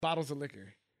bottles of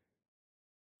liquor.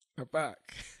 The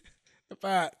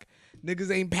fuck.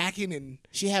 Niggas ain't packing and...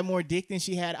 She had more dick than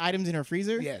she had items in her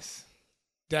freezer? Yes.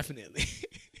 Definitely.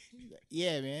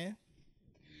 Yeah, man.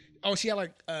 Oh, she had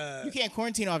like... You can't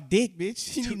quarantine off dick,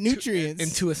 bitch. You need nutrients.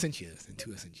 And 2 essentials.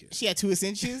 She had 2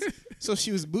 essentials? So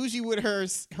she was bougie with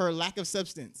her lack of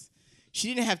substance.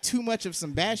 She didn't have too much of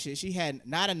some bad shit. She had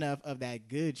not enough of that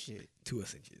good shit. 2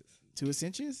 essentials. 2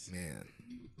 essentials? Man.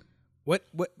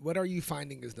 What are you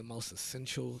finding is the most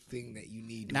essential thing that you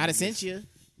need? Not essential.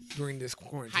 During this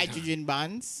quarantine. Hydrogen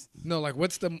bonds. No,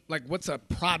 what's a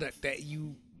product that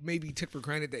you maybe took for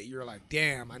granted that you're like,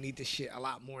 damn, I need this shit a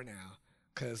lot more now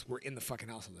because we're in the fucking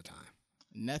house all the time.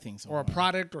 Nothing. So or a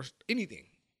product or anything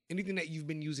that you've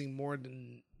been using more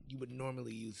than you would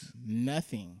normally use.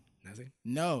 Nothing.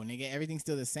 No, nigga, everything's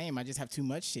still the same. I just have too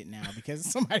much shit now because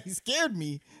somebody scared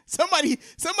me. Somebody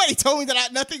told me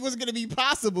that nothing was going to be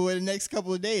possible in the next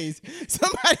couple of days.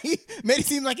 Somebody made it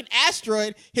seem like an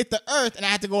asteroid hit the earth and I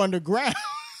had to go underground.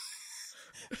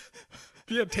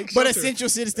 Yeah, take but essential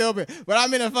shit is still open. But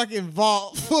I'm in a fucking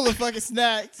vault full of fucking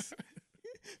snacks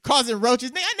causing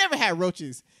roaches. Nigga, I never had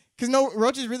roaches because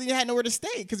roaches really had nowhere to stay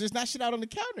because there's not shit out on the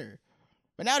counter.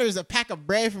 But now there's a pack of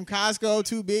bread from Costco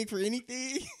too big for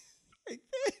anything. Like,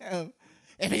 damn.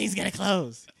 Everything's going to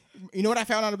close. You know what I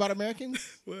found out about Americans?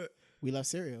 What? We love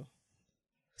cereal.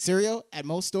 Cereal at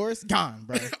most stores, gone,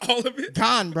 bro. All of it?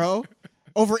 Gone, bro.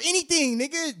 Over anything,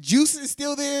 nigga. Juice is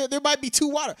still there. There might be 2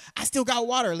 water. I still got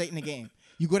water late in the game.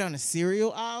 You go down the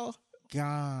cereal aisle,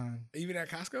 gone. Even at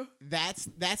Costco?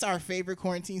 That's our favorite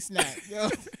quarantine snack. Yo.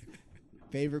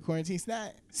 Favorite quarantine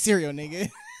snack? Cereal, nigga.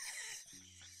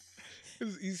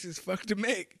 It's easy as fuck to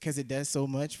make. Because it does so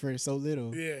much for so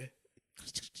little. Yeah.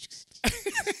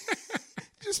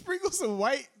 Just sprinkle some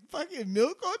white fucking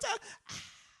milk on top.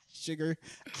 Sugar.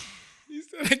 You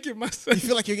said I give myself. You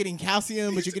feel like you're getting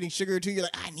calcium, but you're getting sugar too. You're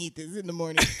like, I need this in the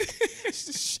morning.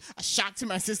 A shock to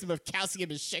my system of calcium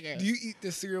and sugar. Do you eat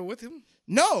the cereal with him?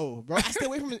 No, bro. I stay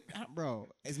away from it. Bro,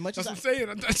 as much That's as what I'm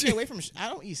saying. I stay away from it. I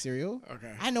don't eat cereal.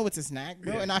 Okay. I know it's a snack,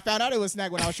 bro. Yeah. And I found out it was a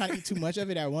snack when I was trying to eat too much of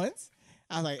it at once.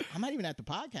 I was like, I'm not even at the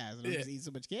podcast. And I'm just eating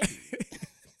so much candy.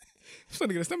 I'm starting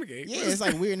to get a stomachache. Yeah, it's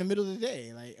like we're in the middle of the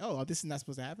day. Like, oh, this is not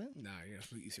supposed to happen? Nah, you're not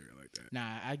supposed to eat cereal like that.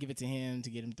 Nah, I give it to him to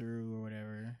get him through or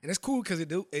whatever. And it's cool because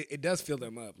it does fill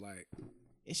them up. Like,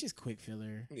 it's just quick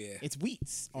filler. Yeah. It's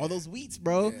wheats. All those wheats,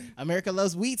 bro. Yeah. America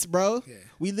loves wheats, bro. Yeah.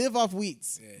 We live off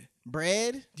wheats. Yeah.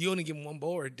 Bread. Do you only give him 1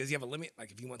 bowl or does he have a limit?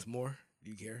 Like, if he wants more,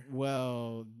 do you care?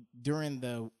 Well, during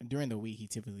the week, he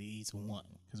typically eats 1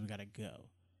 because we got to go.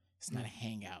 It's not a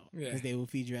hangout because they will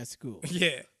feed you at school.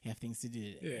 Yeah. You have things to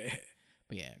do today. Yeah.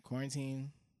 But yeah,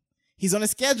 quarantine. He's on a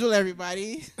schedule,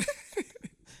 everybody.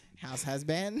 House has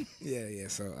been. Yeah.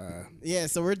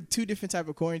 So we're 2 different type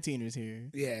of quarantiners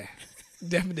here. Yeah.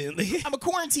 Definitely. I'm a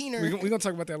quarantiner. We're going to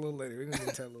talk about that a little later. We're going to get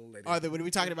into that a little later. Oh, what are we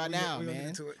talking about now, man? Get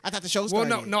into it. I thought the show started.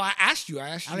 Well, no, I asked you.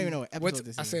 I don't even know what episode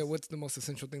this is. I said, what's the most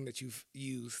essential thing that you've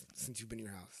used since you've been in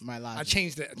your house? My logic. I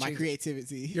changed it. My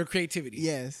creativity. Your creativity.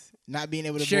 Yes. Not being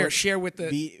able to share with the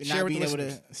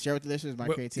listeners my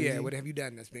creativity. Yeah, what have you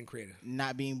done that's been creative?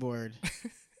 Not being bored.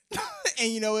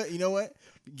 And you know what?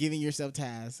 Giving yourself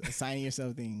tasks, assigning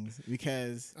yourself things,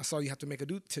 because I saw you have to make a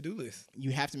to-do list. You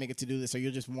have to make a to-do list, or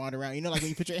you'll just wander around. You know, like when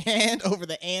you put your hand over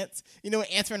the ants. You know, when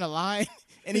ants are in a line,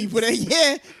 and then you put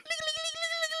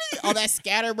all that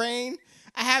scatterbrain.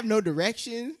 I have no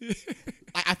direction.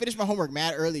 I finished my homework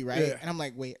mad early, right? Yeah. And I'm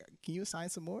like, wait, can you assign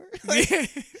some more?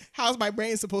 How's my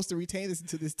brain supposed to retain this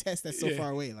into this test that's so far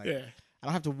away? Like, I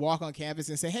don't have to walk on campus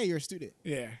and say, hey, you're a student.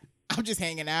 Yeah. I'm just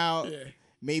hanging out. Yeah.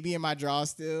 Maybe in my draw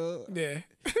still. Yeah.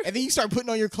 And then you start putting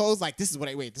on your clothes like, this is what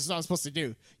I'm supposed to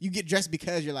do. You get dressed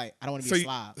because you're like, I don't want to be a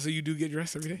slob. So you do get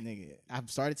dressed every day? Nigga, I've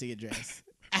started to get dressed.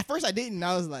 At first I didn't.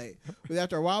 I was like, but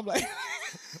after a while, I'm like,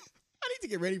 I need to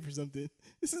get ready for something.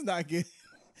 This is not good.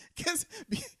 Because,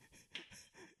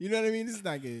 you know what I mean? This is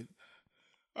not good.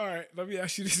 All right, let me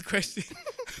ask you this question.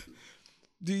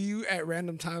 Do you, at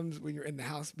random times when you're in the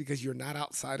house, because you're not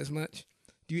outside as much,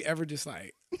 do you ever just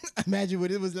like... Imagine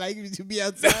what it was like to be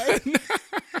outside? What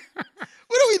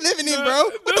are we living in, bro?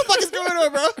 What the fuck is going on,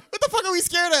 bro? What the fuck are we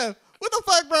scared of? What the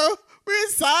fuck, bro? We're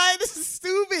inside? This is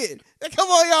stupid. Come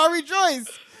on, y'all,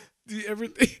 rejoice. Do you ever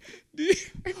think...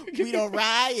 We don't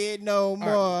riot no more.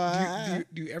 Right.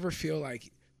 Do you ever feel like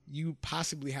you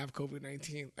possibly have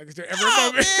COVID-19? Like, is there ever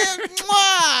man,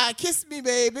 mwah, kiss me,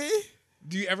 baby.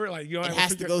 Do you ever like? You don't it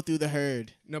has to go through the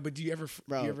herd. No, but do you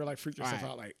ever like freak yourself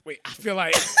out? Like, wait, I feel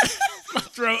like my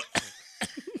throat.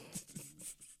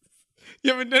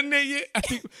 You haven't done that yet? I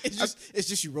think it's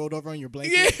just you rolled over on your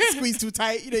blanket, squeezed too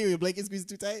tight. You know your blanket squeezed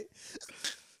too tight.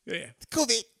 Yeah,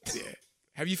 COVID. Yeah.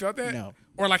 Have you felt that? No.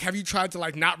 Or like, have you tried to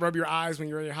like not rub your eyes when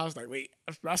you're in your house? Like, wait,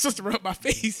 I'm supposed to rub my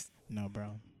face. No,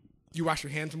 bro. You wash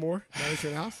your hands more now that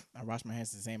you're in the house? I wash my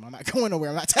hands the same. I'm not going nowhere.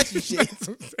 I'm not touching shit.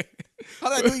 I'm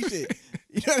not doing shit.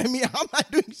 You know what I mean? I'm not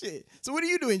doing shit. So what are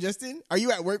you doing, Justin? Are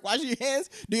you at work washing your hands?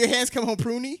 Do your hands come home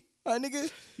pruny?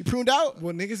 Nigga? You pruned out?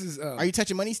 Well, niggas is... Are you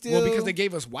touching money still? Well, because they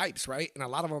gave us wipes, right? And a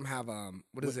lot of them have,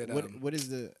 what is it? What is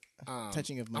the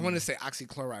touching of money? I want to say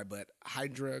oxychloride, but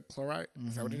hydrochloride?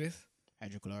 Is that what it is?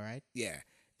 Hydrochloride? Yeah.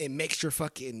 It makes your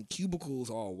fucking cubicles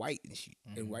all white and shit.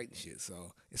 And white and shit.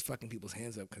 So it's fucking people's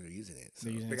hands up because they're using it. So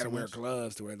they got to wear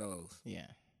gloves to wear those. Yeah.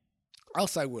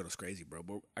 Outside world is crazy, bro.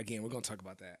 But again, we're going to talk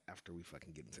about that after we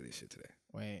fucking get into this shit today.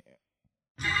 Wait.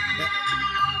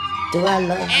 Do I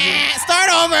love you? Start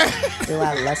over. Do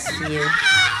I lust for you?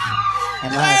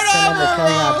 Am I a sinner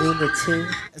because I do the two?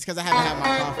 It's because I haven't had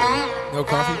my coffee. No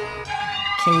coffee?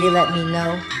 Can you let me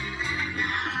know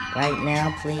right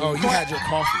now, please? Oh, you had your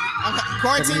coffee.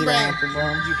 Quarantine brain.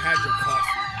 You had your coffee.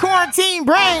 Quarantine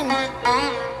brain.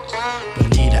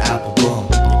 Bonita Appleboom,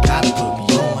 you gotta put me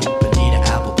on. Bonita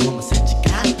Appleboom, I said you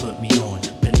gotta put me on.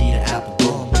 Bonita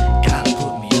Appleboom, gotta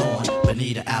put me on.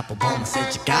 Bonita Appleboom, I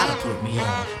said you gotta put me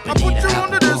on. I put you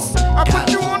on to this. I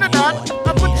put you on to that.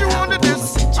 I put you on to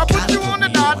this. I put you on to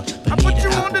that. I put you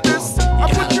on to this.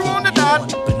 I put you on to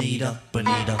that. Bonita,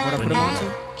 Bonita,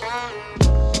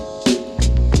 Bonita.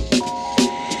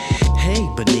 Hey,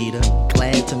 Bonita,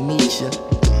 glad to meet you.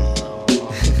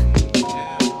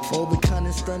 For the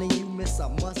cunning stunning you miss, I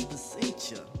must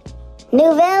beseech you.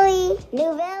 New Valley,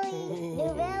 New Valley,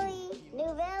 New Valley,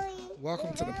 New Valley.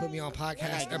 Welcome to the Put Me On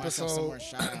Podcast episode.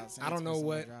 I don't know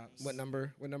what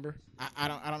number. What number? I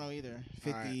don't know either.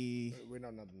 50. Right. We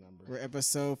don't know the number. We're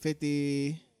episode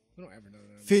 50. We don't ever know the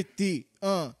number. 50.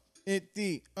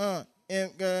 50.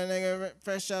 Good nigga,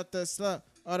 fresh out the slump.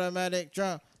 Automatic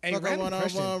drum. Hey, Fuck a random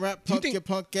question. one-on-one rap. Do you Punk think- your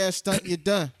punk ass stunt. You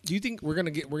done. Do you think we're gonna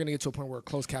get to a point where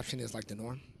closed caption is like the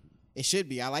norm? It should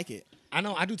be. I like it. I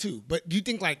know, I do too. But do you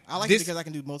think like I like this, it because I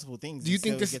can do multiple things. Do you and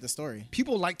think still this get the story?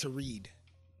 People like to read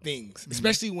things,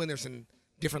 especially when there's in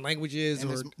different languages And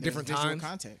or there's different visual times.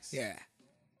 context. Yeah.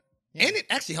 Yeah. And it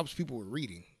actually helps people with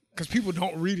reading because people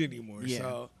don't read anymore. Yeah.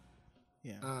 So,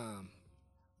 Yeah.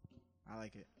 I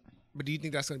like it. but do you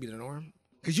think that's going to be the norm?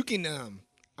 Because you can.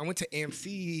 I went to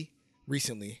AMC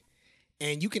recently,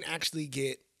 and you can actually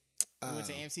get. You went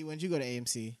to AMC. When did you go to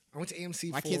AMC? I went to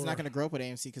AMC. My kid's not going to grow up with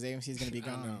AMC because AMC is going to be I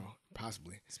gone. know,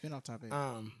 possibly. Spin off topic.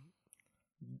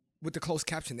 With the closed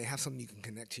caption, they have something you can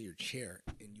connect to your chair,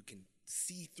 and you can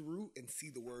see through and see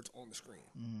the words on the screen.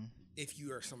 Mm-hmm. If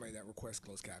you are somebody that requests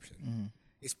closed caption,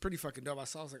 it's pretty fucking dope. I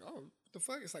saw. I was like, oh, what the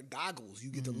fuck? It's like goggles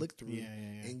you get to look through, Yeah,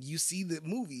 yeah, yeah. and you see the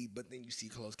movie, but then you see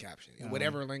closed caption in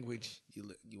whatever language you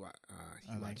watch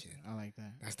it. I like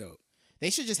that. That's dope. They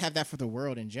should just have that for the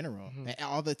world in general. That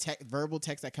all the verbal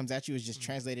text that comes at you is just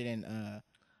translated in a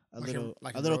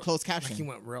little closed caption. Like you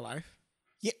want real life.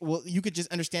 Yeah, well, you could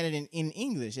just understand it in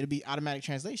English. It'll be automatic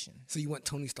translation. So you want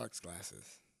Tony Stark's glasses?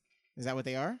 Is that what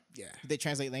they are? Yeah. Do they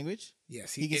translate language?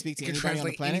 Yes. He can speak to it can anybody on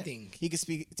the translate planet. anything. He can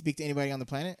speak to anybody on the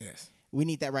planet. Yes. We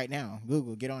need that right now.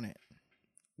 Google, get on it.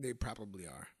 They probably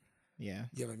are. Yeah.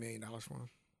 You have $1 million for them?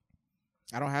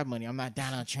 I don't have money. I'm not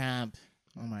Donald Trump.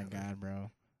 Oh my God, bro.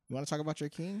 You want to talk about your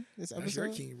king this episode? That's your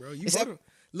king, bro. You It's voted.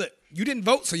 Look, you didn't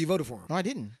vote, so you voted for him. No, I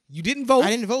didn't. You didn't vote. I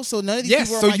didn't vote, so none of these Yes,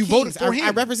 people are so my you kings. voted for him. I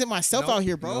represent myself Nope. out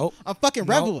here, bro. Nope. I'm fucking Nope.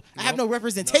 rebel. I have no Nope.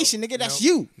 representation, nigga. That's Nope.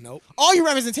 you. Nope. All your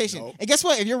representation. Nope. And guess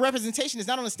what? If your representation is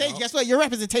not on the stage, Nope. guess what? Your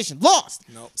representation lost.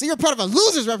 Nope. So you're part of a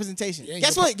loser's representation. Yeah,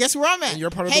 Guess you're what? Guess where I'm at? and you're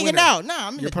part of the Hanging winner. out. Nah,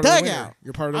 I'm in You're the part of the winner. dugout.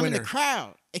 You're part of the I'm in winner. the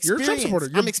crowd. You're a Trump supporter.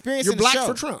 I'm experiencing you're black the show.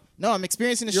 for Trump. No, I'm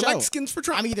experiencing the You're show. light skins for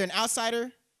Trump. I'm either an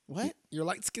outsider. What? You're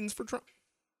light skins for Trump.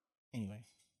 Anyway.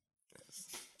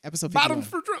 Episode 51. Bottoms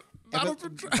for Trump. Bottoms for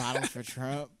Trump. Bottoms for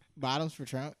Trump. Bottoms for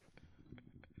Trump.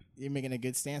 You're making a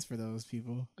good stance for those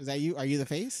people. Is that you? Are you the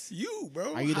face? You,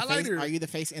 bro. Are you the face? Highlighter. Are you the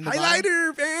face in the bottom?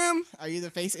 Highlighter, fam. Are you the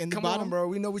face in the Come bottom? on, bro.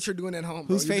 We know what you're doing at home.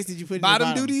 Bro. Whose face did you put in the bottom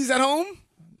bottom? duties at home?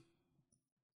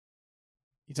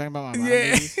 You talking about my bottom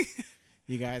Yeah. duties?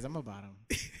 You guys, I'm a bottom.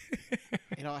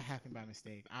 It all happened by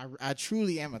mistake. I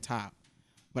truly am a top,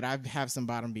 but I have some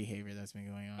bottom behavior that's been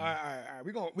going on. All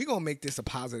right. We're gonna make this a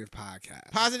positive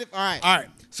podcast. Positive. All right. All right.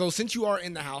 So since you are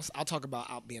in the house, I'll talk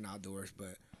about being outdoors.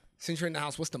 But since you're in the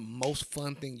house, what's the most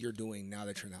fun thing you're doing now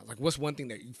that you're in the house? Like, what's one thing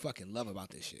that you fucking love about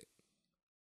this shit?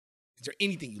 Is there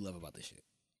anything you love about this shit?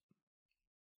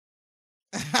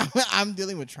 I'm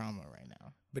dealing with trauma right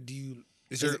now. But do you?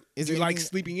 Is Do you there like anything-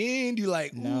 sleeping in? Do you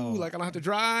like? No. Ooh, like I don't have to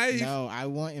drive. No, I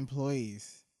want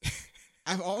employees.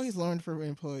 I've always learned from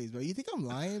employees, bro. You think I'm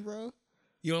lying, bro?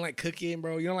 You don't like cooking,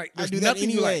 bro. You don't like. I There's do that nothing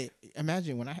you anyway. like.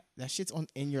 Imagine when that shit's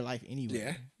in your life anyway.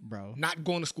 Yeah. Bro. Not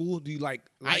going to school. Do you like?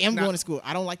 I am not- going to school.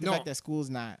 I don't like the No. fact that school's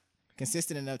not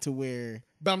consistent enough to where.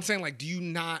 But I'm saying, like, do you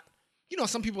not? You know,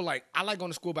 some people like. I like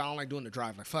going to school, but I don't like doing the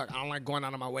drive. Like, fuck, I don't like going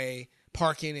out of my way,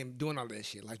 parking and doing all that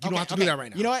shit. Like, you don't have to do that right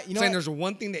now. You know what? I'm saying there's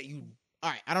one thing that you. All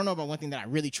right, I don't know about one thing that I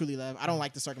really truly love. I don't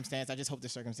like the circumstance. I just hope the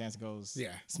circumstance goes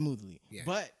smoothly. Yeah.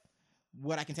 But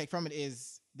what I can take from it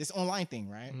is this online thing,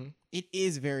 right? Mm-hmm. It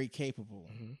is very capable.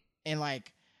 And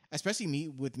like, especially me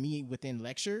within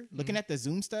lecture, looking at the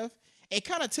Zoom stuff, it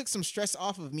kind of took some stress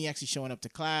off of me actually showing up to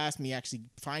class, me actually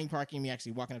finding parking, me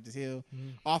actually walking up this hill,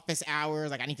 office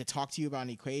hours. Like, I need to talk to you about an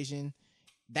equation.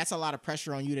 That's a lot of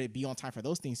pressure on you to be on time for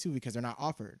those things too, because they're not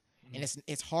offered. And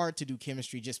it's hard to do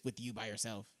chemistry just with you by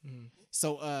yourself.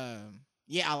 So,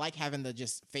 yeah, I like having the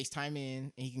just FaceTime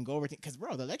in and you can go over things. Because,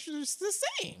 bro, the lectures are the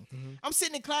same. I'm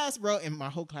sitting in class, bro, and my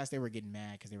whole class, they were getting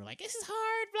mad because they were like, this is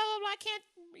hard, blah, blah, blah. I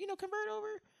can't, convert over.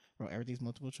 Bro, everything's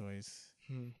multiple choice.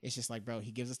 It's just like, bro,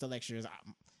 he gives us the lectures.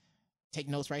 Take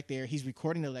notes right there. He's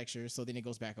recording the lectures, so then it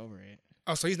goes back over it.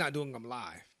 Oh, so he's not doing them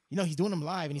live. He's doing them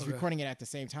live and he's recording it at the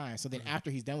same time. So then after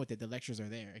he's done with it, the lectures are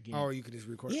there again. Oh, you could just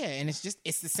record. Yeah, and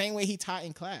it's the same way he taught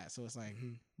in class. So it's like,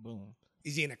 boom.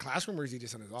 Is he in a classroom or is he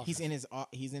just in his office?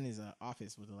 He's in his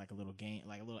office with like a little game,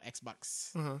 like a little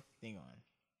Xbox thing on.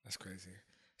 That's crazy.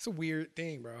 It's a weird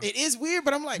thing, bro. It is weird,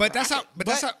 but I'm like, But bro,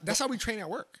 that's how we train at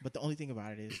work. But the only thing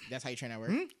about it is that's how you train at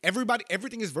work.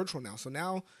 Everything is virtual now. So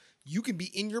now you can be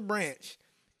in your branch.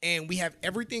 And we have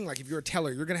everything. Like if you're a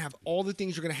teller, you're gonna have all the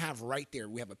things you're gonna have right there.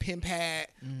 We have a pen pad.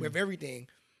 We have everything.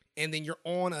 And then you're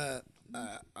on a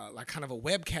like kind of a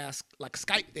webcast, like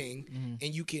Skype thing,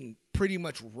 and you can pretty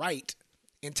much write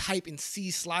and type and see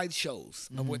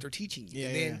slideshows of what they're teaching you.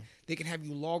 And then they can have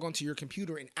you log onto your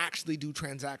computer and actually do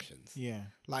transactions. Yeah.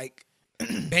 Like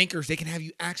bankers, they can have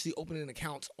you actually opening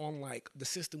accounts on like the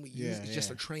system we use. It's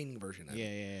just a training version of it.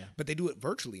 Yeah. But they do it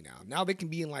virtually now. Now they can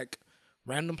be in like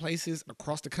random places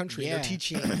across the country. And they're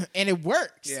teaching. And it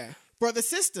works. Yeah. For the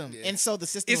system. And so the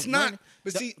system it's of not learning,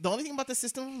 but see the only thing about the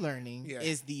system of learning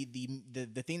is the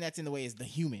thing that's in the way is the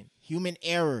human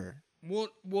error. Well,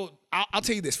 I'll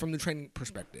tell you this from the training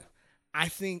perspective. I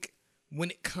think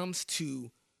when it comes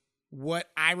to what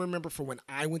I remember for when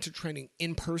I went to training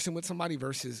in person with somebody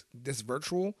versus this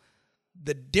virtual,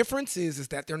 the difference is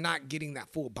that they're not getting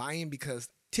that full buy-in because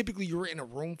typically you're in a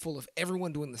room full of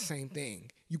everyone doing the same thing.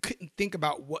 You couldn't think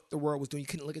about what the world was doing. You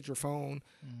couldn't look at your phone.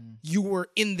 You were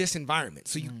in this environment.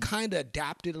 So you kind of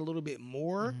adapted a little bit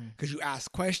more because you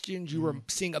asked questions. You were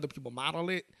seeing other people model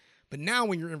it. But now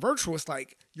when you're in virtual, it's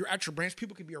like you're at your branch.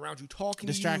 People could be around you talking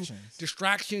to you.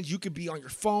 Distractions. You could be on your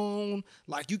phone.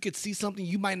 Like you could see something.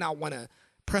 You might not want to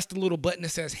press the little button that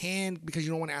says hand because you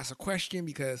don't want to ask a question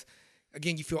because,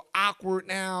 again, you feel awkward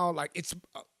now. Like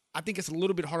I think it's a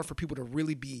little bit harder for people to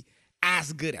really be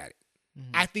as good at it.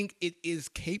 I think it is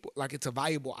capable. Like it's a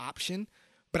valuable option.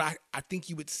 But I think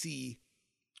you would see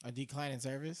a decline in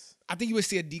service? I think you would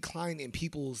see a decline in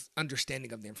people's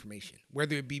understanding of the information,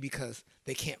 whether it be because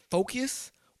they can't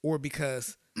focus or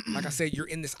because, like I said, you're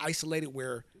in this isolated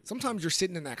where sometimes you're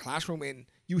sitting in that classroom and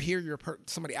you hear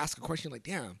somebody ask a question like,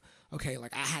 damn, okay,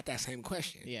 like I had that same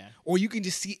question. Yeah. Or you can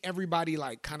just see everybody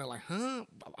like kind of like, huh?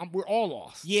 We're all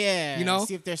lost. Yeah. You know?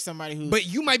 See if there's somebody who. But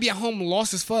you might be at home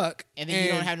lost as fuck. And then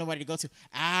you don't have nobody to go to.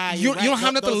 You don't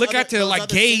have nothing to look at to like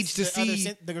gauge to see.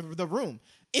 The room.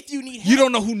 If you need help, you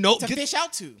don't know who knows to fish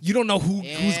out to. You don't know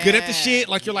who's good at the shit.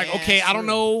 Like you're like, okay, I don't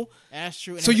know. That's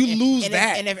true. So you lose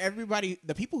that. And if everybody,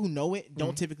 the people who know it,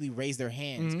 don't typically raise their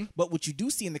hands. But what you do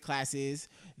see in the class is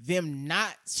them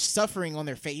not suffering on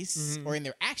their face or in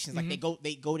their actions. Like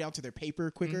they go down to their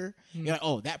paper quicker. You're like,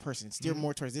 oh, that person, steer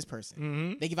more towards this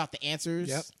person. They give out the answers.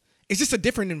 Yep. It's just a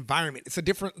different environment. It's a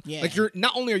different like you're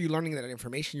not only are you learning that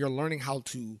information, you're learning how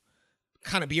to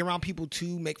kind of be around people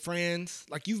to make friends.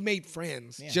 Like you've made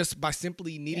friends just by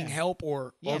simply needing help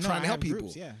or trying to help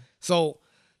people. Groups, so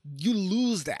you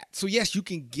lose that. So yes, you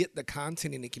can get the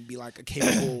content and it can be like a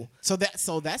capable. So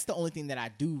that's the only thing that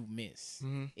I do miss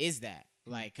is that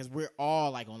like because we're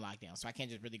all like on lockdown, so I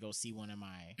can't just really go see one of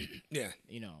my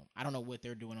I don't know what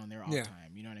they're doing on their off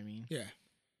time. You know what I mean? Yeah.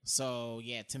 So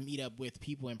yeah, to meet up with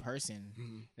people in person,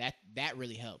 that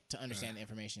really helped to understand the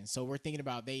information. So we're thinking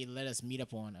about they let us meet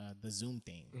up on the Zoom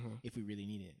thing if we really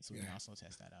need it, so we can also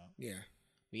test that out. Yeah,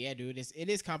 but yeah, dude, it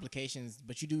is complications,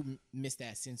 but you do miss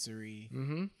that sensory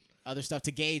other stuff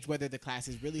to gauge whether the class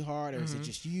is really hard or is it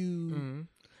just you.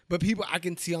 But people, I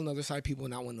can see on the other side, people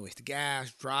not wanting to waste the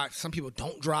gas, drive. Some people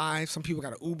don't drive. Some people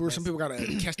got to Uber. Some people got to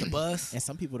catch the bus. And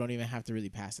some people don't even have to really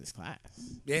pass this class.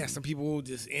 Yeah, some people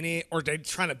just in it, or they're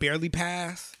trying to barely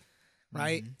pass.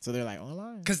 right? So they're like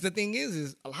online. Because the thing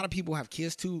is a lot of people have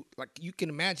kids too. Like you can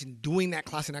imagine doing that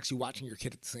class and actually watching your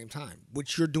kid at the same time,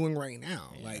 which you're doing right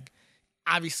now. Yeah. Like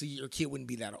obviously your kid wouldn't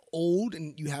be that old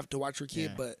and you have to watch your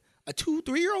kid, Yeah. but a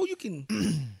 2-3-year-old you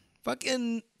can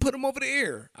fucking put them over the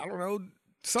air. I don't know,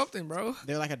 something, bro.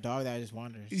 They're like a dog that just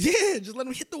wanders. Yeah, just let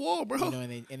them hit the wall, bro. You know,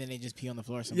 and then they just pee on the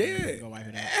floor somewhere. Yeah. And go wipe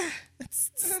it out.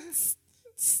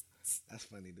 That's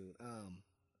funny, dude.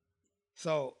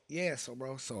 So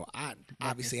bro. So I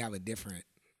obviously have a different.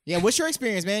 Yeah, what's your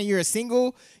experience, man? You're a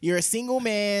single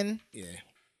man Yeah.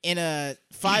 in a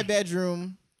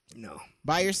 5-bedroom No,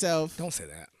 by yourself. don't say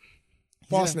that. He's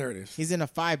False in a- narrative. He's in a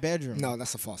 5-bedroom. No,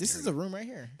 that's a false. This is narrative. a room right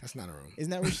here. That's not a room.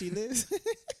 Isn't that where she lives?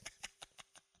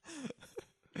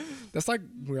 That's like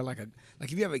we're like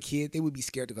if you have a kid, they would be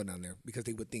scared to go down there because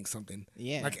they would think something.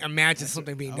 Yeah. Like imagine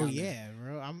something being Oh down yeah, there.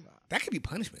 bro. That could be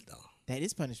punishment though. That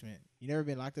is punishment. You never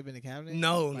been locked up in the cabinet?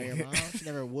 No, By your nigga. mom? She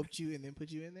never whooped you and then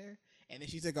put you in there? And then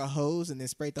she took a hose and then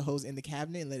sprayed the hose in the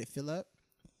cabinet and let it fill up?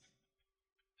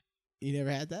 You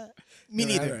never had that? Me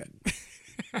Never neither.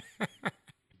 had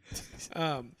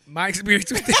that. My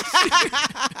experience with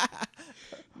that shit.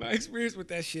 My experience with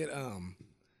that shit,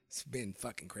 it's been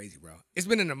fucking crazy, bro. It's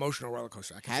been an emotional roller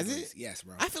coaster. Has say it? this. Yes,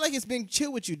 bro. I feel like it's been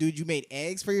chill with you, dude. You made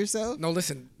eggs for yourself? No,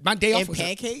 listen. My day off And was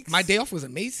pancakes? My day off was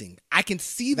amazing. I can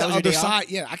see the That was your other day off? side.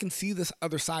 Yeah, I can see this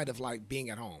other side of like being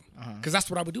at home Uh-huh. because that's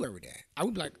what I would do every day. I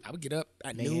would get up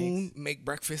at Make noon, eggs. make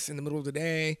breakfast in the middle of the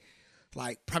day,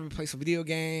 like probably play some video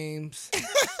games.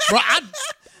 Bro,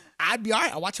 I'd be all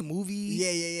right. I watch a movie.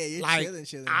 Yeah. You're like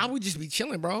chilling. I would just be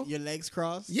chilling, bro. Your legs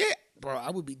crossed? Yeah, bro,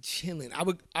 I would be chilling. I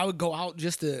would go out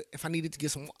just to if I needed to get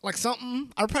some like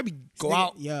something. I would probably go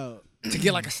out Yo. to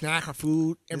get like a snack or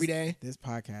food every day. This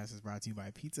podcast is brought to you by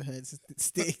Pizza Hut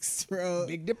sticks, bro.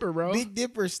 Big Dipper, bro. Big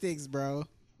Dipper sticks, bro.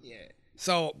 Yeah.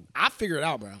 So I figure it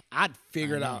out, bro. I'd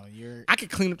figure it I out. know, I could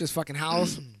clean up this fucking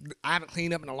house. I haven't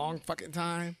cleaned up in a long fucking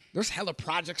time. There's hella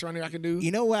projects around here I could do.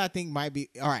 You know what I think might be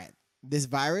all right? This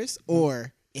virus,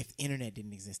 or if internet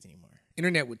didn't exist anymore.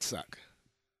 Internet would suck.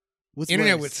 What's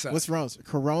Internet worse? would suck. What's wrong?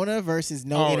 Corona versus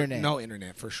no internet. No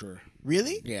internet for sure.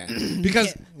 Really? Yeah.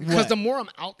 because What? the more I'm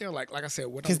out there, like I said,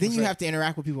 what Because then you have to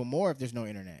interact with people more if there's no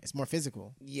internet. It's more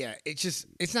physical. Yeah, it's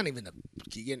not even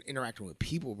interacting with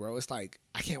people, bro. It's like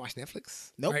I can't watch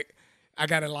Netflix. Nope. Like I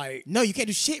gotta like No, you can't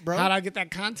do shit, bro. how do I get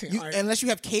that content? Like, Unless you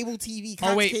have cable TV. oh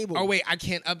Cox wait, cable. I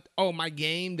can't up. Oh, my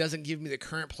game doesn't give me the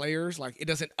current players. Like it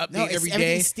doesn't update No, every day.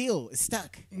 everything's still. It's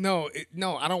stuck. No,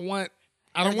 I don't want.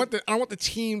 I don't want the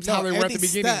teams No, how they were at the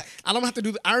everything's beginning. stuck. I don't have to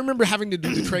do. I remember having to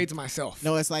do the trades myself.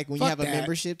 No, it's like when you Fuck have a that.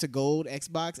 membership to Gold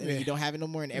Xbox and then Yeah. you don't have it no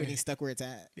more and everything's stuck where it's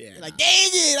at. Yeah, You're like, nah. dang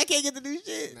it, I can't get to do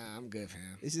shit. Nah, I'm good,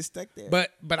 fam. It's just stuck there.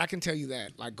 But I can tell you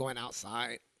that like going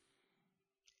outside,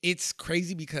 it's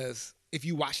crazy because if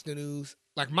you watch the news,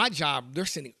 like my job, they're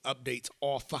sending updates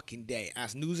all fucking day.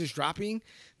 As news is dropping,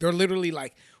 they're literally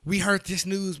like, we heard this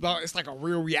news, but it's like a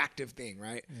real reactive thing,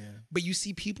 right? Yeah. But you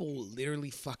see people literally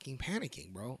fucking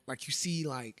panicking, bro. Like you see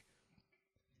like,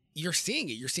 you're seeing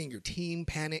it. You're seeing your team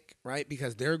panic, right?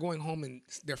 Because they're going home and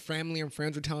their family and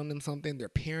friends are telling them something. Their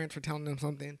parents are telling them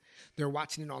something. They're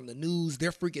watching it on the news.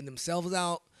 They're freaking themselves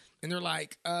out. And they're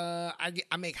like, I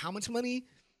make how much money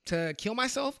to kill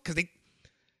myself? Because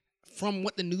from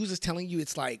what the news is telling you,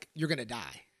 it's like you're going to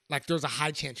die. Like there's a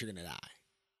high chance you're going to die.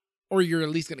 Or you're at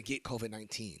least going to get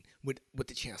COVID-19 with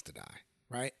the chance to die,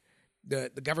 right? The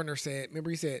governor said, remember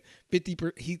he said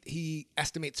he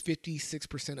estimates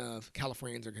 56% of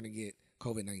Californians are going to get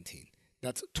COVID-19.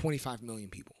 That's 25 million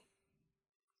people.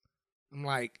 I'm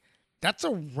like, that's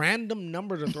a random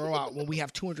number to throw out when we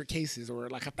have 200 cases or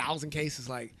like 1,000 cases.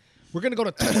 Like, we're going to go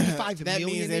to 25 that million.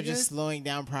 means they're nigga? just slowing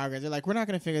down progress. They're like, we're not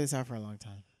going to figure this out for a long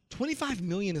time. 25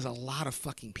 million is a lot of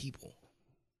fucking people.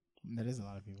 That is a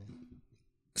lot of people.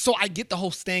 So I get the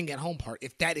whole staying at home part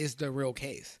if that is the real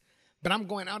case. But I'm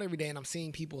going out every day and I'm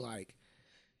seeing people like,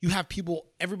 you have people,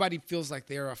 everybody feels like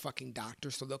they're a fucking doctor.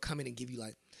 So they'll come in and give you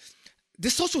like,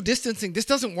 this social distancing, this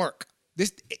doesn't work.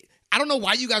 I don't know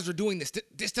why you guys are doing this.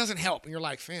 This doesn't help. And you're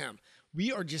like, fam,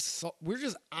 we're just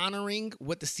honoring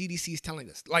what the CDC is telling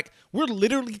us. Like we're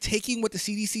literally taking what the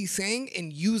CDC is saying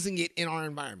and using it in our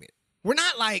environment. We're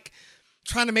not like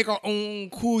trying to make our own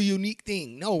cool, unique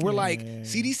thing. No, we're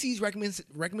CDC's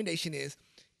recommendation is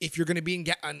if you're going to be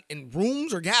in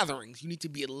rooms or gatherings, you need to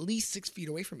be at least 6 feet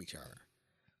away from each other.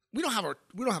 We don't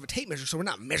have a tape measure, so we're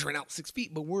not measuring out 6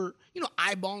 feet, but we're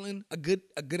eyeballing a good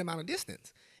amount of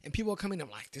distance. And people are coming in,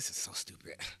 I'm like, this is so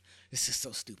stupid. This is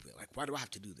so stupid. Like, why do I have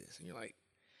to do this? And you're like,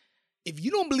 if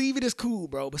you don't believe it, it's cool,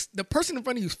 bro. But the person in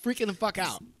front of you is freaking the fuck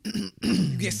out.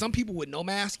 You get some people with no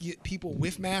mask. You get people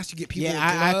with masks. You get people with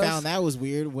gloves. I found that was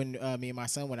weird when me and my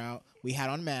son went out. We had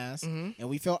on masks and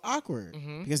we felt awkward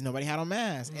because nobody had on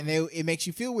masks. And it makes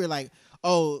you feel weird, like,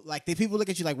 oh, like the people look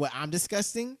at you like, what, I'm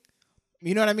disgusting?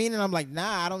 You know what I mean? And I'm like,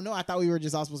 nah, I don't know. I thought we were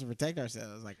just all supposed to protect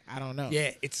ourselves. Like, I don't know. Yeah,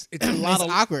 it's a lot it's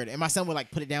of awkward. And my son would like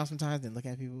put it down sometimes and look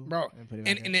at people. bro. And put it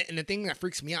back And the thing that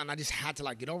freaks me out, and I just had to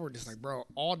like get over it, just like, bro,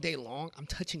 all day long, I'm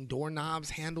touching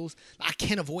doorknobs, handles. I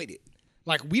can't avoid it.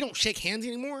 Like, we don't shake hands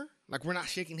anymore. Like, we're not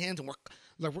shaking hands, and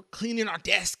we're cleaning our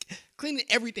desk, cleaning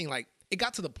everything. Like, it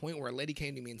got to the point where a lady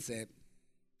came to me and said,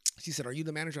 she said, "Are you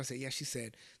the manager?" I said, "Yes." She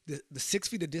said, the 6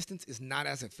 feet of distance is not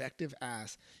as effective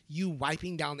as you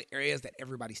wiping down the areas that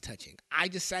everybody's touching. I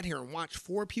just sat here and watched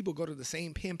 4 people go to the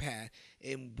same pen pad,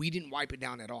 and we didn't wipe it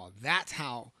down at all. That's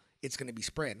how it's going to be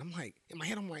spread." And I'm like, in my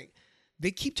head, I'm like,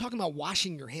 they keep talking about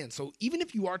washing your hands. So even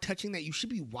if you are touching that, you should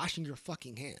be washing your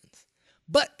fucking hands.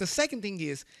 But the second thing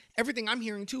is, everything I'm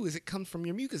hearing too is it comes from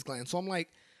your mucus gland. So I'm like,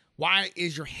 why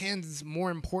is your hands more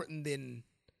important than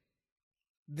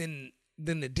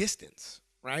the distance,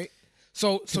 right?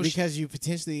 So because you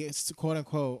potentially, quote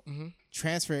unquote,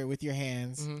 transfer it with your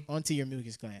hands onto your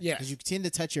mucus gland. Yes. Because you tend to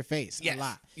touch your face a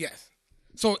lot. Yes.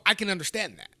 So I can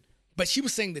understand that. But she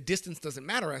was saying the distance doesn't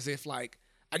matter, as if, like,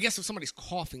 I guess if somebody's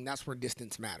coughing, that's where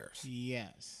distance matters.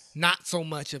 Yes. Not so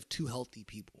much of 2 healthy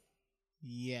people.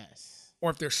 Yes. Or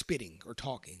if they're spitting or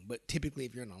talking. But typically,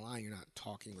 if you're in a line, you're not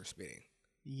talking or spitting.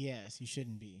 Yes, you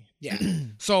shouldn't be. Yeah.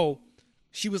 So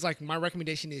she was like, my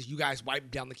recommendation is you guys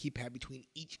wipe down the keypad between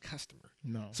each customer.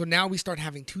 No. So now we start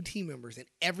having 2 team members, and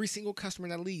every single customer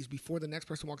that leaves, before the next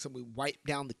person walks up, we wipe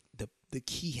down the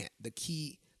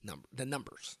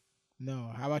numbers.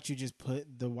 No. How about you just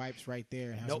put the wipes right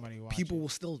there and have somebody watch People it? will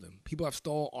steal them. People have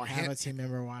stole our Have hands. a team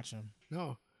member watch them.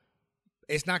 No.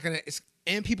 It's not going to,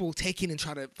 and people will take it and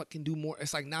try to fucking do more.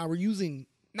 It's like, nah, we're using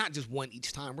not just one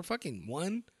each time. We're fucking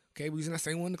one. Okay, we're using that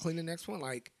same one to clean the next one.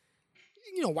 Like,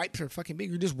 you know, wipes are fucking big.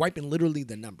 You're just wiping literally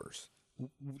the numbers.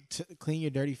 Clean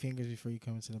your dirty fingers before you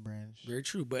come into the branch. Very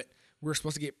true, but we're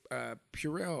supposed to get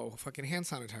Purell fucking hand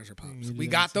sanitizer pumps. You do We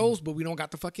that got too. those, but we don't got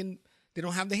the fucking, they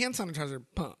don't have the hand sanitizer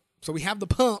pump. So we have the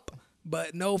pump,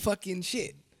 but no fucking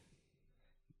shit.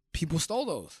 People stole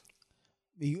those.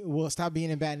 Well, stop being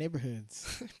in bad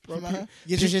neighborhoods. Bro, Come on.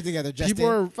 Get your shit together, Justin.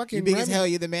 people are fucking You big as ramming- hell.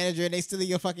 You're the manager, and they stealing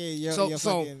your fucking. Your So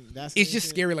fucking, that's it's what just it is.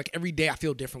 scary. Like, every day I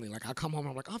feel differently. Like, I come home,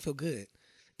 I'm like, I feel good.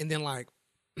 And then like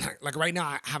right now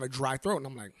I have a dry throat, and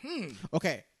I'm like,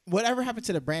 Okay, whatever happened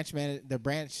to the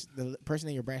the person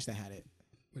in your branch that had it?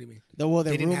 what do you mean? The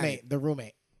They didn't have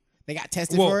roommate. They got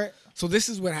tested Well, for it. so this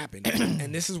is what happened.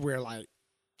 And this is where, like,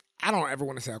 I don't ever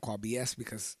want to say I call BS,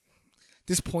 because at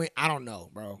this point, I don't know,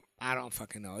 bro. I don't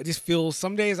fucking know. It just feels,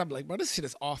 some days I'm like, bro, this shit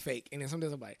is all fake. And then some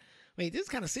days I'm like, wait, this is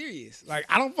kind of serious. Like,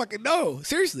 I don't fucking know.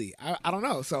 Seriously. I don't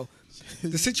know. So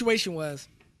the situation was,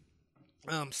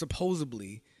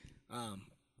 supposedly,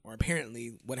 or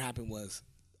apparently, what happened was,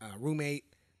 roommate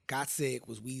got sick,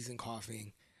 was wheezing,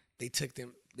 coughing. They took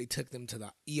them to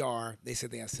the ER. They said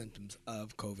they had symptoms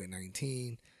of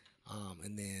COVID-19.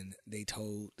 And then they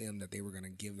told them that they were going to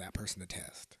give that person a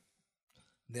test.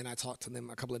 Then I talked to them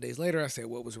a couple of days later. I said,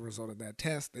 what was the result of that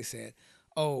test? They said,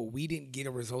 oh, we didn't get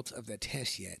a result of the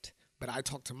test yet. But I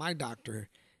talked to my doctor,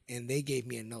 and they gave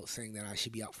me a note saying that I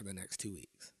should be out for the next 2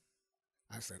 weeks.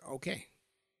 I said, okay.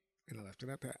 And I left it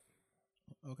at that.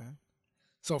 Okay.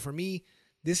 So for me,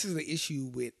 this is the issue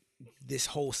with this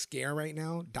whole scare right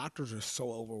now. Doctors are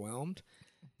so overwhelmed.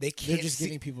 They can't They're just see,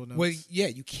 giving people notes. well, yeah,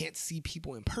 you can't see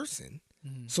people in person.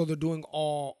 So they're doing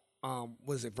all,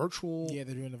 was it virtual? Yeah,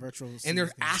 they're doing the virtual. And they're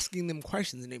thing. asking them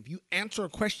questions. And if you answer a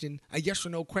question, a yes or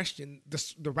no question,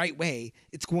 the right way,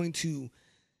 it's going to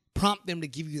prompt them to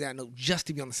give you that note just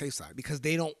to be on the safe side, because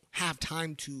they don't have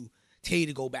time to tell you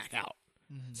to go back out.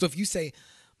 So if you say,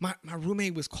 my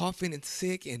roommate was coughing and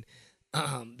sick, and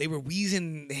they were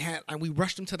wheezing, and we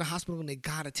rushed them to the hospital, and they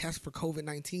got a test for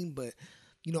COVID-19, but,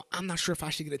 you know, I'm not sure if I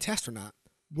should get a test or not.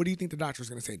 What do you think the doctor's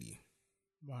going to say to you?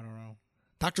 I don't know.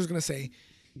 Doctor's going to say,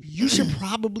 you should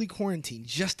probably quarantine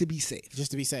just to be safe.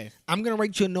 Just to be safe. I'm going to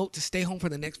write you a note to stay home for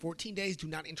the next 14 days. Do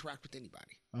not interact with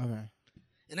anybody. Okay.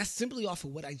 And that's simply off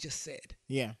of what I just said.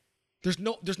 Yeah. There's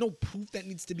no proof that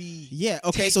needs to be. Yeah.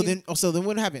 Okay. taken. So then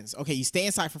what happens? Okay, you stay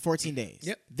inside for 14 days.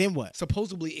 Yep. Then what?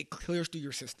 Supposedly it clears through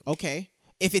your system. Okay.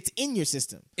 If it's in your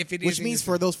system, If it is which in means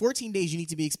your for those 14 days you need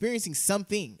to be experiencing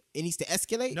something. It needs to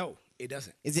escalate. No, it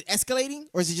doesn't. Is it escalating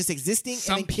or is it just existing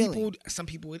and then killing? Some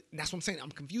people. That's what I'm saying.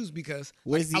 I'm confused because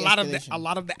What is the a lot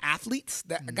escalation? of the athletes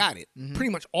that got it,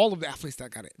 pretty much all of the athletes that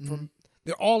got it,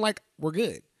 they're all like, we're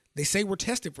good. They say we're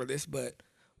tested for this, but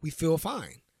we feel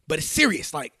fine. But it's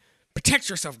serious. Like, protect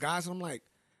yourself, guys. And I'm like,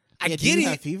 I Yeah, get do you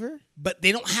it. have fever? But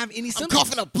they don't have any I'm symptoms.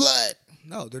 coughing up blood.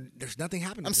 No, there's nothing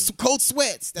happening. I'm to them. cold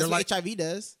sweats. That's They're what like- HIV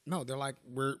does. No, they're like,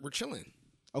 we're chilling.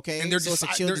 Okay, And they're so just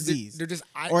it's a chill disease. They're just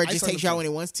or it just isolating takes you out when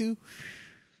themselves, it wants to.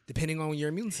 depending on your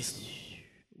immune system.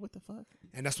 What the fuck?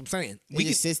 And that's what I'm saying. It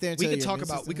just sits there we until could your talk immune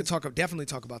about. We system could definitely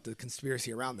talk about the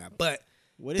conspiracy around that. But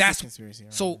What is that's the conspiracy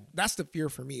around So that? that's the fear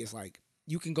for me. Is like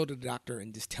you can go to the doctor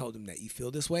and just tell them that you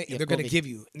feel this way, and Yeah, they're gonna COVID. give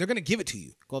you. And they're gonna give it to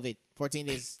you. COVID, 14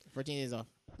 days off.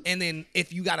 And then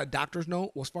if you got a doctor's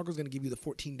note, well, Sparkle's gonna give you the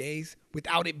 14 days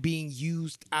without it being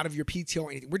used out of your PTO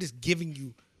or anything. We're just giving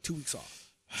you 2 weeks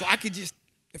off. So I could just,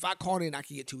 if I called in, I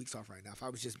could get 2 weeks off right now if I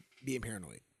was just being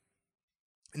paranoid.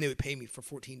 And they would pay me for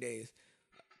 14 days,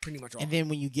 pretty much off. And then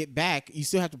when you get back, you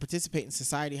still have to participate in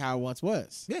society how it once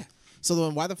was. Yeah. So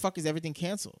then why the fuck is everything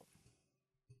canceled?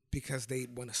 Because they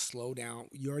want to slow down.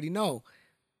 You already know.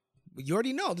 You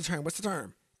already know the term. What's the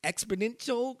term?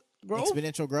 Exponential growth?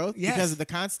 Exponential growth? Yes. Because of the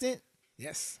constant?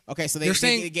 Yes. Okay, so They're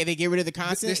saying- they get rid of the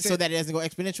constant said- so that it doesn't go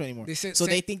exponential anymore. they said- so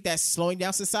say- they think that slowing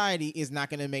down society is not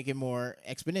going to make it more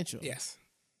exponential. Yes.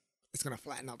 It's going to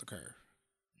flatten out the curve.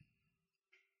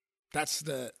 That's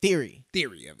the Theory.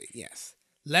 theory of it, yes.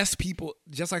 Less people,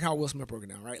 just like how Will Smith broke it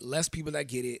down, right? Less people that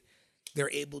get it, they're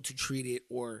able to treat it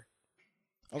or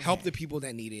help the people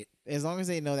that need it. As long as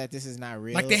they know that this is not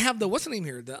real. Like they have the, what's the name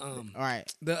here? All right.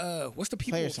 What's the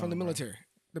people Play your from song, the bro. military?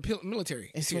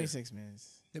 Military. It's here. 26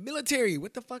 minutes. The military.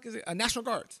 What the fuck is it? National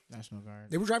Guards. National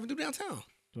Guard. They were driving through downtown.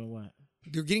 Doing what?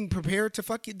 They're getting prepared to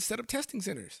fucking set up testing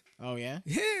centers. Oh, yeah?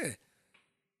 Yeah.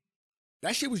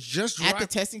 That shit was just At the driving.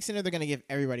 testing center, they're going to give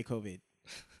everybody COVID.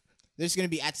 They're just going to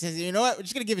be at the testing. You know what? We're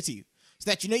just going to give it to you. So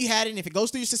that you know you had it, and if it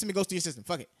goes through your system, it goes through your system.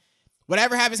 Fuck it.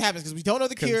 Whatever happens, happens, because we don't know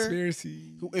the cure.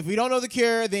 Conspiracy. If we don't know the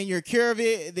cure, then you're cure of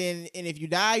it. Then, and if you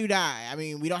die, you die. I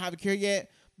mean, we don't have a cure yet.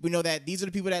 We know that these are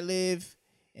the people that live,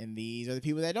 and these are the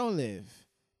people that don't live.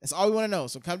 That's all we want to know.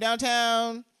 So come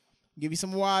downtown, give you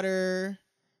some water.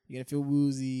 You're going to feel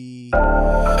woozy.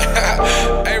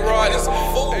 Hey, Rod, it's a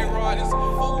fool. Hey, Rod, it's a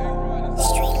fool.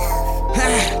 Street love.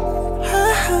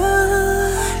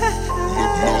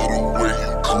 Where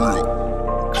you grip,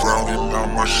 drowning out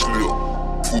my slip.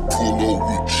 Pull up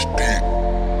with stick.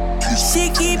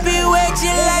 She keep it wet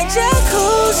just like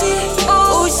jacuzzi.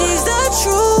 Ooh, she's the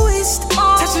truest.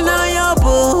 Touching on your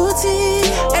booty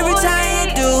every time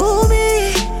you do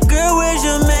me. Girl, where's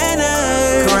your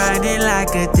manners? Grinding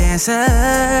like a dancer.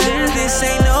 This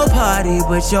ain't no party,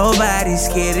 but your body's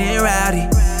getting rowdy.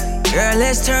 Girl,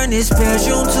 let's turn this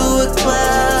bedroom to a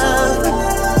club.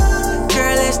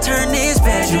 Girl, let's turn this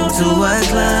bedroom to a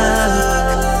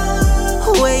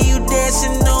club. Where you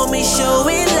dancing on me,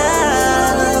 showing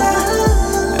love.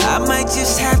 I might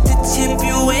just have to tip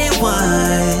you in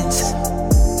once.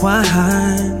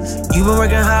 You been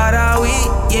working hard all week,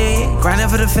 yeah. Grinding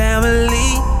for the family,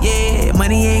 yeah.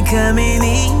 Money ain't coming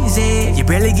easy. You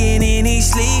barely getting any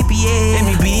sleep, yeah. Let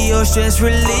me be your stress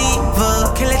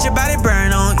reliever. Can't let your body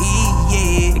burn on E,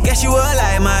 yeah. Guess you up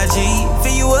like my G.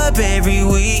 Fill you up every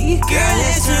week. Girl,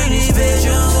 let's turn this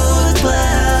bedroom to a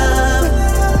club.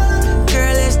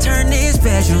 Girl, let's turn this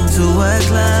bedroom to a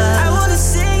club. I wanna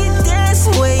see you dance.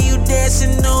 Way you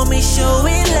dancing on me,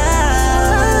 showing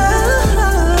love.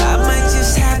 I might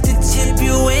just have to tip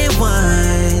you in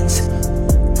once.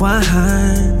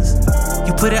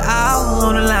 You put it all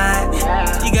on the line.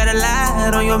 You got a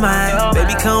lot on your mind.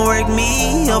 Baby, come work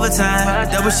me overtime.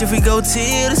 Double shift, we go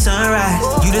till the sunrise.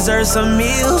 You deserve some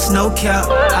meals, no cap.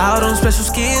 All them special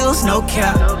skills, no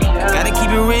cap. Gotta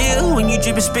keep it real when you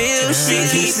drip and spill. She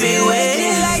keep it wet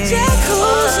like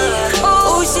jacuzzi.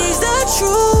 Ooh, she's the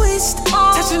truest.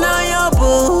 Touching on your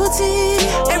booty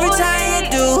every time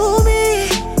you do me.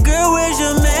 Girl, where's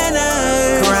your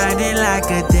manners? Grinding like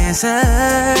a dancer.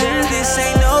 This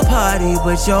ain't no party,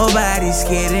 but your body's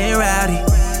getting rowdy.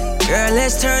 Girl,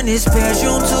 let's turn this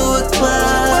bedroom to a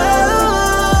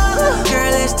club.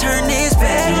 Girl, let's turn this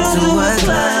bedroom to a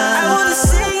club. I wanna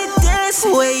see you dance.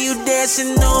 Way you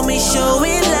dancing on me,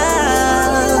 showing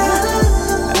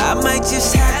love. I might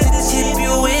just have to tip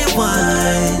you in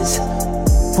once.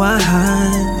 Love the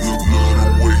way you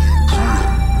grip.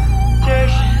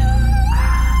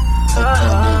 Pull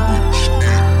up with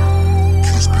stick.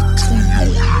 Kiss between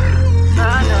your hands.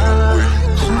 Love the way you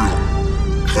grip,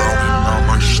 drowning out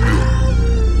my slip.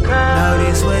 Know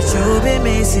this what you been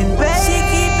missing, babe. She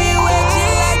keep it wet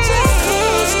just like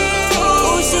jacuzzi.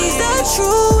 Ooh, she's the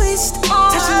truest.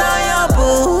 Touching on your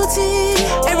booty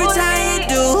every time you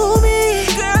do me.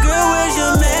 Girl, where's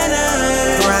your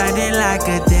manners? Grinding like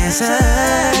a dancer.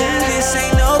 This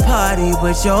ain't no party,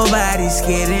 but your body's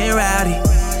getting rowdy.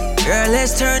 Girl,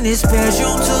 let's turn this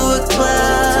bedroom to a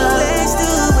club. Let's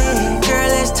do it. Girl,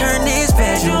 let's turn this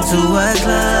bedroom to a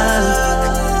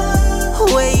club.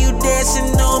 Way you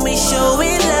dancing on me,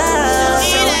 showing love.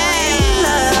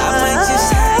 I might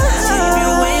just have to give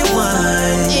you a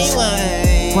one.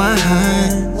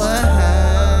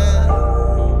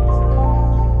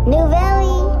 New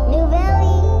Valley, New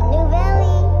Valley, New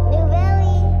Valley, New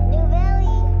Valley, New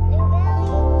Valley, New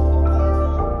Valley.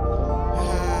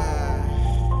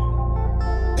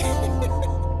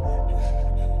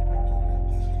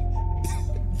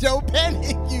 Don't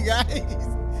panic, you guys.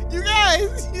 You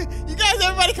guys,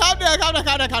 everybody calm down. I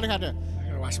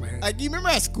gotta wash my hands. Like, do you remember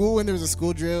at school when there was a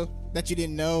school drill that you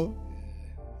didn't know?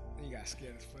 You got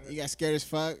scared as fuck. You got scared as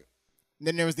fuck.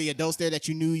 Then there was the adults there that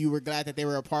you knew you were glad that they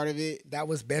were a part of it. That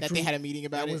was bedroom. That they had a meeting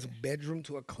about That it. was Bedroom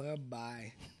to a Club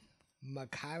by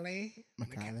Macaulay.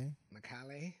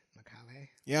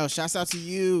 Yo, shouts out to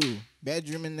you.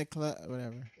 Bedroom in the club,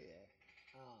 whatever.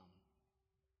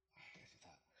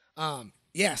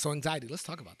 Yeah. So anxiety. Let's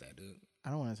talk about that, dude. I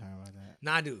don't want to talk about that.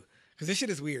 Nah, dude, because this shit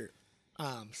is weird.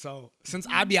 So since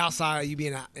I be outside, you be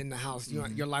in the house,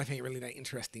 your life ain't really that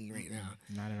interesting right now.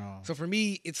 Not at all. So for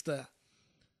me, it's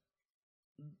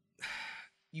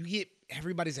you get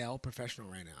everybody's a health professional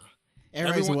right now.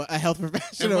 Everybody's a health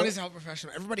professional. Everybody's a health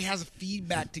professional. Everybody has a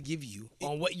feedback to give you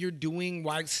on what you're doing,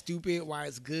 why it's stupid, why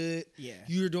it's good. Yeah.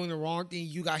 You're doing the wrong thing.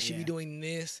 You guys should be doing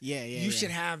this. Yeah. You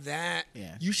should have that.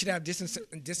 Yeah. You should have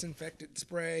disinfectant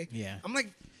spray. Yeah. I'm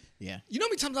like, Yeah. you know how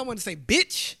many times I wanted to say,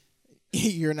 bitch?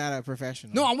 You're not a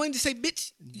professional. No, I wanted to say,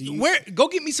 bitch, go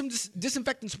get me some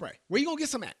disinfectant spray. Where you gonna get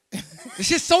some at? It's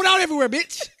just sold out everywhere,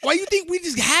 bitch. Why you think we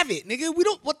just have it, nigga? We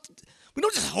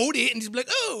don't just hold it and just be like,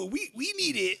 oh, we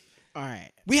need it. All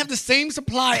right. We have the same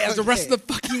supply as the rest of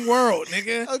the fucking world,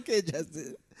 nigga. Okay,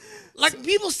 Justin. Like,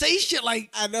 people say shit like,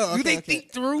 I know. do they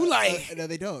think through? Like, no,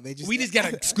 they don't. They just we just got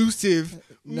an exclusive.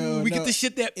 No, we get the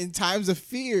shit that in times of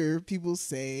fear, people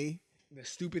say the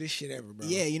stupidest shit ever, bro.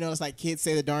 Yeah, you know, it's like kids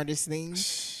say the darndest things.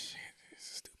 Shit, this is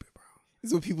stupid, bro.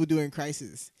 This is what people do in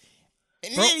crisis.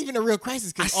 And Bro, it ain't even a real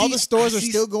crisis because I all see- the stores I are see-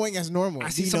 still going as normal. I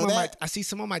Do see you some know of that? I see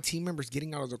some of my team members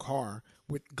getting out of the car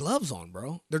with gloves on,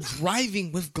 bro. They're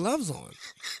driving with gloves on.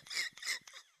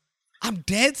 I'm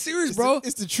dead serious, bro.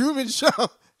 It's the Truman Show.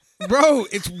 Bro,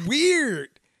 it's weird.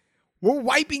 We're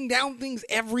wiping down things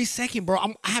every second, bro.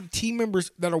 I have team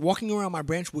members that are walking around my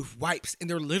branch with wipes, and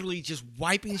they're literally just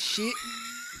wiping shit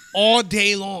all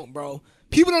day long, bro.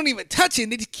 People don't even touch it.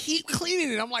 They just keep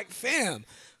cleaning it. I'm like, fam,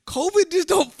 COVID just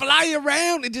don't fly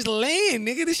around and just land,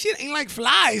 nigga. This shit ain't like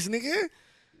flies, nigga.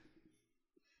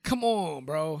 Come on,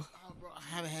 bro. Oh, bro,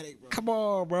 I have a headache, bro. Come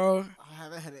on, bro. I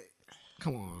have a headache.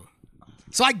 Come on.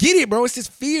 So I get it, bro. It's this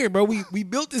fear, bro. We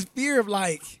built this fear of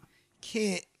like,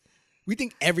 we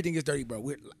think everything is dirty,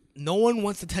 bro. No one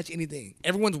wants to touch anything.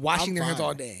 Everyone's washing their hands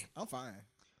all day. I'm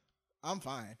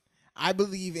fine. I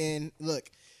believe in, look,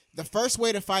 the first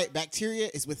way to fight bacteria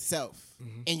is with self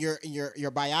and your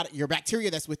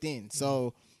bacteria that's within.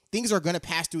 So things are going to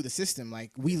pass through the system.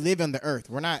 Like, we live on the earth.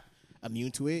 We're not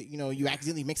immune to it. You know, you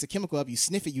accidentally mix a chemical up, you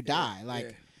sniff it, you die.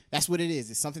 Like, that's what it is.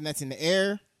 It's something that's in the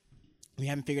air. We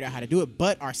haven't figured out how to do it,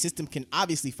 but our system can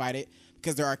obviously fight it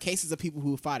because there are cases of people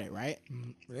who fought it, right?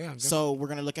 Yeah. So we're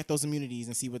gonna look at those immunities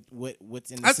and see what's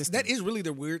in the system. That is really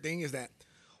the weird thing is that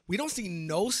we don't see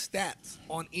no stats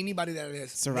on anybody that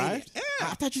has survived. made it. Yeah.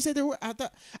 I thought you said there were.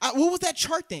 What was that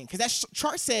chart thing? Because that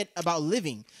chart said about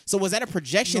living. So was that a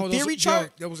projection theory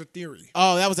chart? That was a theory.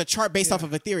 Oh, that was a chart based off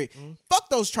of a theory. Fuck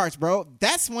those charts, bro.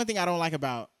 That's one thing I don't like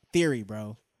about theory,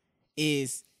 bro.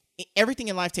 Is everything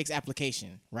in life takes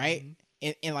application, right?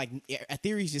 And like a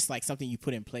theory is just like something you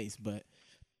put in place, but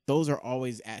those are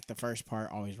always at the first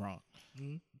part always wrong.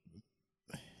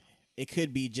 It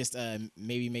could be just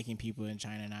maybe making people in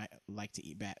China not like to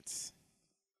eat bats.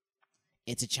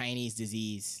 It's a Chinese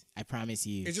disease. I promise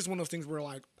you. It's just one of those things where,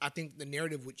 like, I think the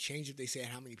narrative would change if they said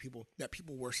how many people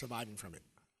were surviving from it.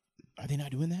 Are they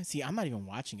not doing that? See, I'm not even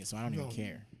watching it, so I don't even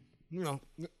care. You know,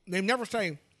 they never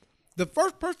say the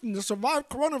first person to survive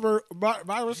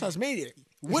coronavirus has made it.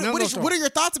 What are your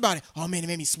thoughts about it? Oh man, it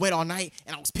made me sweat all night,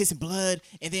 and I was pissing blood.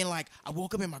 And then like I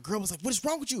woke up and my girl was like, "What is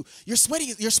wrong with you? Your sweat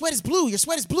is blue. Your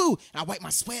sweat is blue." And I wiped my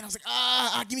sweat. And I was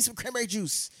like, give me some cranberry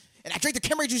juice. And I drank the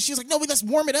cranberry juice. She was like, "No, let's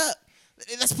warm it up.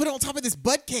 Let's put it on top of this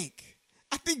bud cake."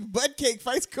 I think bud cake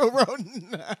fights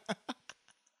corona,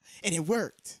 and it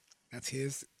worked. That's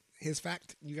his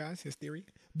fact, you guys. His theory.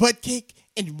 Bud cake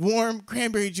and warm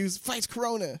cranberry juice fights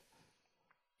corona.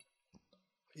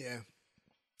 Yeah.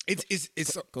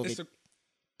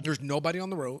 There's nobody on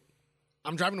the road.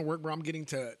 I'm driving to work, bro. I'm getting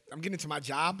to my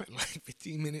job in like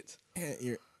 15 minutes.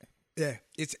 Yeah, Yeah,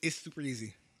 it's super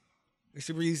easy. It's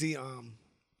super easy.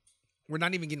 We're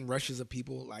not even getting rushes of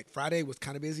people. Like Friday was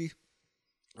kind of busy,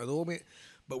 a little bit,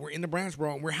 but we're in the branch,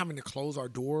 bro, and we're having to close our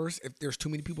doors if there's too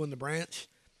many people in the branch,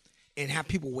 and have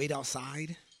people wait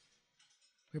outside.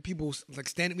 We have people like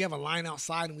standing. We have a line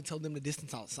outside, and we tell them to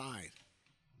distance outside.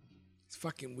 It's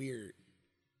fucking weird.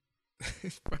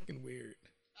 It's fucking weird.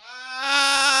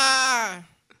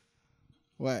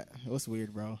 What? What's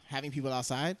weird, bro? Having people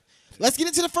outside? Let's get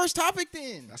into the first topic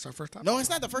then. That's our first topic. No, it's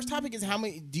not. The first topic is how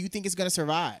many do you think is going to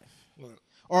survive? What?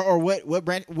 Or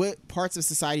what parts of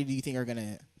society do you think are going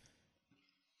to...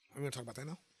 I'm going to talk about that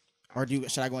now. Or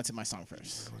should I go into my song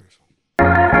first? Oh, wait.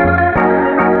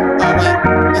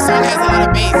 The song has a lot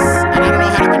of bass, and I don't know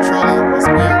how to control it. It's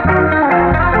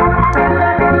weird.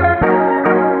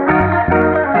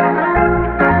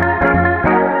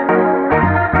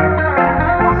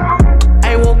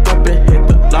 I woke up and hit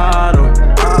the lotto.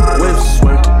 Whip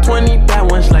swing, 20 bad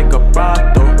ones like a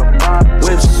brothel.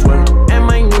 Whip swing, and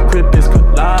my new crib is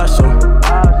colossal.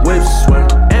 Whip swing,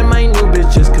 and my new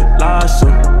bitch is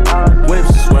colossal. Whip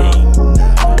swing.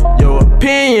 Your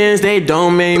opinions, they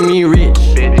don't make me rich.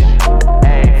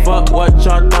 Fuck what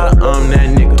y'all thought, I'm that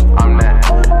nigga.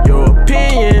 Your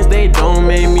opinions, they don't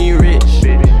make me rich.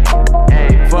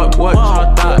 Fuck what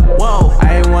y'all thought. Whoa,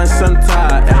 I want some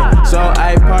tie, so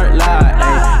I part lie.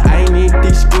 I need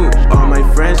these scoops. All my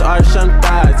friends are some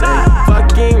thighs.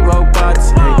 Fucking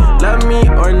robots, love me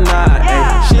or not.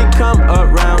 She come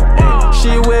around,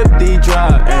 she whip the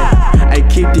drop. I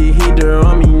keep the heater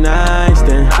on me nice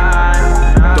then.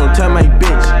 Don't tell my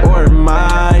bitch or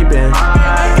my bench.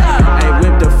 I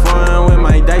whip the phone with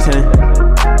my Dyson.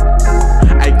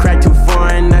 I crack 2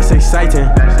 foreign, that's exciting.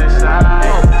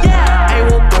 I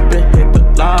woke up and hit the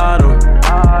lotto.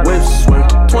 Whip swing,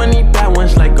 20 bad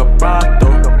ones like a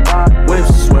brothel. Whip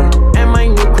swing, and my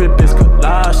new crib is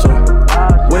colossal.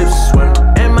 Whip swing,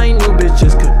 and my new bitch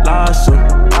is colossal.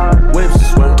 Whip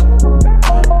swing.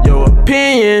 Your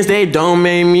opinions, they don't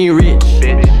make me rich.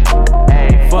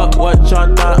 Fuck what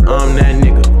y'all thought, I'm that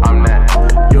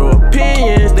nigga. Your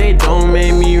opinions, they don't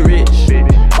make me rich.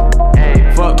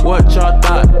 Fuck what y'all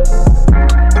thought.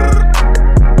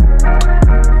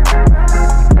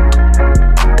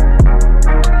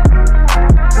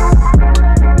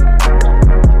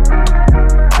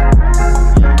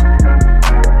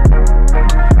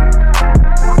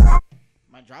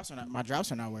 My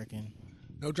drops are not working.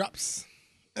 No drops.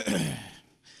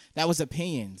 That was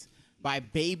Opinions by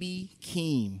Baby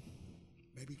Keem.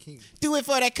 Baby King. Do it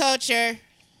for the culture.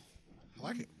 I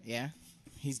like it. Yeah,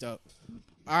 he's dope.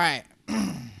 All right.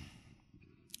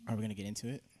 Are we going to get into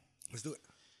it? Let's do it.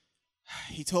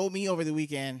 He told me over the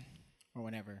weekend or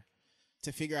whenever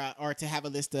to figure out or to have a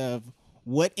list of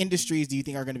what industries do you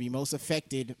think are going to be most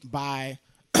affected by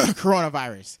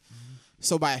coronavirus.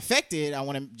 So by affected, I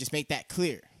want to just make that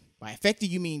clear. By affected,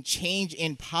 you mean change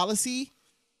in policy?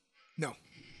 No. What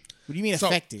do you mean So-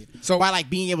 affected? so- by like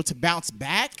being able to bounce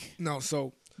back? No,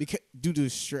 so Because due to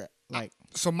stress, like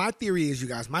so my theory is, you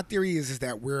guys, my theory is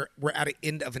that we're at an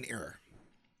end of an era,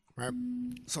 right?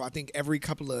 So I think every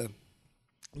couple of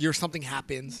years something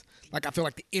happens. Like I feel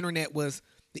like the internet was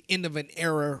the end of an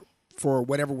era for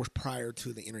whatever was prior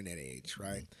to the internet age,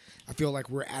 right? I feel like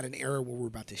we're at an era where we're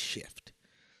about to shift.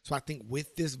 So I think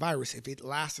with this virus, if it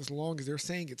lasts as long as they're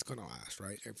saying it's going to last,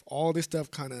 right? If all this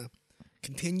stuff kind of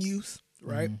continues,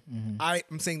 right?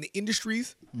 I'm saying the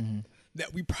industries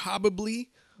that we probably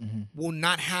will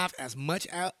not have as much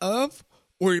of,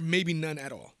 or maybe none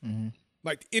at all.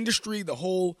 Like the industry, the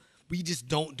whole, we just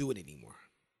don't do it anymore,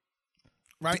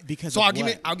 right? Because so of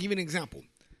I'll give you an example.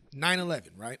 9/11,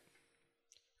 right?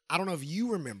 I don't know if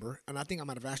you remember, and I think I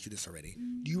might have asked you this already.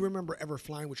 Do you remember ever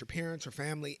flying with your parents or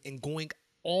family and going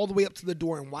all the way up to the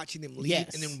door and watching them leave,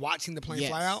 Yes. and then watching the plane yes,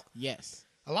 fly out? Yes.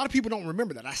 A lot of people don't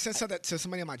remember that. I said that to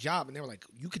somebody at my job, and they were like,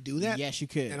 "You could do that?" Yes, you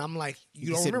could. And I'm like, "You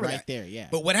can don't sit remember right that?" there, yeah.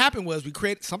 But what happened was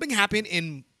something happened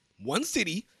in one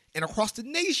city and across the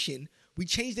nation. We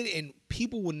changed it, and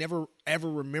people will never ever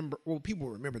remember. Well, people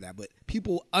will remember that, but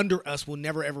people under us will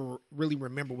never ever really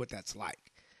remember what that's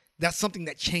like. That's something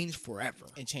that changed forever.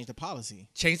 And change the policy.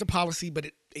 Changed the policy, but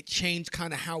it changed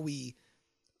kind of how we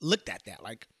looked at that.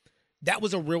 Like that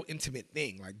was a real intimate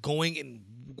thing. Like going and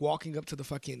walking up to the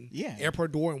fucking Yeah.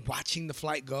 airport door and watching the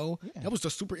flight go. Yeah. That was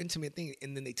a super intimate thing,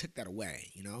 and then they took that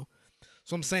away, you know?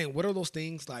 So I'm saying, what are those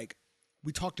things like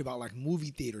we talked about, like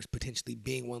movie theaters potentially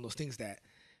being one of those things that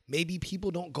maybe people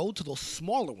don't go to those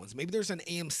smaller ones. Maybe there's an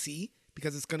AMC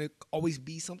because it's going to always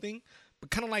be something,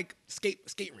 but kind of like skate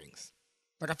rings.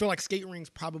 Like I feel like skate rings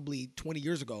probably 20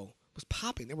 years ago was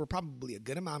popping. There were probably a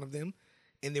good amount of them,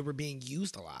 and they were being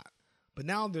used a lot. But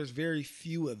now there's very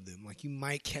few of them. Like you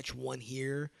might catch one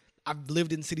here. I've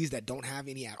lived in cities that don't have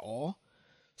any at all.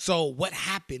 So what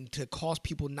happened to cause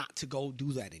people not to go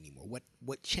do that anymore?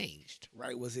 What changed,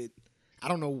 right? Was it, I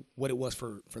don't know what it was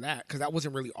for that, because that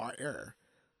wasn't really our era.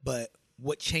 But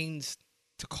what changed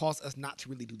to cause us not to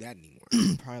really do that anymore?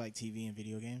 Probably like TV and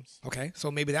video games. Okay,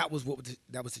 so maybe that was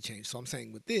that was the change. So I'm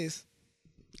saying with this,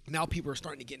 now people are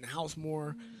starting to get in the house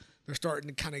more. They're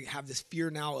starting to kind of have this fear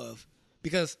now of,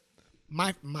 because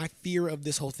my fear of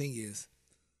this whole thing is,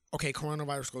 okay,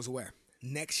 coronavirus goes away.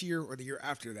 Next year or the year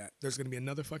after that, there's going to be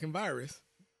another fucking virus,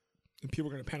 and people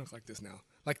are going to panic like this now.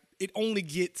 Like, it only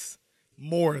gets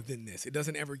more than this. It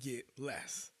doesn't ever get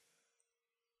less.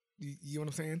 You know what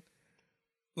I'm saying?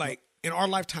 Like, in our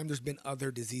lifetime, there's been other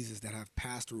diseases that have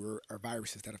passed through, or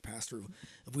viruses that have passed through,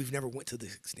 if we've never went to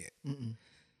this extent.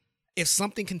 If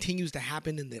something continues to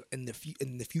happen in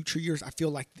the future years, I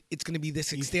feel like it's going to be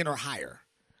this extent or higher.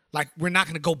 Like, we're not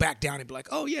going to go back down and be like,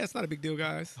 oh, yeah, it's not a big deal,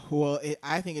 guys. Well,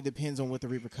 I think it depends on what the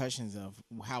repercussions of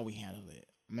how we handle it.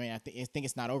 I mean, I think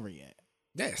it's not over yet.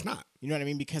 Yeah, it's not. You know what I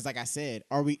mean? Because like I said,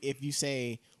 if you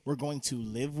say we're going to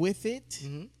live with it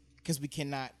because we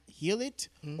cannot heal it,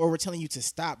 or we're telling you to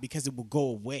stop because it will go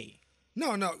away.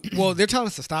 No. Well, they're telling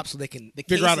us to stop so they can The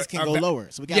figure out cases can go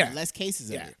lower. So we got less cases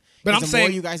of it. But the more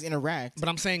you guys interact. But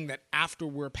I'm saying that after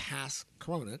we're past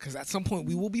Corona, because at some point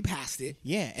we will be past it.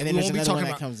 Yeah, and then there's another one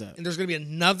that comes up. And there's going to be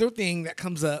another thing that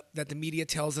comes up that the media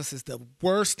tells us is the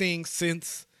worst thing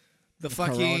since the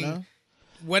fucking Corona.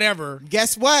 Whatever.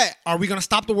 Guess what? Are we going to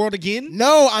stop the world again?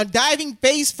 No, I'm diving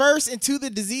face first into the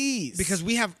disease. Because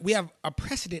we have a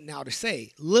precedent now to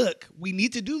say, look, we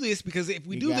need to do this, because if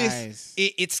we do this,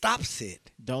 it stops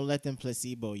it. Don't let them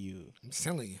placebo you. I'm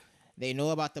telling you. They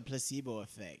know about the placebo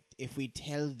effect. If we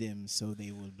tell them, so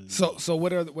they will believe. So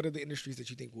what are the industries that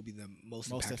you think will be the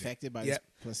most affected by this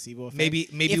placebo effect? Maybe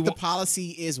if the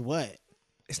policy is what?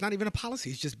 It's not even a policy.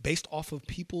 It's just based off of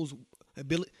people's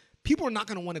ability. People are not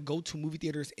going to want to go to movie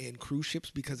theaters and cruise ships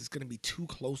because it's going to be too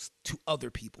close to other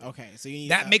people. Okay, so you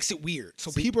need, that makes it weird.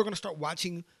 So people are going to start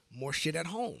watching more shit at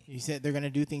home. You said they're going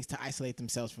to do things to isolate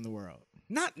themselves from the world.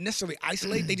 Not necessarily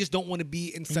isolate. They just don't want to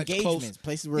be in such engagements,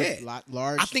 places where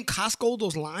large. I think Costco,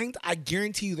 those lines, I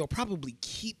guarantee you they'll probably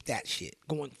keep that shit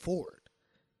going forward.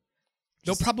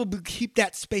 They'll probably keep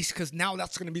that space because now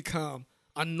that's going to become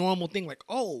a normal thing. Like,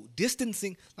 oh,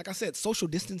 distancing. Like I said, social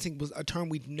distancing was a term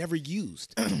we've never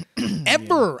used.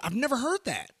 Ever. I've never heard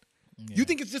that. Yeah. You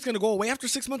think it's just going to go away after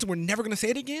 6 months and we're never going to say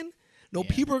it again? No,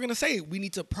 people are going to say we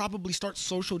need to probably start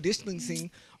social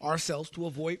distancing ourselves to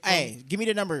avoid. Hey, give me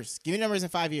the numbers. Give me numbers in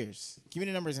 5 years. Give me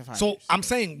the numbers in 5 years. So I'm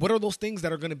saying, what are those things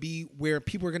that are going to be where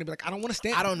people are going to be like, I don't want to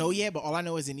stand. I don't know yet, but all I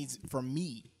know is it needs, for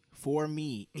me,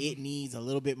 it needs a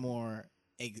little bit more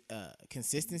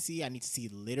consistency. I need to see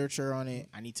literature on it.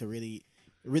 I need to really,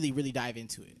 really, really dive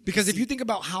into it. Because if you think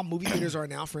about how movie theaters are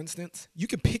now, for instance, you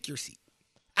can pick your seat.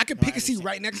 I can pick a seat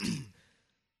right next to you.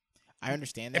 I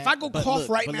understand that. If I go cough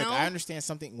right now. Look, I understand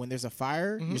something. When there's a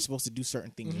fire, you're supposed to do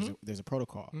certain things. There's a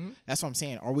protocol. That's what I'm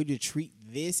saying. Are we to treat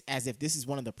this as if this is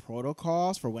one of the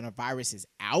protocols for when a virus is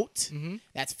out?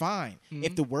 That's fine.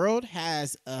 If the world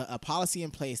has a policy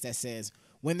in place that says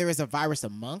when there is a virus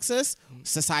amongst us,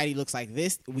 society looks like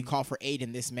this, we call for aid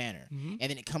in this manner. And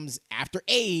then it comes after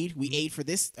aid, we aid for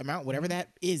this amount, whatever that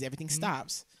is, everything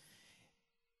stops.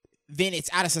 Then it's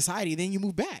out of society, then you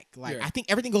move back. I think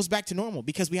everything goes back to normal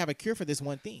because we have a cure for this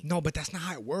one thing. No, but that's not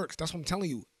how it works. That's what I'm telling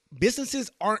you. Businesses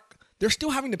they're still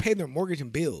having to pay their mortgage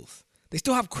and bills. They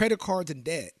still have credit cards and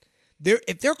debt.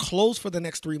 If they're closed for the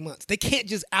next 3 months, they can't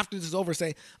just, after this is over,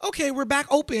 say, okay, we're back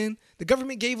open. The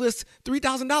government gave us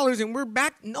 $3,000 and we're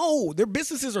back. No, their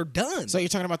businesses are done. So you're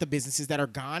talking about the businesses that are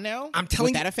gone now? I'm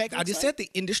telling you, that effect. I just said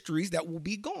the industries that will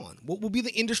be gone. What will be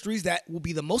the industries that will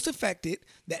be the most affected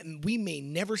that we may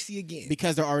never see again?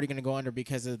 Because they're already going to go under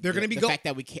because of the fact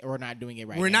that we're not doing it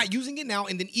right now. We're not using it now.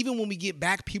 And then even when we get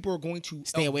back, people are going to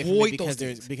stay away from it because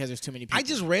there's too many people. I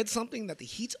just read something that the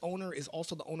Heat's owner is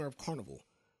also the owner of Carnival.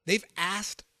 They've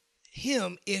asked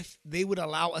him if they would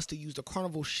allow us to use the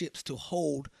Carnival ships to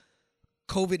hold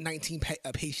COVID-19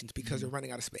 patients because they're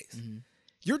running out of space.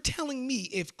 You're telling me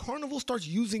if Carnival starts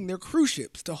using their cruise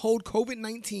ships to hold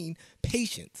COVID-19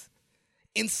 patients,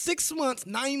 in 6 months,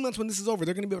 9 months when this is over,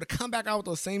 they're going to be able to come back out with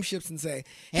those same ships and say,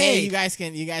 hey, you guys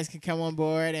can come on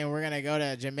board and we're going to go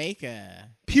to Jamaica.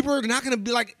 People are going to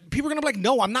be like,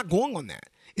 no, I'm not going on that.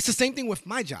 It's the same thing with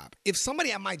my job. If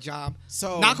somebody at my job,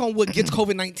 knock on wood, gets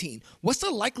COVID-19, what's the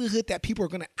likelihood that people are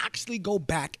going to actually go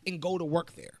back and go to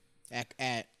work there?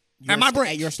 At my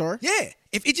branch. At your store? Yeah.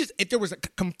 If there was a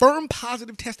confirmed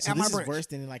positive test at my branch. This is worse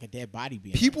than like a dead body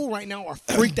being people right now are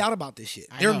freaked out about this shit.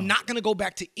 They're not going to go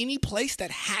back to any place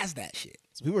that has that shit.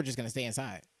 So people are just going to stay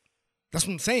inside. That's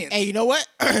what I'm saying. Hey, you know what?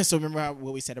 So remember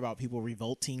what we said about people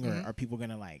revolting, or are people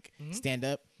gonna like stand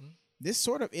up? This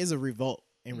sort of is a revolt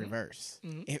in reverse.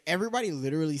 If everybody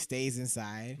literally stays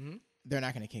inside, they're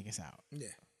not gonna kick us out. Yeah.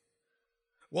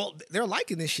 Well, they're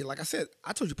liking this shit. Like I said,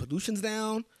 I told you, pollution's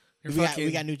down. We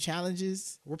got new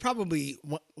challenges. We're probably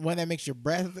one that makes your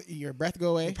breath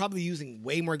go away. We're probably using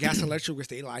way more gas and electric, which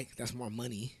they like. That's more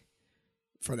money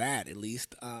for that, at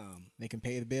least. They can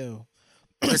pay the bill.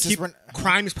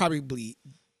 Crime is probably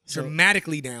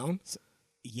dramatically down.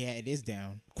 Yeah, it is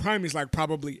down. Crime is like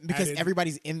probably because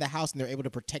everybody's in the house and they're able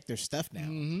to protect their stuff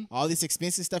now. All this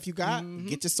expensive stuff you got,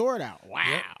 get your sword out. Wow.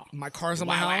 Yep. My car's in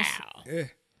my house. Yeah.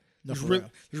 No, there's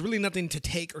really nothing to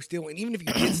take or steal. And even if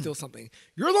you did steal something,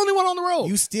 you're the only one on the road.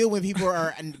 You steal when people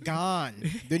are gone.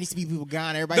 There needs to be people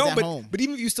gone. Everybody's at home. But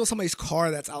even if you steal somebody's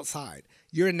car that's outside,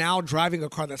 you're now driving a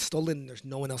car that's stolen and there's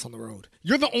no one else on the road.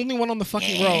 You're the only one on the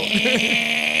fucking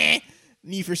road.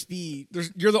 Need for Speed.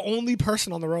 You're the only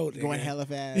person on the road. Going hella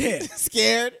fast. Yeah.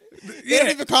 Scared. They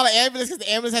don't even call an ambulance because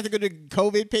the ambulance has to go to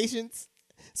COVID patients.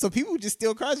 So people just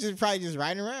steal cars, probably just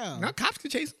riding around. Now cops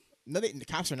can chase them. No, the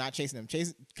cops are not chasing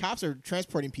them. Cops are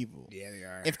transporting people. Yeah, they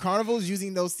are. If Carnival's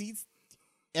using those seats,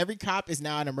 every cop is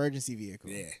now an emergency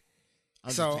vehicle. Yeah.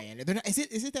 I'm just saying. They're not, is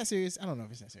it that serious? I don't know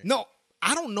if it's that serious. No,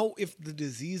 I don't know if the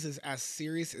disease is as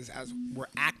serious as we're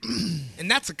acting. And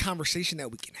that's a conversation that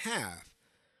we can have.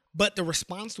 But the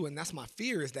response to it, and that's my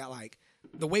fear, is that like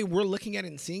the way we're looking at it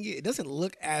and seeing it, it doesn't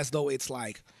look as though it's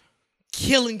like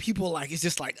killing people. Like it's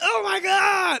just like, oh my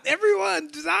God,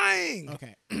 everyone's dying.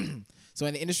 Okay. So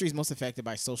in the industries most affected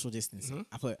by social distancing,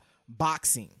 I put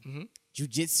boxing,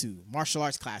 jiu-jitsu, martial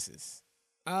arts classes.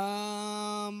 People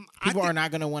are not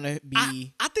going to want to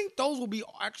be... I think those will be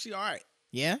actually all right.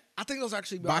 Yeah? I think those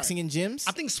actually be boxing all right. and gyms?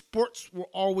 I think sports will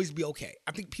always be okay.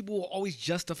 I think people will always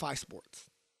justify sports.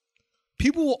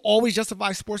 People will always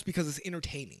justify sports because it's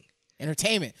entertaining.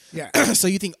 Entertainment. Yeah. So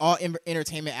you think all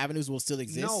entertainment avenues will still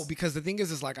exist? No, because the thing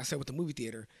is like I said with the movie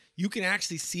theater, you can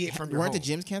actually see it from your home. Weren't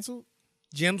the gyms canceled?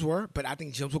 Gyms were, but I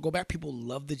think gyms will go back. People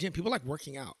love the gym. People like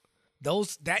working out.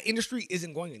 That industry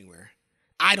isn't going anywhere.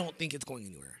 I don't think it's going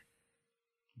anywhere.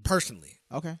 Personally.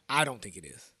 Okay. I don't think it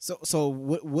is. So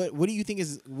what do you think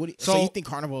is so you think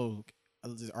Carnival are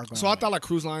going So I thought like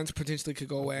cruise lines potentially could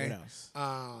go away. What else?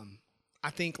 I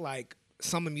think like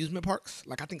some amusement parks,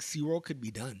 like I think SeaWorld could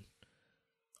be done.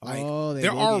 Like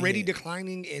they're already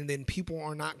declining, and then people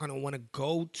are not going to want to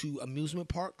go to amusement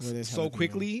parks so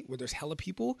quickly where there's hella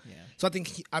people. Yeah. So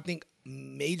I think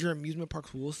major amusement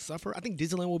parks will suffer. I think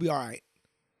Disneyland will be all right.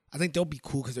 I think they'll be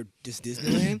cool because they're just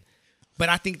Disneyland. But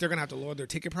I think they're going to have to lower their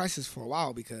ticket prices for a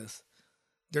while because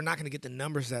they're not going to get the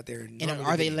numbers that they're. And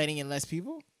are they letting in less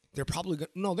people? They're probably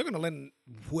no. They're going to let in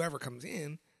whoever comes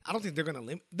in. I don't think they're going to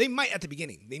limit. They might at the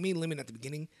beginning. They may limit at the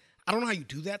beginning. I don't know how you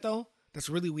do that though. That's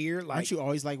really weird. Like, aren't you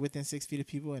always like within 6 feet of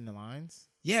people in the lines?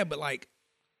 Yeah, but like,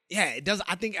 yeah, it does.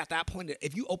 I think at that point,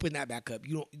 if you open that back up,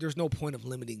 there's no point of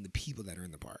limiting the people that are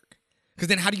in the park. Because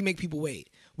then how do you make people wait?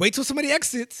 Wait till somebody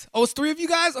exits. Oh, it's 3 of you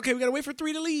guys? Okay, we got to wait for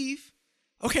 3 to leave.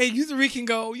 Okay, you 3 can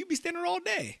go. You'll be standing there all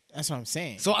day. That's what I'm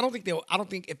saying. So I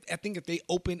think if they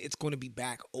open, it's going to be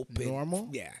back open. Normal?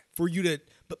 Yeah. For you to,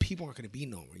 but people aren't going to be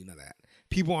normal. You know that.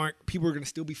 People are going to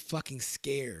still be fucking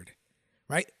scared.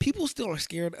 Right? People still are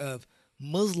scared of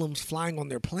Muslims flying on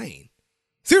their plane.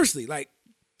 Seriously.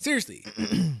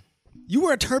 You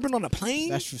wear a turban on a plane?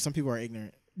 That's true. Some people are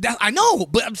ignorant. I know,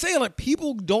 but I'm saying like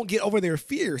people don't get over their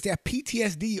fears. They have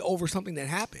PTSD over something that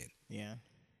happened. Yeah.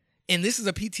 And this is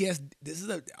a PTSD. This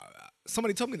is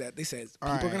somebody told me that. They said people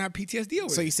are going to have PTSD over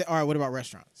it. So you said, all right, what about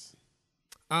restaurants?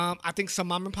 I think some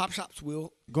mom and pop shops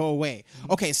will go away.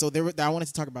 Okay, so I wanted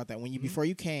to talk about that. Before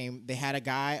you came, they had a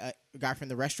guy from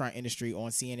the restaurant industry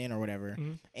on CNN or whatever,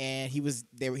 and he was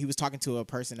talking to a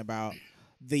person about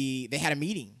they had a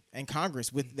meeting in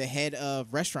Congress with the head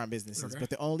of restaurant businesses, but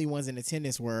the only ones in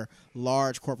attendance were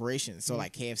large corporations, so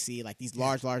like KFC, like these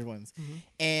large ones,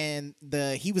 and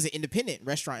he was an independent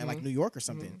restaurant in like New York or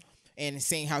something. And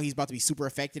saying how he's about to be super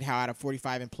affected, how out of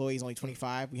 45 employees, only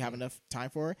 25, we have enough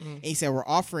time for it. And he said, we're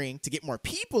offering to get more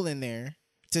people in there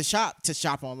to shop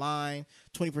online,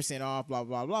 20% off, blah,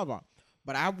 blah, blah, blah.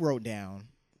 But I wrote down,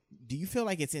 do you feel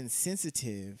like it's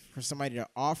insensitive for somebody to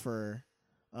offer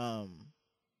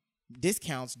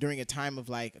discounts during a time of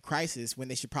like a crisis when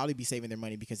they should probably be saving their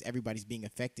money because everybody's being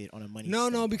affected on a money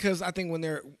standpoint? No, because I think when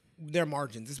their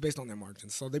margins, it's based on their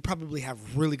margins. So they probably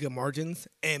have really good margins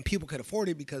and people could afford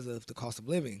it because of the cost of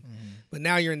living. But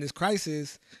now you're in this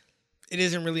crisis, it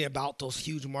isn't really about those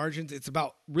huge margins. It's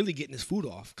about really getting this food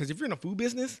off. Because if you're in a food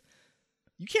business,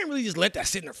 you can't really just let that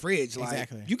sit in the fridge. Like,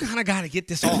 Exactly. you kind of got to get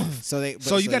this off. So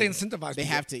you got to incentivize. They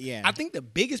people. have to. Yeah. I think the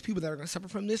biggest people that are going to suffer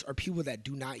from this are people that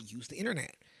do not use the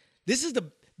internet. This is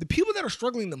the people that are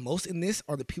struggling the most in this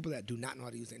are the people that do not know how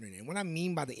to use the internet. And what I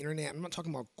mean by the internet, I'm not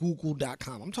talking about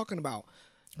Google.com. I'm talking about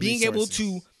being able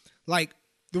to, like,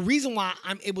 the reason why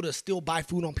I'm able to still buy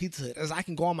food on Pizza Hut is I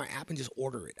can go on my app and just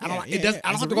order it. I don't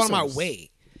have to go out of my way.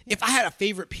 If I had a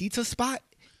favorite pizza spot,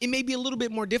 it may be a little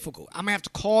bit more difficult. I might have to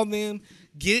call them,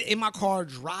 get it in my car,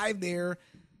 drive there.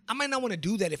 I might not want to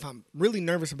do that if I'm really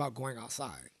nervous about going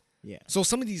outside. Yeah. So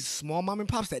some of these small mom and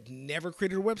pops that never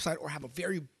created a website or have a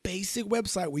very basic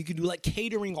website where you can do like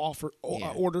catering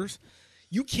orders,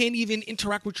 you can't even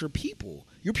interact with your people.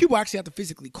 Your people actually have to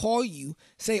physically call you,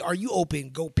 say, "Are you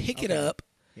open?" Go pick it up.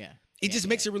 Yeah. It just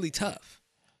makes it really tough.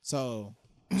 So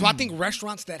I think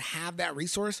restaurants that have that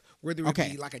resource, whether it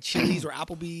be like a Chili's or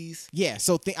Applebee's. Yeah.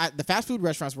 So the fast food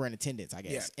restaurants were in attendance, I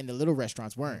guess, Yeah. and the little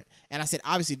restaurants weren't. And I said,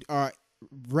 obviously,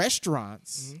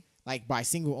 restaurants like by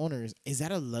single owners, is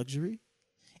that a luxury?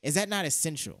 Is that not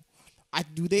essential?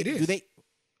 Do they?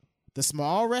 The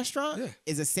small restaurant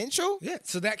is essential. Yeah.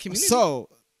 So that community.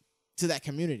 To that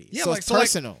community. Yeah, so like, it's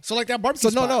personal. So like that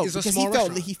barbecue spot is a because small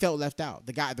restaurant. he felt left out.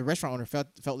 The restaurant owner felt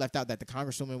left out that the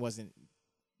congresswoman wasn't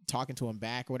talking to him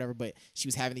back or whatever, but she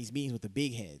was having these meetings with the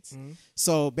big heads.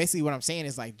 So basically what I'm saying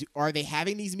is like, are they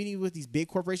having these meetings with these big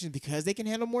corporations because they can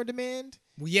handle more demand?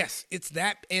 Well, yes, it's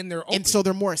that, and they're open. And so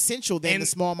they're more essential than the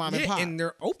small mom and pop. And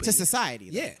they're open to society.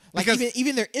 Though. Yeah. Like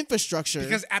even their infrastructure.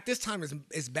 Because at this time,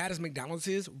 as bad as McDonald's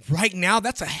is, right now,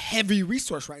 that's a heavy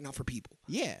resource right now for people.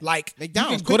 Yeah. Like,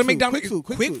 McDonald's, you can go to quick food,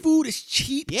 McDonald's. quick food is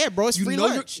cheap. Yeah, bro, it's free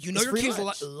lunch. Your kids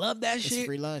love that shit. It's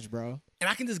free lunch, bro. And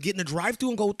I can just get in the drive-thru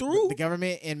and go through. The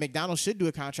government and McDonald's should do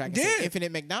a contract. And say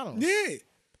infinite McDonald's. Yeah.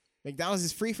 McDonald's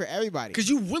is free for everybody. Because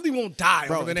you really won't die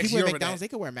over the next people year at over McDonald's, that. they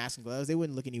could wear masks and gloves. They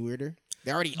wouldn't look any weirder.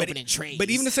 They're already opening trays.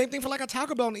 But even the same thing for like a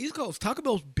Taco Bell on the East Coast. Taco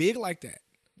Bell's big like that.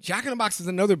 Jack in the Box is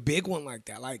another big one like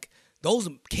that. Like those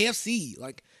KFC,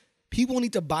 like people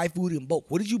need to buy food in bulk.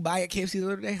 What did you buy at KFC the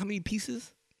other day? How many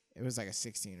pieces? It was like a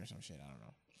 16 or some shit. I don't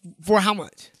know. For how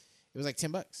much? It was like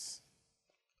 $10.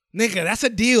 Nigga, that's a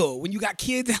deal. When you got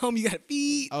kids at home, you got to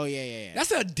feed. Oh, yeah.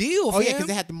 That's a deal, fam. Oh, yeah, because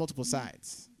they had the multiple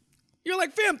sides. You're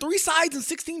like, fam, 3 sides and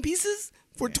 16 pieces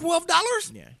for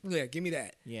 $12? Yeah, give me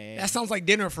that. Yeah. That sounds like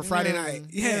dinner for Friday night.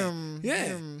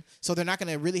 Yeah. So they're not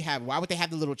going to really have, why would they have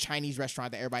the little Chinese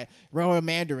restaurant that everybody, Royal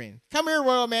Mandarin. Come here,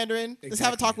 Royal Mandarin. Let's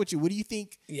have a talk with you. What do you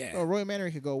think? Yeah. Oh, Royal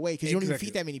Mandarin could go away because you don't even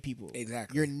feed that many people.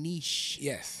 Exactly. You're niche.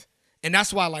 Yes. And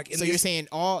that's why, like, so you're saying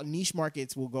all niche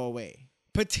markets will go away?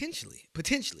 Potentially.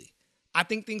 I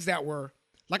think things that were,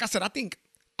 like I said, I think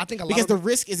a lot because of the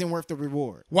risk isn't worth the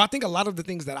reward. Well, I think a lot of the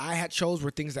things that I had chose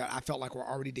were things that I felt like were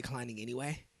already declining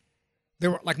anyway. They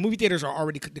were like movie theaters are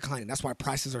already declining. That's why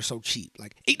prices are so cheap.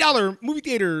 Like $8 movie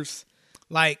theaters.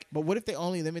 Like, but what if they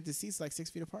only limit the seats like 6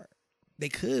 feet apart? They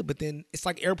could, but then it's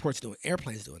like airplanes doing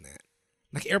that.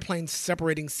 Like airplanes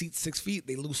separating seats 6 feet,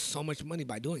 they lose so much money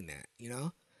by doing that. You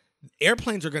know,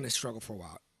 airplanes are going to struggle for a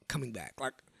while coming back.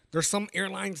 Like there's some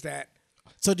airlines that.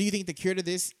 So do you think the cure to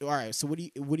this? All right. So what do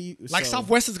you like? So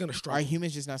Southwest is going to struggle. Are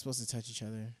humans just not supposed to touch each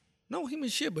other? No,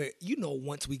 humans should, but you know,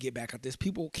 once we get back at this,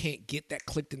 people can't get that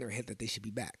clicked in their head that they should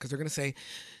be back because they're going to say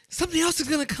something else is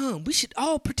going to come. We should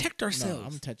all protect ourselves. No,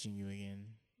 I'm touching you again.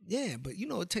 Yeah, but you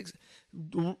know, it takes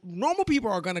normal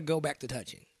people are going to go back to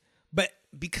touching, but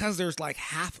because there's like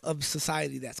half of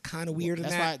society that's kind of weird.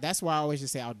 That's why I always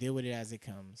just say I'll deal with it as it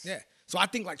comes. Yeah. So I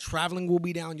think like traveling will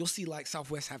be down. You'll see like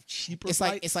Southwest have cheaper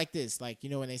flights. It's like this. Like, you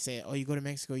know, when they say, oh, you go to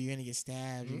Mexico, you're gonna get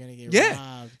stabbed, you're gonna get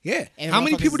robbed. Yeah. And how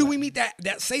many people do we meet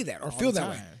that say that or feel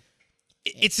that way?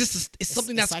 It's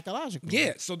something that's psychological.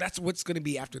 Yeah. So that's what's gonna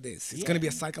be after this. It's gonna be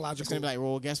a psychological. It's gonna be like,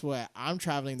 well, guess what? I'm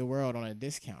traveling the world on a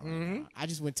discount. Right now. I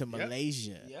just went to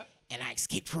Malaysia and I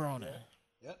escaped Corona.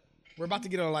 Yep. We're about to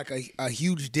get a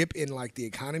huge dip in like the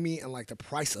economy and like the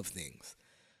price of things.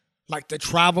 Like the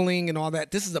traveling and all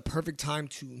that, this is a perfect time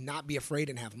to not be afraid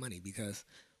and have money because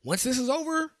once this is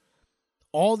over,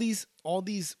 all these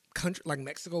countries like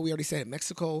Mexico, we already said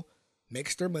Mexico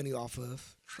makes their money off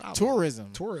of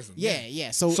tourism.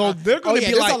 Yeah. So they're going to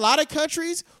be there's a lot of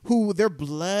countries who their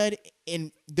blood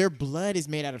is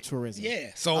made out of tourism.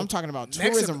 Yeah. So I'm talking about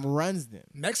tourism runs them.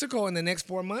 Mexico in the next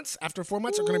 4 months, after 4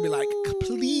 months, are going to be like,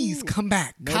 please come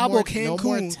back. No Cabo, more, Cancun.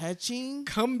 No more touching.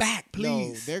 Come back,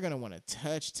 please. No, they're going to want to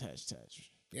touch.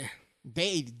 Yeah.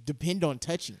 They depend on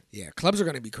touching. Yeah. Clubs are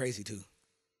going to be crazy too.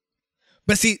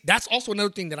 But see, that's also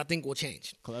another thing that I think will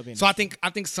change. So I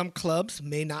think some clubs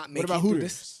may not make it through Hooters?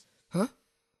 This. Huh?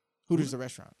 Hooters, the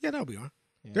restaurant. Yeah, that'll be on.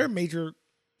 Yeah. They're a major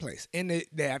place. And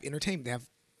they have entertainment. They have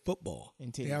football.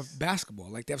 And They have titties. basketball.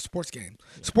 Like they have sports games.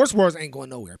 Sports wars ain't going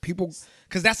nowhere. People,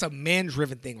 because that's a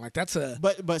man-driven thing. Like that's a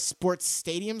But sports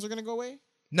stadiums are gonna go away.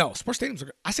 no. Sports stadiums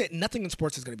are. I said nothing in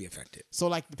sports is going to be affected. So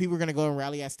like the people are gonna go and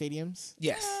rally at stadiums.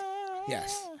 Yes,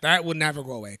 that would never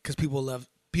go away because people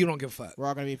don't give a fuck. We're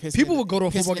all gonna be pissing. People would go to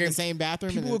a football in game. the same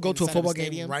bathroom. People would go to a inside of football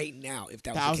stadium. game right now if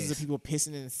that Thousands was the of case. people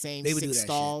pissing in the same They would do that 6 shit.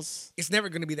 stalls. It's never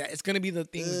going to be that. It's going to be the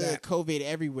things that COVID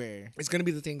everywhere. it's going to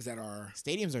be the things that are.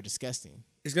 Stadiums are disgusting.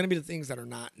 It's going to be the things that are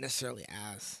not necessarily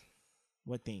as.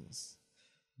 What things?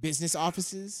 Business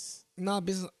offices. No,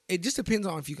 business. It just depends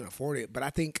on if you can afford it. But I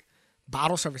think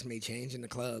bottle service may change in the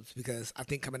clubs because I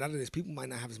think coming out of this, people might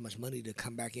not have as much money to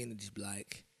come back in and just be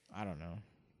like, I don't know.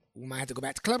 we might have to go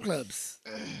back to clubs.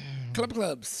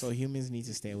 So humans need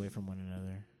to stay away from one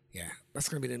another. Yeah, that's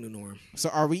gonna be the new norm. So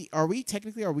are we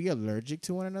allergic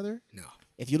to one another? No,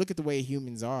 If you look at the way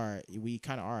humans are, we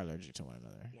kind of are allergic to one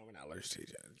another. no, we're not allergic to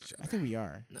each other. I think we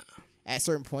are. No. At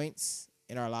certain points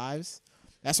in our lives.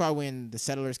 That's why when the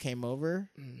settlers came over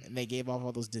and they gave off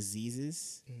all those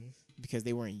diseases because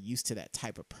they weren't used to that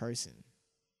type of person.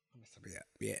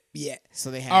 Yeah. So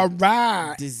they had All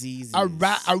right. diseases. All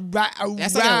right.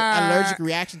 That's like an allergic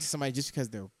reaction to somebody just because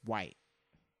they're white.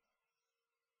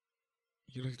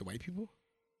 You look at the white people?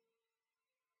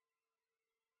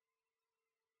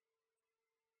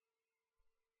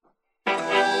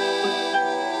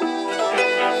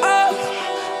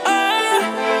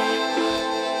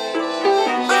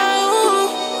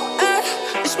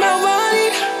 It's my body,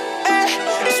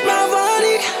 it's my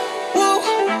body, woo.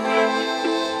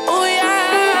 Oh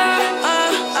yeah,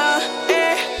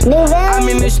 New Valley. I'm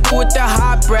in the stew with the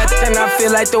hot breath, and I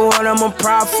feel like the one, I'm a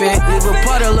prophet. Leave a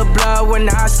puddle of blood when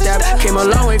I step. Came a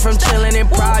long way from chilling in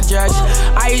projects.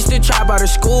 I used to try out of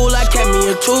school, I kept me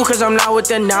a tool, cause I'm not with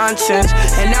the nonsense.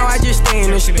 And now I just stay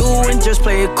in the stew and just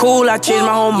play it cool. I changed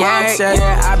my whole mindset.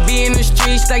 Yeah, I be in the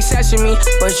streets like Sesame,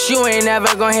 but you ain't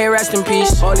never gonna hear rest in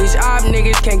peace. All these op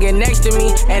niggas can't get next to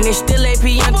me, and they still AP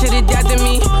unto the death of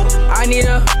me. I need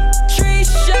a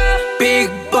big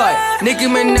butt, Nicki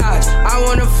Minaj, I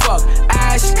wanna fuck,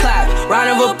 ass clap,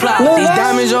 round of applause. These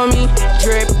diamonds on me,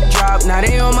 drip, drop. Now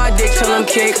they on my dick till I'm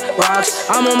kick rocks.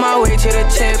 I'm on my way to the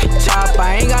tip top.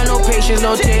 I ain't got no patience,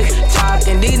 no tick tock.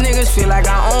 And these niggas feel like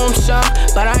I own some,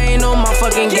 but I ain't no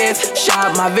motherfucking gift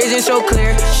shop. My vision so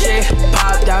clear, shit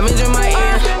pop. Diamonds in my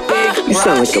ear, big You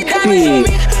sound like a pig.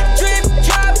 Drip,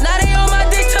 drop. Now they on my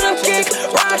dick till I'm kick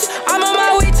rocks. I'm on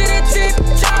my way to the tip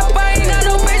top. I ain't got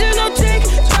no patience, no tick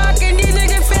tock. And these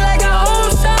niggas feel like I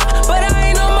own some, but I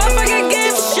ain't no motherfucking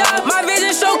gift shop. My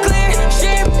vision so clear,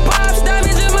 shit pops.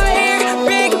 Diamonds in my ear,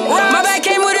 big rocks. My back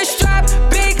came with a strap,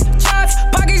 big chops.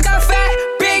 Pockets got fat,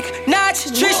 big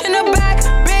knots. Trish in the back,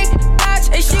 big knots.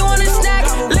 And she wanna snack,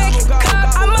 lick,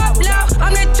 cup. I'm up now,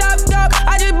 I'm the top dog.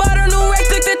 I just bought a new Rex,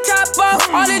 took the top off.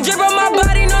 All the drip on my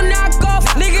body, no knockoff.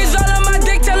 Niggas all on my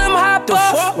dick, tell them hop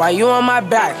off. Why you on my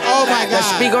back? Oh my God. Let's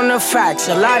speak on the facts.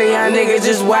 A lot of y'all niggas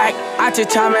just whack. I took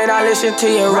time and I listened to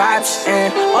your raps,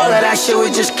 and all of that shit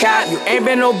was just cap. You ain't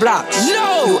been no blocks.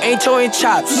 No. You ain't throwing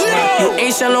chops. No. You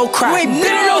ain't sell no crap. You ain't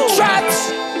been in no traps.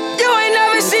 You ain't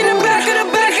never seen the back of the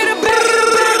back of the back of the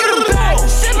back of the back.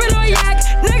 Sippin' on yak,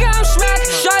 nigga, I'm smack.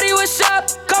 Shawty, what's up?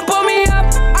 Come pull me up.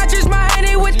 I just my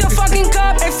Henny with the fucking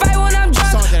cup. And fight when I'm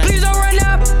drunk. Please don't run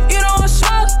up. You don't want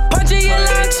smoke. Punching your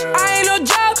lungs. I ain't no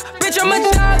joke. Bitch, I'm a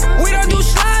dog. We don't do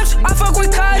slimes. I fuck with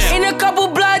cuz in a couple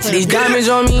bloods. These diamonds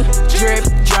on me, drip,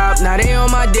 drop. Now they on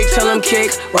my dick till I'm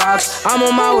kick rocks. I'm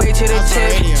on my way to the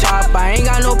tip top. I ain't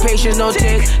got no patience, no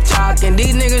tick tock. And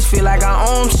these niggas feel like I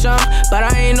own some, but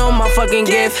I ain't no motherfucking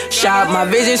gift shop. My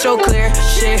vision so clear,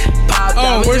 shit pop.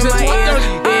 Oh, where's Diamonds the in my ear,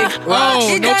 12:30? big rocks. Oh,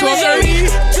 These no diamonds on me,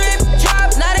 12:30? drip, drop.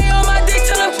 Now they on my dick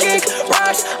till I'm kick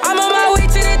rocks. I'm on my way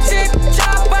to the tip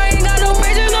top. I ain't got no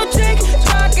patience, no tick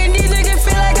tock. And these niggas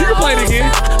feel like You can play it again.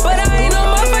 but I ain't no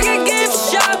motherfucking gift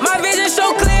shop. My vision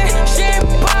so clear, shit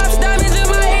pops. Diamonds in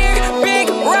my ear, big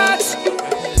rocks.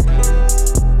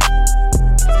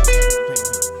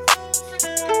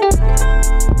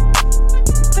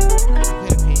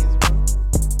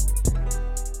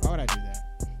 Why would I do that?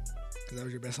 Because that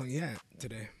was your best song you had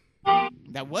today.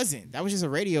 That wasn't. That was just a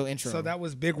radio intro. So that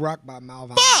was Big Rock by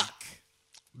Malvani. Fuck!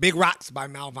 Big Rocks by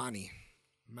Malvani.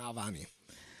 Malvani.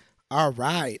 All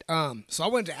right. So I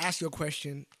wanted to ask you a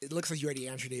question. It looks like you already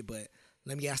answered it, but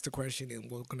let me ask the question and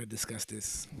we're gonna discuss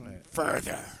this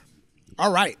further.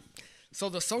 All right. So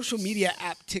the social media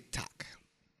app TikTok,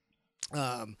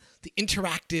 the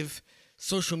interactive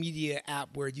social media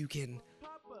app where you can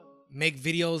make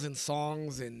videos and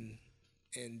songs and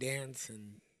dance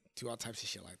and do all types of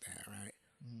shit like that, right?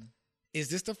 Is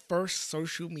this the first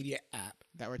social media app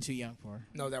that we're too young for?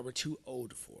 No, that we're too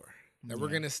old for. That we're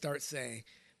gonna start saying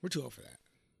we're too old for that.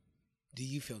 Do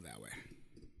you feel that way?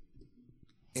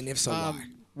 And if so, why?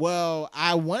 Well,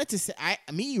 I wanted to say,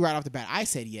 me right off the bat, I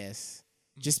said yes,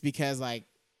 just because like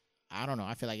I don't know,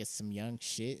 I feel like it's some young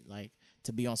shit like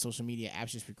to be on social media apps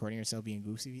just recording yourself being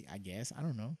goofy. I guess I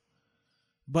don't know,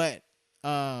 but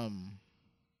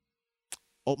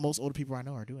most older people I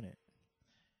know are doing it,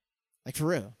 like for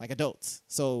real, like adults.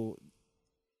 So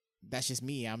that's just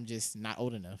me. I'm just not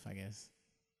old enough, I guess,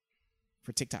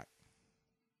 for TikTok.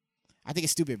 I think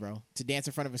it's stupid, bro, to dance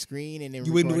in front of a screen and then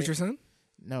you wouldn't do it with your son?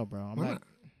 No, bro. I'm Why not. not?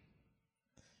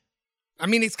 I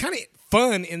mean, it's kind of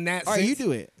fun in that All sense. right, you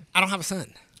do it. I don't have a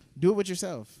son. Do it with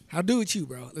yourself. I'll do it with you,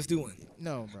 bro. Let's do one.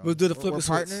 No, bro. We'll do the flip We're the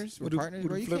switch. partners. We'll We're do- partners, we'll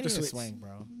bro. do You flip can't the even switch. swing,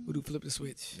 bro. We'll do flip the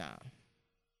switch. Nah.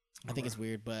 I think it's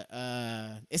weird, but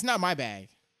it's not my bag,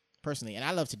 personally, and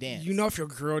I love to dance. You know, if your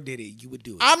girl did it, you would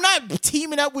do it. I'm not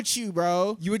teaming up with you,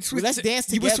 bro. You would switch. Let's dance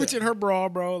together. You would switch in her bra,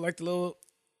 bro, like the little.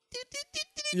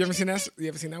 You ever seen that? You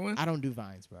ever seen that one? I don't do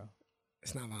Vines, bro.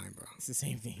 It's not Vine, bro. It's the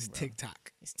same thing, It's bro.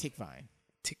 TikTok. It's Tick Vine.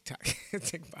 TikTok.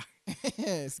 TikTok.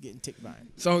 It's getting Tick Vine.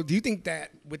 So, do you think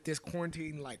that with this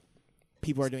quarantine, like,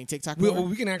 People are doing TikTok we, more?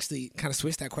 we can actually kind of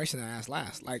switch that question that I asked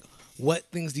last? Like, what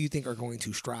things do you think are going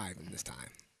to strive in this time?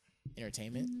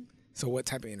 Entertainment. So, what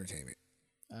type of entertainment?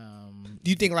 Do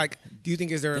you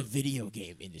think is there? The video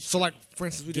game industry. So, like, for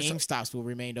instance, we just GameStops will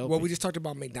remain open. well, we just talked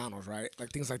about McDonald's, right?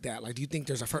 Like things like that. Like, do you think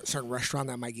there's a certain restaurant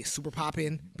that might get super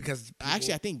popping because people,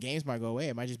 Actually, I think games might go away.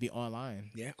 It might just be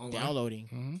online. Yeah, online. Downloading.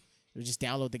 Mm-hmm. You just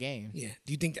download the game. Yeah.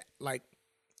 Do you think that like?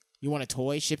 You want a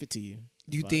toy? Ship it to you.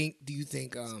 Do you Fuck. think? You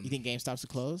think GameStops will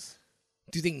close?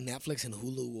 Do you think Netflix and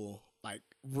Hulu will like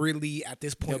really at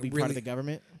this point They'll be really? part of the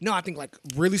government? No, I think like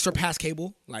really surpass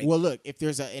cable. Like, Well, look, if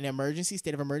there's an emergency,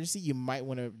 state of emergency, you might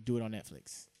want to do it on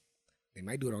Netflix. they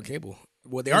might do it on cable.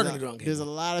 Well, they are going to do it on cable. There's a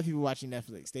lot of people watching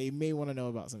Netflix. They may want to know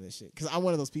about some of this shit. Because I'm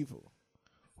one of those people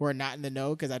who are not in the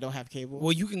know because I don't have cable.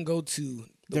 Well, you can go to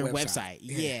Their website.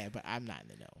 Yeah, but I'm not in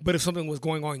the know. But if something was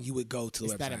going on, you would go to the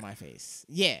It's website. not in my face.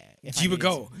 Yeah. if I You would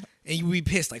needed go to. and you would be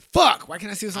pissed. Like, fuck, why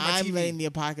can't I see this on my I'm TV? letting the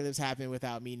apocalypse happen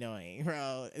without me knowing,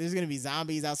 bro. There's going to be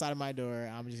zombies outside of my door.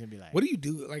 I'm just going to be like, What do you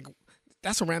do? Like,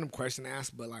 that's a random question to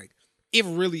ask, but like, if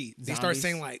really they start Zombies?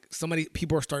 saying like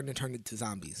people are starting to turn into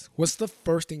zombies, what's the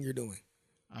first thing you're doing?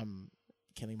 I'm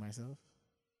killing myself?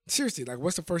 Seriously, like,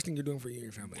 what's the first thing you're doing for you and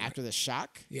your family? After the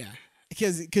shock? Yeah.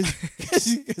 Because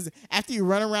after you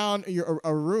run around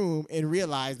a room and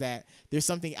realize that there's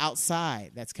something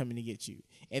outside that's coming to get you,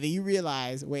 and then you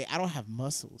realize, wait, I don't have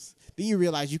muscles. Then you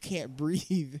realize you can't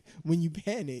breathe when you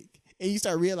panic, and you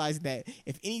start realizing that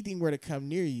if anything were to come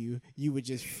near you, you would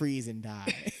just freeze and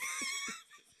die.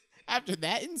 After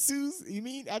that ensues, you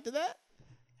mean after that?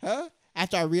 Huh?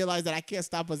 After I realize that I can't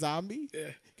stop a zombie?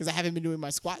 Yeah. Because I haven't been doing my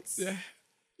squats? Yeah.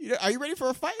 Are you ready for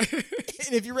a fight?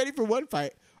 And if you're ready for one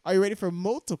fight, are you ready for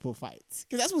multiple fights?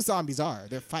 Because that's what zombies are.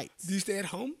 They're fights. Do you stay at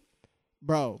home?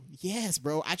 Bro, yes,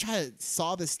 bro. I try to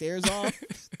saw the stairs off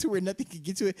to where nothing could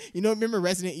get to it. You know, remember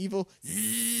Resident Evil?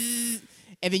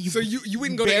 And then So you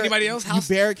wouldn't go to anybody else's house?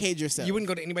 You barricade yourself. You wouldn't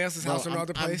go to anybody else's house or no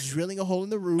other I'm place? drilling a hole in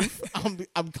the roof.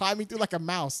 I'm climbing through like a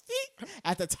mouse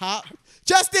at the top.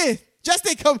 Justin,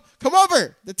 come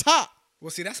over the top.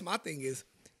 Well, see, that's my thing is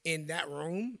in that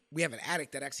room, we have an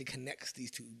attic that actually connects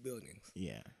these two buildings.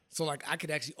 Yeah. So, like, I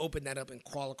could actually open that up and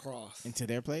crawl across. Into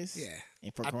their place? Yeah.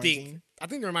 And for I quarantine?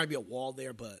 think there might be a wall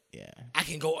there, but Yeah. I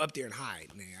can go up there and hide,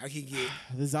 man. I can get...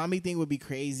 The zombie thing would be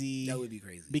crazy. That would be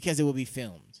crazy. Because it would be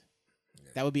filmed.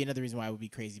 Yeah. That would be another reason why it would be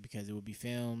crazy, because it would be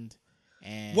filmed.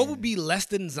 And What would be less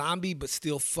than zombie, but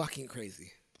still fucking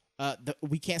crazy?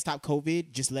 we can't stop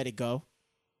COVID. Just let it go.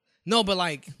 No, but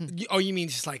like, you mean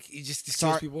just like, it just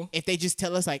kills people? If they just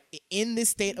tell us, like, in this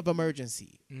state of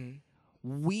emergency,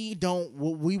 we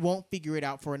won't figure it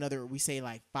out for another, we say,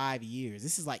 like 5 years.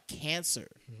 This is like cancer,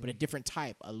 but a different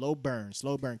type, a slow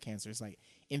burn cancer. It's like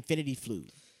infinity flu.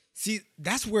 See,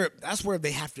 that's where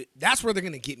they have to, that's where they're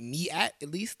going to get me at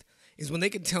least, is when they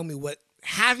can tell me what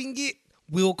having it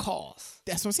will cause.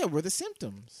 That's what I'm saying. We're the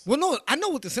symptoms. Well, no, I know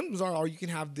what the symptoms are, or you can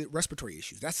have the respiratory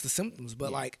issues. That's the symptoms.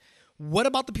 But like, what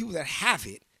about the people that have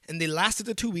it and they lasted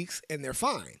the 2 weeks and they're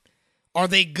fine? Are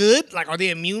they good? Like, are they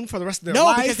immune for the rest of their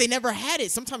life? No, because they never had it.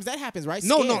 Sometimes that happens, right?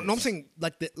 No, Scares. I'm saying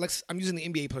like I'm using the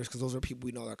NBA players because those are people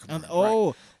we know that come.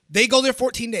 Oh, they go there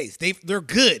 14 days. They're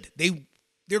good.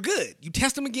 They're good. You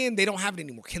test them again, they don't have it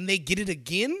anymore. Can they get it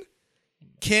again?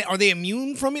 Are they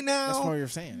immune from it now? That's what you're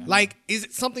saying. Like, is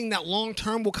it something that long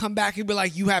term will come back and be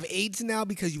like, you have AIDS now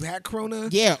because you had corona?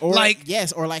 Yeah, or like,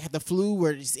 or like the flu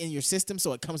where it's in your system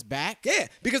so it comes back. Yeah,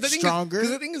 because the thing stronger.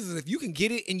 Because the thing is if you can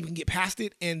get it and you can get past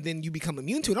it and then you become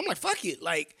immune to it, I'm like, fuck it.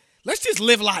 Like, let's just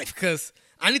live life because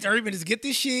I need everybody to get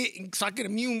this shit so I get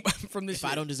immune from this If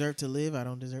shit. I don't deserve to live, I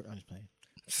don't deserve. I'm just playing.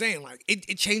 I'm saying, like,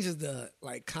 it changes the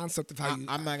like concept of how you.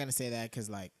 I'm not gonna say that because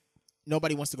like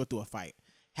nobody wants to go through a fight.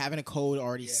 Having a cold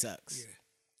already sucks. Yeah.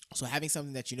 So having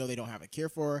something that you know they don't have a cure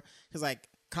for, because like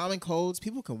common colds,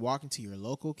 people can walk into your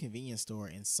local convenience store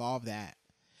and solve that.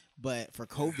 But for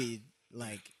COVID,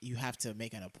 like you have to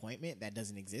make an appointment that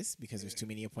doesn't exist because there's too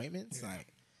many appointments.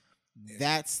 Like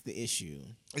that's the issue.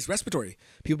 It's respiratory.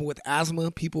 People with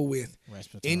asthma, people with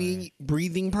any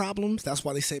breathing problems. That's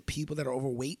why they say people that are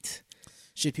overweight.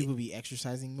 Should people be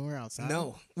exercising more outside?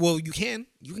 No. Well, you can.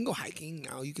 You can go hiking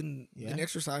now. You can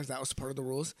exercise. That was part of the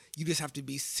rules. You just have to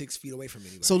be 6 feet away from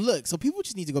anybody. So look, people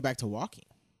just need to go back to walking.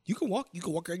 You can walk. You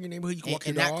can walk around your neighborhood. You can walk your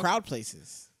and dog. not crowd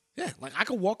places. Yeah, like I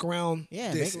could walk around.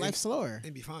 Yeah, this make life slower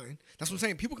and be fine. That's what I'm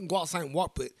saying. People can go outside and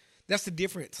walk, but that's the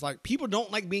difference. Like people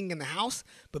don't like being in the house,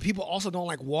 but people also don't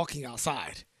like walking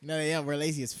outside. No, yeah, we're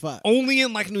lazy as fuck. Only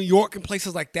in like New York and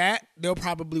places like that, they'll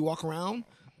probably walk around.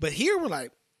 But here we're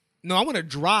like, no, I want to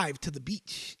drive to the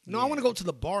beach. No, I want to go to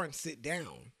the bar and sit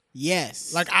down.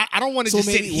 Yes. Like I don't want to just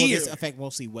sit here. Will this affect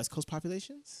mostly West Coast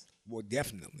populations? Well,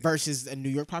 definitely. Versus a New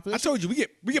York population? I told you,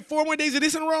 we get 4 more days of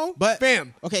this in a row. But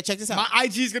fam. Okay, check this out. My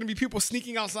IG is gonna be people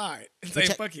sneaking outside and saying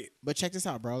fuck it. But check this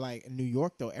out, bro. Like New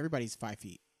York though, everybody's 5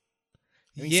 feet.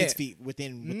 I mean, yeah. 6 feet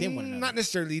within one another. Not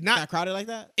necessarily. Not crowded like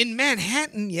that? In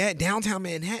Manhattan, yeah, downtown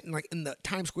Manhattan, like in the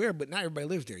Times Square, but not everybody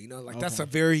lives there, you know? Like that's a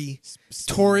very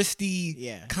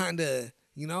touristy kind of,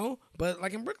 you know? But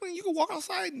like in Brooklyn, you can walk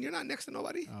outside and you're not next to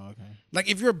nobody. Oh, okay. Like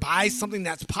if you're by something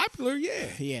that's popular, yeah.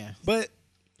 Yeah. But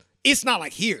it's not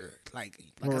like here. Like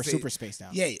we're super spaced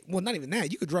out. Yeah, well, not even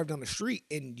that. You could drive down the street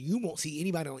and you won't see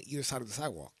anybody on either side of the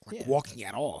sidewalk, like walking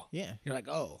at all. Yeah, you're like,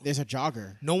 oh, there's a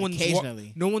jogger. No one's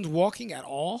occasionally. No one's walking at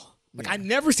all. Like I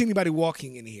never see anybody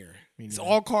walking in here. It's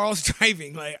all cars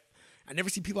driving. Like I never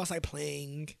see people outside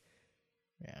playing.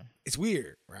 Yeah, it's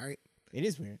weird, right? It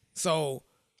is weird. So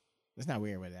it's not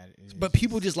weird with that. But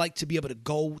people just like to be able to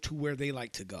go to where they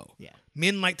like to go. Yeah.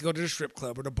 Men like to go to the strip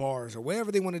club or the bars or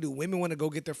wherever they want to do. Women want to go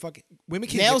get their women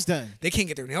can't nails done. They can't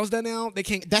get their nails done now. They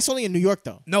can't. That's only in New York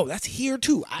though. No, that's here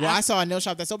too. I saw a nail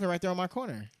shop that's open right there on my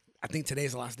corner. I think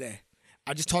today's the last day.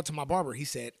 I just talked to my barber. I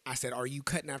said, are you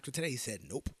cutting after today? He said,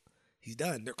 nope. He's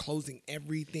done. They're closing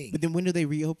everything. But then when do they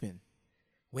reopen?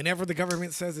 Whenever the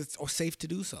government says it's safe to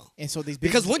do so. And so these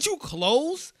because once you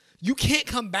close, you can't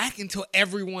come back until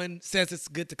everyone says it's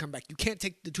good to come back. You can't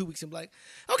take the 2 weeks and be like,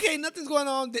 okay, nothing's going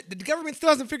on. The government still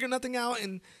hasn't figured nothing out,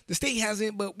 and the state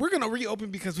hasn't, but we're going to reopen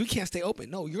because we can't stay open.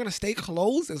 No, you're going to stay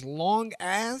closed as long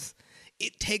as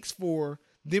it takes for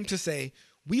them to say,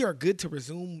 we are good to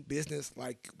resume business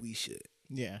like we should.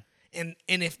 Yeah. And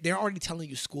if they're already telling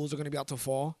you schools are going to be out till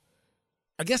fall,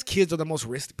 I guess kids are the most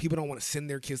risk. People don't want to send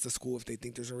their kids to school if they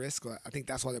think there's a risk. I think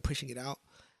that's why they're pushing it out.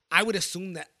 I would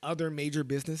assume that other major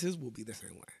businesses will be the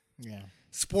same way. Yeah.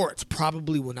 Sports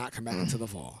probably will not come back until the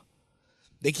fall.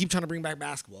 They keep trying to bring back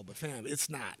basketball, but fam, it's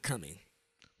not coming.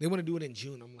 They want to do it in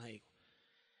June. I'm like,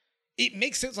 it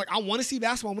makes sense. Like, I want to see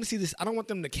basketball. I want to see this. I don't want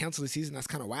them to cancel the season. That's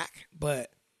kind of whack.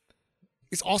 But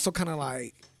it's also kind of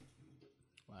like,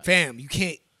 fam, you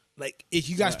can't. Like, if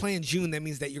you guys play in June, that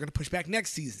means that you're going to push back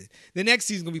next season. The next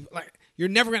season going to be like, you're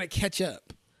never going to catch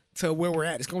up to where we're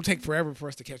at. It's going to take forever for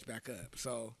us to catch back up.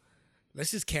 So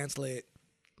let's just cancel it,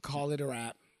 call it a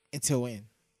wrap. Until when?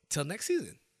 Till next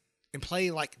season. And play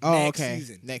like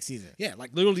season. Next season. Yeah,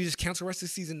 like literally just cancel the rest of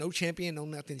the season. No champion, no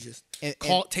nothing. Just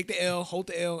take the L, hold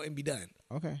the L, and be done.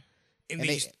 Okay. And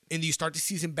then you start the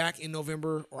season back in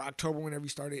November or October, whenever you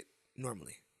start it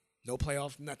normally. No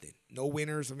playoffs, nothing. No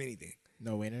winners of anything.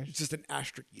 No winners. It's just an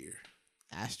asterisk year.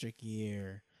 Asterisk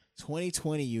year.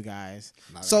 2020, you guys.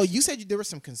 So you said there were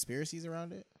some conspiracies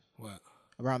around it? What?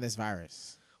 Around this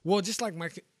virus. Well, just like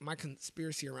my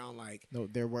conspiracy around like. No,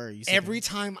 there were. You said every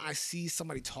time I see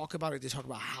somebody talk about it, they talk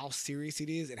about how serious it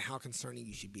is and how concerning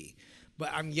you should be. But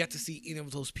I'm yet to see any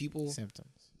of those people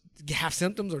have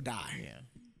symptoms or die. Yeah.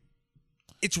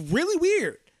 It's really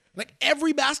weird. Like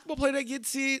every basketball player that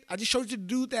gets it, I just showed you the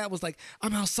dude that was like,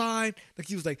 I'm outside. Like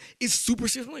he was like, it's super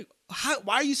serious. I'm like,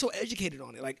 why are you so educated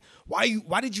on it? Like,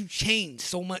 why did you change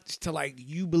so much to like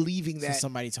you believing that? So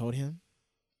somebody told him?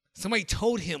 Somebody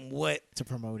told him what? To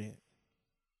promote it.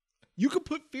 You could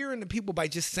put fear into people by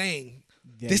just saying,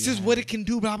 this is what it can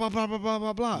do, blah, blah, blah, blah, blah,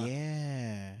 blah, blah.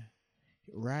 Yeah.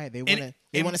 Right. They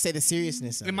want to say the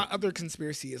seriousness of it. And my other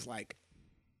conspiracy is like,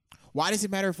 Why does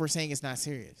it matter if we're saying it's not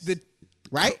serious?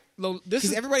 Right? This Because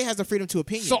is everybody has the freedom to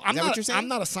opinion. so. Is that what you're saying? I'm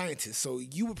not a scientist, so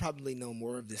you would probably know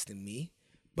more of this than me.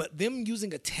 But them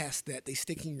using a test that they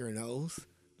stick in your nose,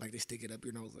 like they stick it up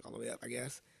your nose, like all the way up, I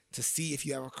guess, to see if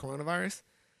you have a coronavirus.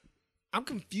 I'm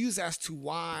confused as to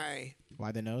why.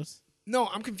 Why the nose? No,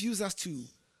 I'm confused as to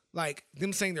like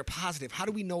them saying they're positive. How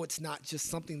do we know it's not just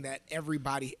something that every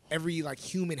like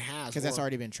human has? Because that's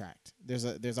already been tracked. There's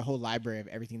a whole library of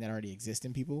everything that already exists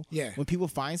in people. Yeah. When people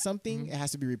find something, it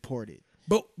has to be reported.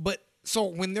 But so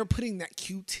when they're putting that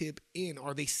Q-tip in,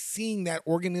 are they seeing that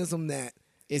organism that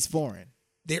It's foreign.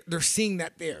 they're seeing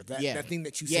that there, that thing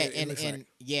that you said?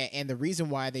 And the reason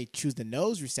why they choose the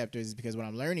nose receptors is because what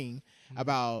I'm learning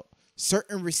about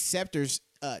certain receptors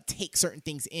take certain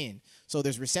things in. So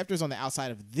there's receptors on the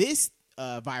outside of this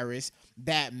virus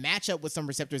that match up with some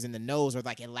receptors in the nose, or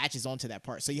like it latches onto that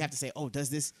part. So you have to say, oh, does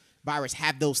this virus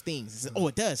have those things? It's, oh,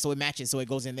 it does. So it matches. So it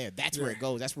goes in there. That's where it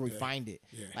goes. That's where we find it.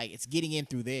 Yeah. Like it's getting in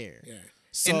through there. Yeah.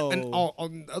 So and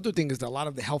the other thing is that a lot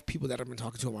of the health people that I've been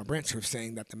talking to on my branch are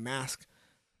saying that the mask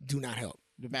do not help.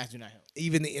 the masks do not help.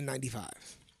 Even the N95.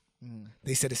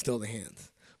 They said it's still the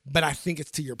hands. But I think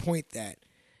it's to your point that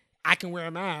I can wear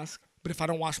a mask, but if I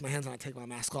don't wash my hands and I take my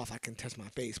mask off, I can touch my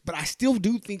face. But I still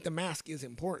do think the mask is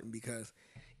important because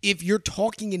if you're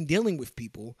talking and dealing with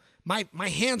people, my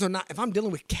hands are not. If I'm dealing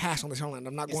with cash on the line,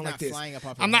 I'm not going like this. Flying up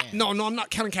off I'm your not. hand. No, I'm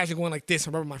not counting cash and going like this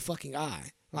and rubbing my fucking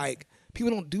eye. Like people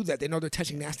don't do that. They know they're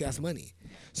touching nasty ass money.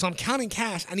 So I'm counting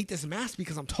cash. I need this mask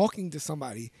because I'm talking to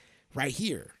somebody right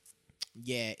here.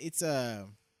 Yeah, it's a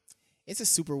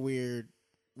super weird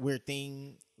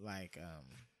thing. Like,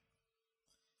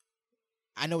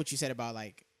 I know what you said about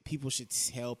like people should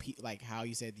tell people, like how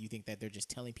you said you think that they're just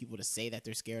telling people to say that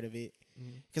they're scared of it.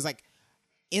 Because like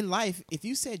in life, if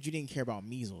you said you didn't care about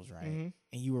measles, right, and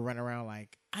you were running around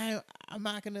like I'm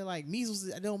not gonna like measles,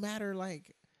 it don't matter.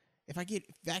 Like if I get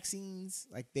vaccines,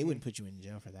 like they wouldn't put you in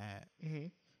jail for that.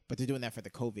 But they're doing that for the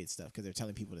COVID stuff because they're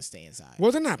telling people to stay inside. Well,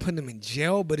 they're not putting them in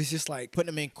jail, but it's just like Putting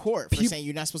them in court for saying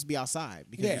you're not supposed to be outside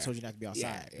because we told you not to be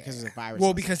outside because there's a virus.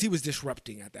 Well, outside. because he was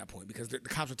disrupting at that point because the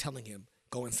cops were telling him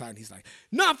go inside, and he's like,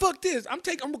 "Nah, fuck this. I'm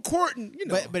recording." You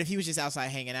know. But if he was just outside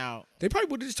hanging out, They probably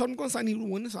would have just told him to go inside and he would have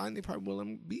went inside and they probably would let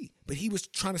him be. But he was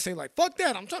trying to say, like, fuck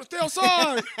that. I'm trying to stay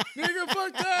outside. Nigga,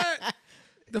 fuck that.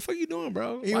 The fuck you doing,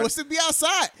 bro? he wants to be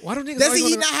outside. Why don't niggas Doesn't always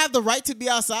he wanna- not have the right to be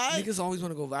outside? Niggas always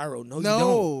want to go viral. No,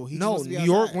 No, you he don't. No, wants to be New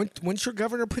York, outside. once your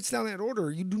governor puts down that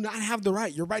order, you do not have the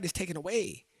right. Your right is taken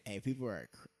away. Hey, people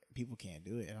can't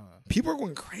do it. Huh? People are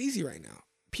going crazy right now.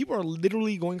 People are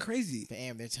literally going crazy.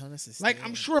 Damn, they're telling us to stay. Like,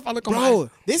 I'm sure if I look on bro, my...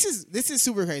 this is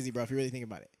super crazy, bro. If you really think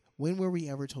about it, when were we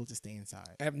ever told to stay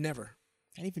inside? I have never.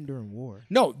 Not even during war.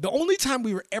 No, the only time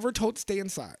we were ever told to stay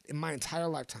inside in my entire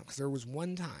lifetime, because there was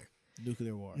one time.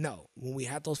 Nuclear war. No, when we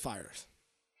had those fires.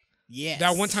 Yes.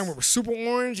 That one time where it was super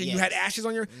orange and you Yes. had ashes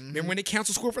on your... Remember when they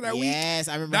canceled school for that week? Yes,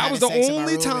 I remember. That having was the sex in my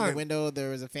only room in time. the window, there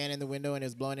was a fan in the window and it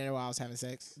was blowing in while I was having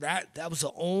sex. That was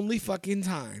the only fucking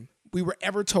time we were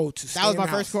ever told to stay That was in my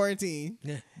the first house. quarantine.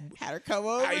 Yeah. Had her come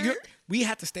over. We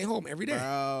had to stay home every day.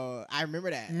 Bro, I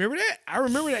remember that. Remember that? I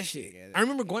remember that shit. I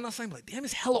remember going outside and be like, damn,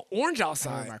 it's hella orange I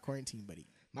outside. remember my quarantine buddy.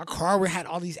 My car had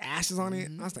all these ashes on it.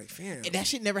 I was like, fam. And that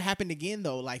shit never happened again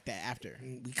though, like that after.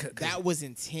 That was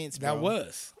intense, bro. That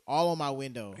was. all on my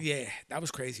window. Yeah, that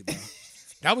was crazy, bro.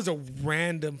 That was a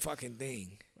random fucking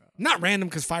thing. Not random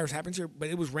because fires happen here, but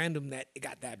it was random that it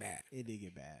got that bad. It did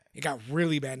get bad. It got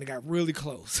really bad and it got really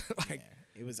close. Like,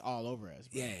 It was all over us,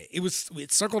 bro. yeah,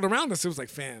 it circled around us. It was like,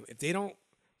 fam, if they don't,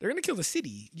 they're gonna kill the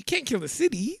city. You can't kill the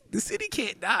city. The city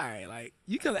can't die. Like,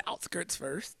 you kill the outskirts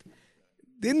first,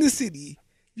 then the city.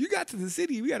 You got to the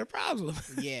city, we got a problem.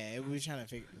 Yeah, we were trying to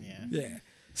figure. Yeah. Yeah.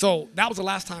 So that was the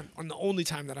last time, and the only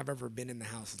time that I've ever been in the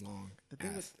house as long.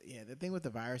 The thing with the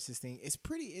viruses thing, it's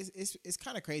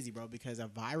kind of crazy, bro. Because a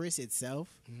virus itself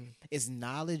is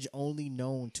knowledge only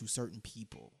known to certain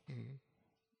people.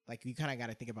 Like you kind of got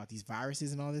to think about these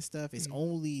viruses and all this stuff. It's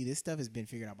only this stuff has been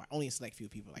figured out by only a select few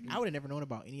people. Like I would have never known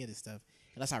about any of this stuff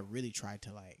unless I really tried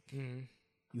to like.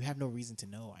 You have no reason to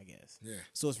know, I guess. Yeah.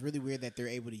 So it's really weird that they're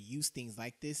able to use things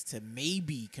like this to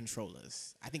maybe control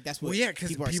us. I think that's what Well, yeah, because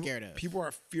people are scared of. People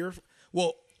are fearful.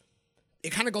 Well,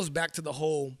 it kind of goes back to the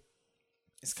whole.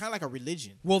 It's kind of like a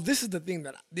religion. Well, this is the thing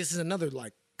this is another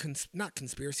like not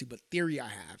conspiracy, but theory I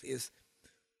have is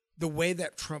the way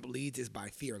that Trump leads is by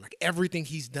fear. Like everything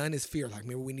he's done is fear. Like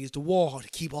maybe we need the wall to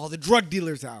keep all the drug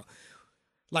dealers out.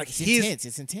 Like It's intense.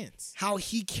 It's intense. how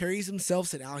he carries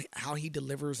himself and how he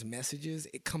delivers messages,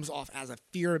 it comes off as a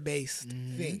fear-based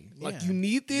thing. Like Yeah. you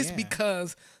need this Yeah.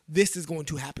 because this is going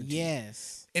to happen to you.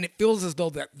 Yes. And it feels as though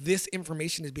that this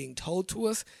information is being told to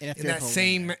us In a in that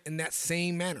fearful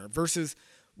same manner versus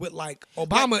with like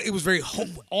Obama, it was very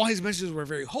hopeful. All his messages were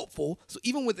very hopeful. So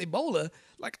even with Ebola,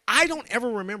 like I don't ever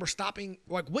remember stopping.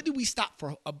 Like what did we stop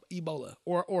for Ebola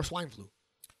or swine flu?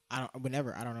 I don't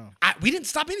know. We didn't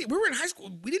stop any. We were in high school.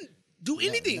 We didn't do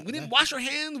anything. We didn't wash our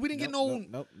hands. We didn't get no.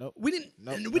 Nope. We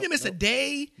didn't miss a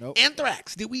day. Nope.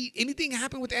 Anthrax. Did we? Anything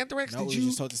happen with anthrax? No, Did we you? were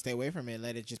just told to stay away from it and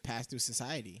let it just pass through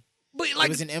society. But like, it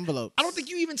was in envelopes. I don't think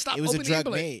you even stopped. It was a opening drug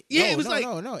envelope. made. Yeah, no, it was no,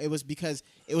 like no. It was because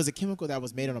it was a chemical that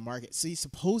was made on the market. See,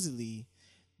 supposedly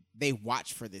they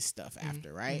watch for this stuff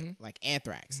after, right? Like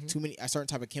anthrax, a certain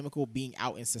type of chemical being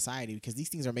out in society because these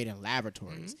things are made in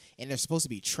laboratories and they're supposed to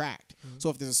be tracked. So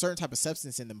if there's a certain type of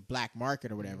substance in the black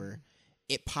market or whatever,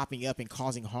 it popping up and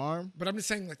causing harm. But I'm just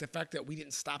saying, like the fact that we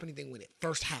didn't stop anything when it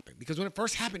first happened, because when it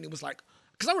first happened, it was like,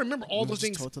 because I remember all those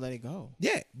things. Told to let it go.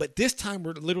 Yeah, but this time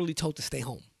we're literally told to stay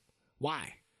home.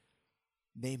 Why?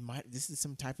 This is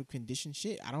some type of condition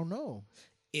shit. I don't know.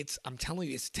 I'm telling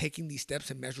you, it's taking these steps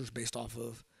and measures based off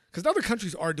of, because other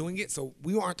countries are doing it, so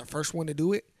we aren't the first one to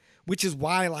do it, which is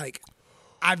why, like,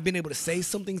 I've been able to say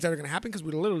some things that are going to happen because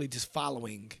we're literally just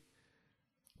following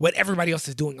what everybody else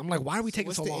is doing. I'm like, why are we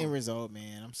taking so long? What's the end result,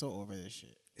 man? I'm so over this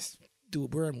shit.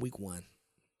 Dude, we're in week 1.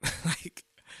 Like,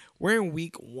 we're in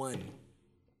week 1.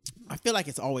 I feel like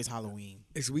it's always Halloween.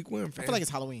 It's week 1, fam. I feel like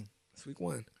it's Halloween. It's week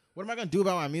 1. What am I going to do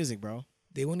about my music, bro?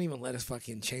 They won't even let us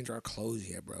fucking change our clothes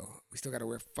yet, bro. We still got to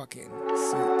wear fucking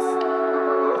suits.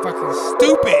 Fucking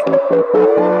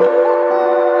stupid.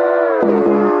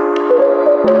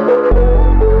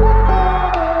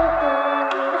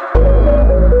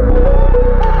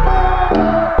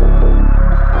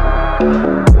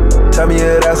 Tell me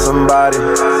you're that somebody.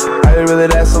 Are you really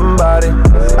that somebody?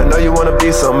 I know you wanna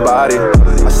be somebody.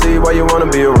 I see why you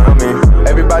wanna be around me.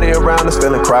 Everybody around us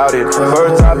feeling crowded.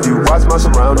 Bird's eye view, watch my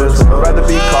surroundings. Rather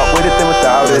be caught with it than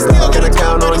without it. Can I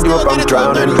count on you if I'm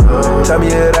drowning? Tell me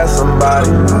you're that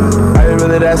somebody. Are you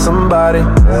really that somebody?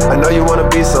 I know you wanna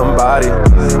be somebody.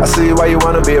 I see why you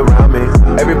wanna be around me.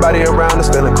 Everybody around us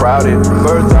feeling crowded.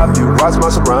 Bird's eye view, watch my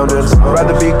surroundings.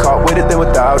 Rather be caught with it than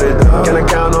without it. Can I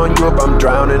count on you if I'm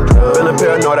drowning? Feeling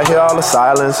paranoid, I hear all the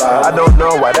silence. I don't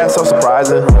know why that's so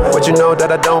surprising. But you know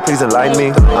that I don't, please enlighten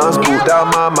me. I'm spooked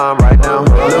out my mind right now.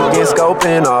 Looking,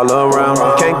 scoping all around.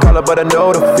 Can't call it, but I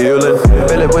know the feeling.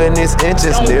 Feel it when it's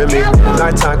inches near me.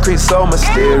 Nighttime creeps so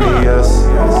mysterious.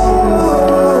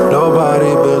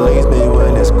 Nobody believes me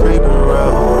when it's creeping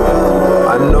around.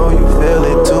 I know you feel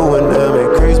it too, and them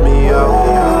it creeps me out.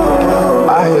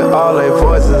 I hear all their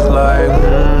voices like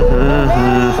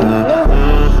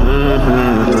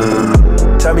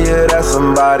Tell me you're that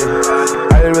somebody.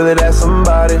 Are you really that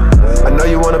somebody? I know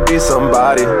you wanna be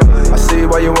somebody. I see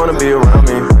why you wanna be around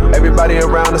me. Everybody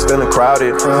around us feeling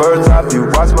crowded. Bird's eye view,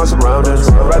 watch my surroundings.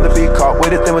 Rather be caught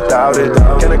with it than without it.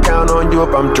 Can I count on you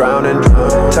if I'm drowning?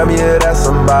 Tell me you're that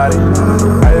somebody.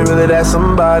 Are you really that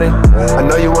somebody? I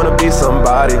know you wanna be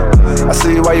somebody. I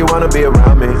see why you wanna be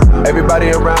around me. Everybody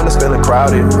around us feeling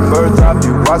crowded. Bird's eye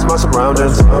view, watch my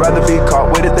surroundings. Rather be caught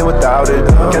with it than without it.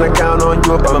 Can I count on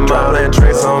you if I'm drowning?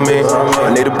 Trace on me.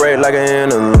 I need a break like an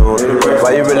interlude.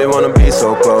 Why you really wanna be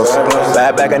so close?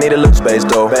 Bad back, I need a little space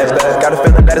though. Got a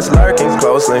feeling that it's lurking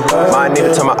closely. Might need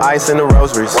to turn my ice into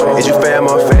rosaries. Is you fam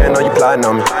or fan? Are you plotting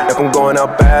on me? If I'm going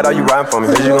out bad, are you riding for me?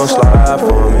 Is you gon' slide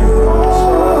for me?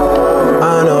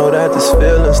 I know that this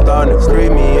feeling's starting to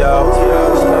creep me out.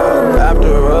 After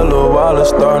a little while, it's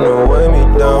starting to weigh me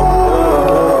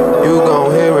down. You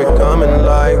gon' hear it coming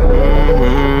like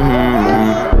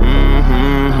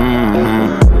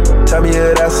Tell me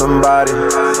you're that somebody.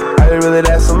 Are you really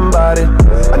that somebody?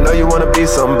 I know you wanna be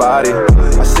somebody.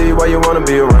 I see why you wanna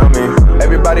be around me.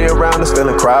 Everybody around us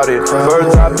feeling crowded.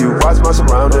 Bird's eye view, watch my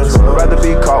surroundings. Rather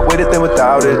be caught with it than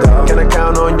without it. Can I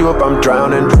count on you if I'm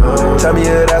drowning? Tell me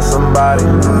you're that somebody.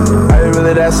 Are you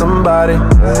really that somebody?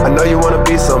 I know you wanna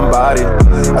be somebody.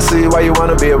 I see why you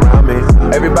wanna be around me.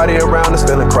 Everybody around us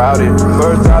feeling crowded.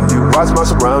 Bird's eye view, watch my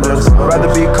surroundings.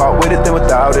 Rather be caught with it than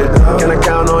without it. Can I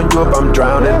count on you if I'm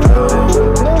drowning?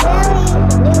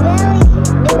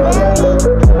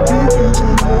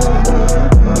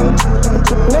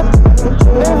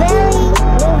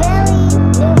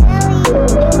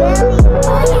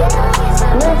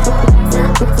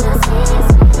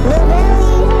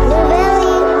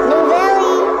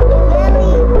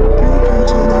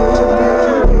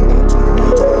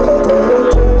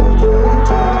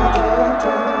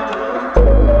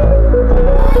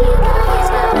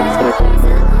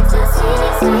 New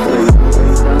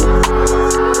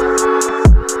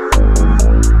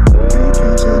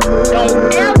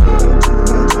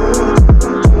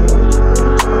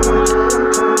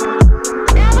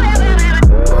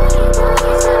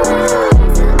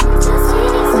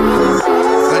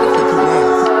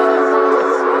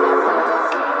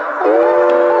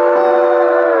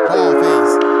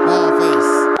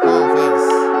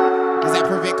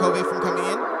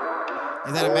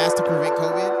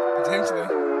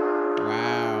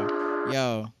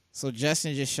Yo, so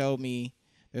Justin just showed me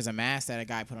there's a mask that a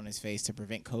guy put on his face to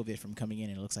prevent COVID from coming in,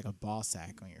 and it looks like a ball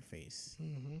sack on your face.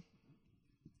 Mm-hmm.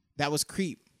 That was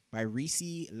Creep by Reese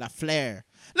LaFleur.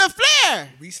 LaFleur!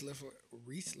 Reese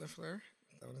LaFleur?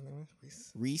 Is that what his name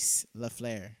is? Reese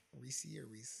LaFleur. Reese or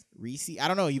Reese? Reese. I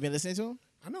don't know. You been listening to him?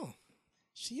 I know.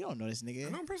 Shit, you don't know this nigga. I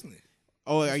know him personally.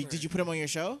 Oh, did you put him on your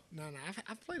show? No,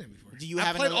 I've played him before. Do you I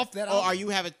have played an, off that Oh, album. are you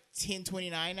have a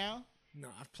 1029 now? No,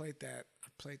 I've played that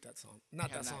song.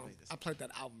 Not that song. I played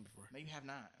that album before. No, you have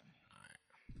not.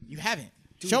 You haven't.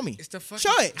 Dude, show me. It's the fucking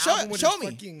show it. Show album it. with Show his me.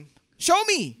 fucking- Show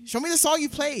me. Show me the song you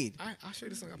played. I'll show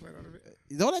you the song I played out of it.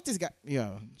 Don't let this guy.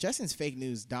 Yo, Justin's fake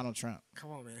news. Donald Trump.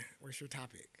 Come on, man. Where's your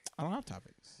topic? I don't have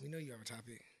topics. We know you have a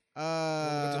topic.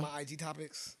 What's my IG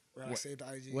topics? Where I saved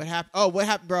the IG. What happened? Oh, what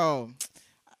happened, bro?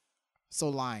 So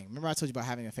lying. Remember I told you about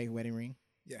having a fake wedding ring?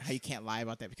 Yes. How you can't lie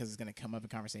about that because it's gonna come up in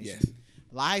conversation. Yes.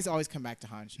 Lies always come back to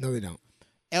haunt you. No, they don't.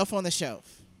 Elf on the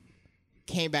Shelf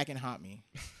came back and haunt me.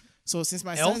 So since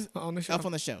my Elf son's on the Shelf? Elf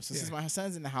on the Shelf. So Yeah. since my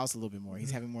son's in the house a little bit more,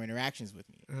 he's having more interactions with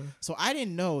me. Uh-huh. So I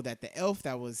didn't know that the elf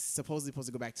that was supposedly supposed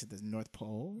to go back to the North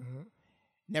Pole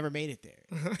never made it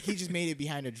there. He just made it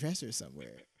behind a dresser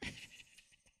somewhere.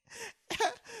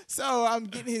 So I'm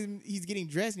getting him. He's getting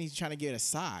dressed and he's trying to get a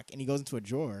sock, and he goes into a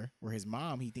drawer where he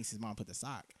thinks his mom put the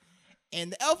sock,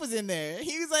 and the elf was in there.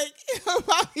 He was like,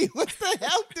 "Mommy, what's the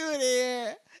elf doing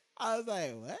here?" I was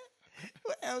like, "What?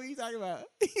 What the hell are you talking about?"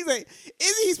 He's like,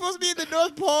 "Isn't he supposed to be in the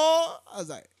North Pole?" I was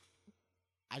like,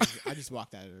 I just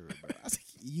walked out of the room, bro. I was like,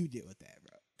 "You deal with that,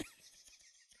 bro,"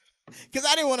 because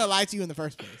I didn't want to lie to you in the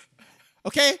first place.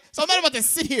 Okay, so I'm not about to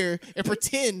sit here and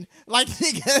pretend like,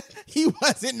 nigga, he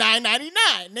wasn't $9.99,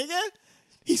 nigga.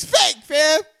 He's fake,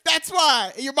 fam. That's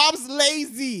why. And your mom's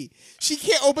lazy. She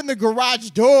can't open the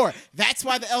garage door. That's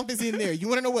why the elf is in there. You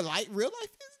want to know what real life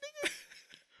is, nigga?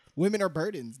 Women are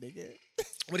burdens, nigga.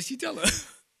 What did she tell her?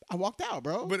 I walked out,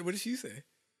 bro. What did she say?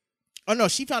 Oh, no,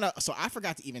 she found out. So I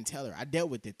forgot to even tell her. I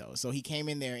dealt with it, though. So he came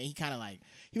in there, and he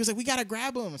was like, we got to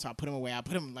grab him. So I put him away. I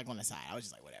put him, on the side. I was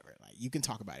just like, whatever. Like, you can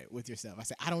talk about it with yourself. I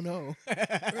said, I don't know.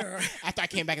 After I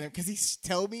came back in there, because he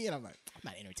told me, and I'm like, I'm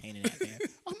not entertaining that, man.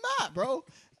 I'm not, bro.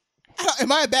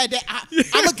 Am I a bad dad?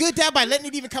 I'm a good dad by letting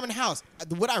it even come in the house.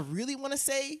 What I really want to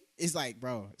say is like,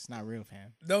 bro, it's not real,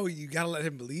 fam. No, you got to let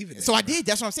him believe in it. So I did.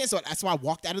 That's what I'm saying. So that's why I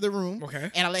walked out of the room.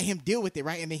 Okay. And I let him deal with it,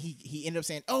 right? And then he ended up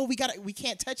saying, oh, we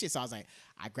can't touch it. So I was like,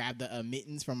 I grabbed the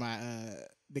mittens from my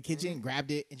the kitchen,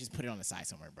 grabbed it, and just put it on the side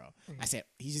somewhere, bro. I said,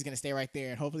 he's just going to stay right there,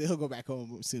 and hopefully he'll go back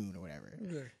home soon or whatever.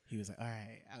 Okay. He was like, all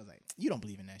right. I was like, you don't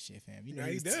believe in that shit, fam. You know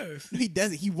he does. He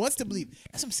doesn't. He wants to believe.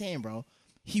 That's what I'm saying, bro.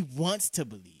 He wants to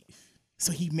believe.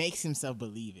 So he makes himself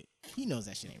believe it. He knows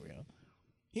that shit ain't real.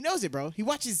 He knows it, bro. He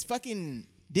watches fucking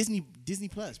Disney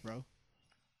Plus, bro.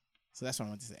 So that's what I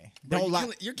want to say. Bro, Don't lie.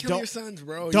 You're killing your sons,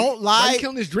 bro. Don't Why lie. you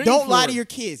killing his dreams Don't lie for? to your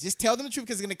kids. Just tell them the truth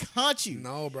because it's gonna haunt you.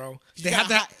 No, bro. You They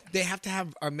gotta have to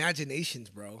have imaginations,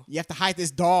 bro. You have to hide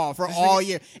this doll for all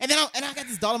year, and then I got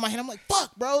this doll in my hand. I'm like,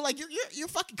 fuck, bro. Like you're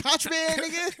fucking contraband,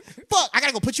 nigga. Fuck. I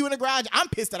gotta go put you in the garage. I'm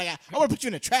pissed that I want to put you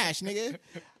in the trash, nigga.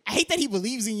 I hate that he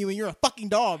believes in you and you're a fucking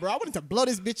doll, bro. I wanted to blow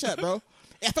this bitch up, bro.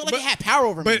 I felt like it had power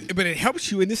over me. But it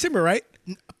helps you in December, right?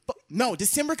 No,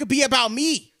 December could be about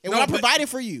me and what I provided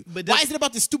for you. but Why is it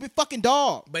about this stupid fucking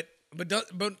doll? But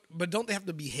don't they have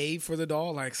to behave for the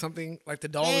doll? Like something like the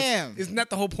doll Damn. isn't that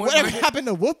the whole point? Whatever behind it? happened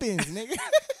to whoopings, nigga?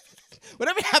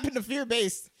 Whatever happened to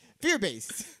fear-based?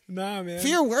 Fear-based. Nah, man.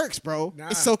 Fear works, bro. Nah.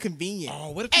 It's so convenient.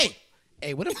 Oh, what if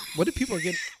what if people are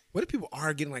getting what if people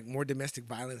are getting like more domestic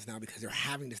violence now because they're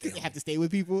having to stay They home? have to stay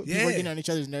with people. People are Yeah. getting on each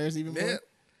other's nerves even more. Yeah.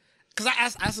 Because I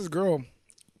asked this girl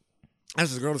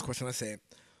this question. I said,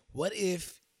 what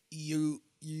if you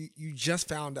just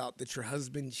found out that your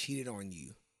husband cheated on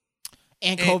you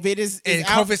And COVID is and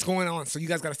out. COVID's going on, so you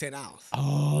guys got to stay in the house?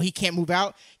 Oh, he can't move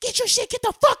out. Get your shit. Get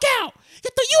the fuck out.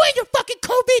 You ain't your fucking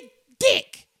COVID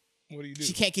dick. What do you do?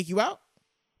 She can't kick you out.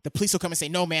 The police will come and say,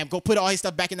 no, ma'am, go put all his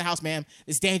stuff back in the house, ma'am.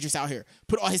 It's dangerous out here.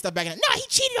 Put all his stuff back in. No, he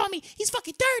cheated on me. He's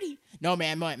fucking dirty. No,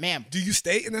 ma'am. Do you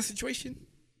stay in that situation?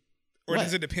 Or What?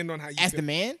 does it depend on how you As feel? the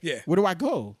man? Yeah. Where do I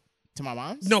go? To my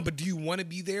mom's? No, but do you want to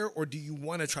be there or do you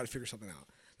want to try to figure something out?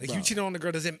 Like Bro. you cheating on the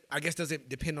girl, does it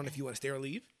depend on if you want to stay or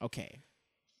leave? Okay,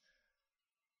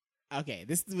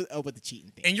 this is with the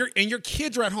cheating thing. And your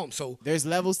kids are at home, so There's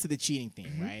levels to the cheating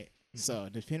thing, right? So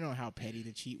depending on how petty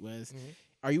the cheat was,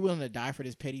 are you willing to die for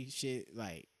this petty shit?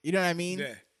 Like, you know what I mean?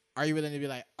 yeah. Are you willing to be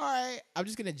like, all right, I'm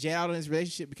just gonna jet out on this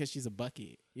relationship because she's a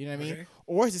bucket? You know what I mean? Okay.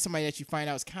 Or is it somebody that you find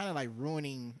out is kind of like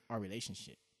ruining our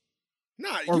relationship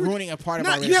Nah, or you- ruining a part of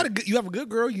nah, our you relationship? have a good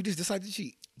girl, you just decide to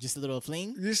cheat. Just a little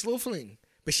fling. Just a little fling.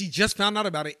 But she just found out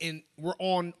about it and we're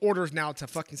on orders now to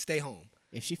fucking stay home.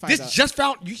 If she finds This out, just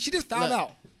found you. She just found Look.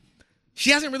 out.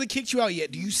 She hasn't really kicked you out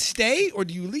yet. Do you stay or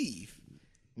do you leave?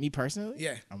 me personally,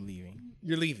 Yeah. I'm leaving.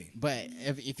 You're leaving. But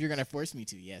if you're gonna force me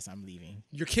to, yes, I'm leaving.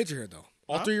 Your kids are here though.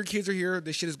 All three of your kids are here.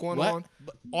 This shit is going What? on.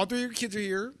 All three of your kids are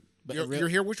here. But You're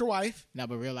here with your wife. No,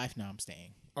 but real life, no, I'm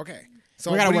staying. Okay.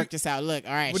 So We gotta what do work this out. Look,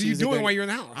 all right. What are she you was a doing good- while you're in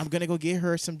the house? I'm gonna go get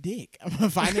her some dick. I'm gonna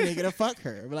find a nigga to fuck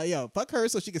her. Be like, yo, fuck her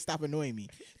so she can stop annoying me.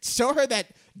 Show her that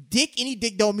any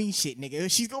dick don't mean shit,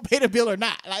 nigga. She's gonna pay the bill or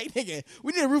not. Like, nigga,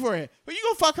 we need a roof over her. But you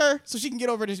gonna fuck her so she can get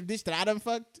over this bitch that I done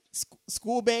fucked?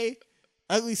 School bae,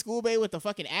 ugly school bae with the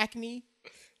fucking acne.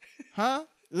 Huh?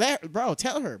 Bro,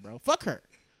 tell her, bro. Fuck her.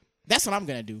 That's what I'm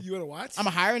gonna do. You wanna watch? I'm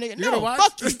gonna hire a nigga. You gonna No, watch?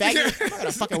 fuck you, faggot. I'm not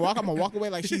gonna fucking walk. I'm gonna walk away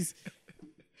like she's,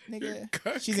 You're a nigga.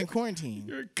 cuck. She's in quarantine.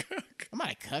 You're a cuck. I'm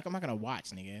not a cuck. I'm not gonna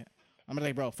watch, nigga. I'm gonna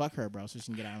like, bro, fuck her, bro, so she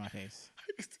can get out of my face.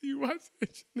 You watch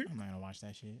that shit. I'm not gonna watch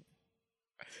that shit.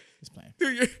 Just playing.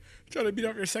 Dude, you're trying to beat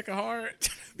off your second heart.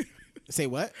 Say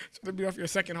what? Trying to beat off your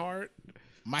second heart.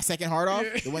 My second heart off?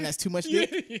 Yeah. The one that's too much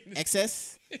dick?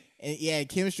 Excess? And yeah, in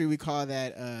chemistry we call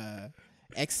that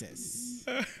excess.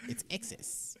 It's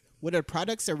excess. What are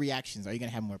products or reactions? Are you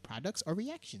gonna have more products or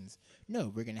reactions?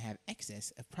 No, we're gonna have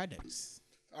excess of products.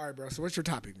 All right, bro. So what's your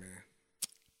topic, man?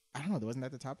 I don't know. Wasn't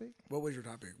that the topic? What was your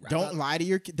topic? Don't lie to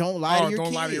your don't lie to your don't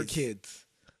kids. lie to your kids.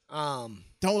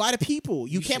 Don't lie to people.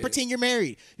 You can't should. pretend you're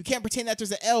married. You can't pretend that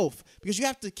there's an elf because you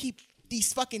have to keep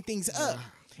these fucking things up.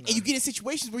 And you get in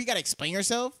situations where you gotta explain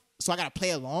yourself. So I gotta play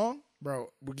along.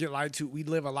 Bro, we get lied to. We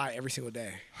live a lie every single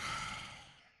day.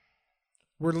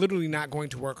 We're literally not going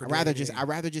to work. Or I'd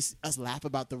rather just us laugh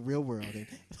about the real world. And,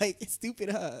 like, it's stupid,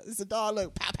 huh? It's a dog.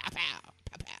 Look, pow, pow, pow,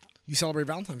 pow, pow. You celebrate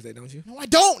Valentine's Day, don't you? No, I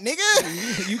don't,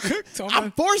 nigga. You cook. I'm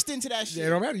forced into that shit. Yeah, it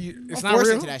don't matter. It's I'm not forced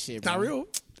real. into that shit, It's bro. not real.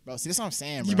 Bro, see, this is what I'm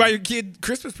saying, bro. You buy your kid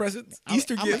Christmas presents,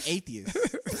 Easter I'm gifts. an atheist.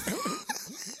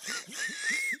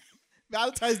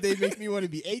 Valentine's Day makes me want to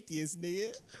be atheist,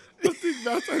 nigga. I think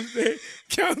Valentine's Day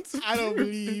counts. I don't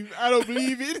believe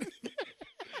it.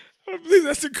 I believe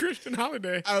that's a Christian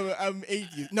holiday. I'm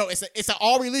atheist. No, it's an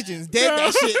all religions. Dead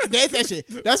that shit. Dead that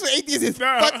shit. That's what atheist is.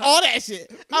 No. Fuck all that shit.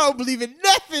 I don't believe in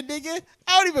nothing, nigga.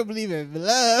 I don't even believe in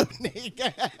love,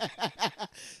 nigga.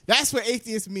 That's what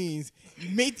atheist means.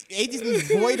 Atheist means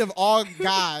void of all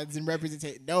gods and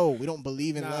representation. No, we don't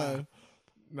believe in love.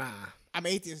 Nah. I'm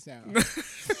atheist now.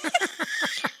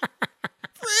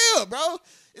 For real, bro.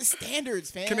 It's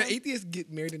standards, fam. Can an atheist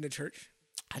get married in the church?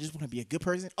 I just want to be a good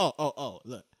person. Oh,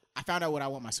 look. I found out what I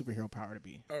want my superhero power to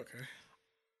be. Okay.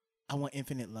 I want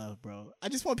infinite love, bro. I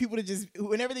just want people to just,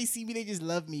 whenever they see me, they just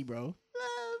love me, bro. Love.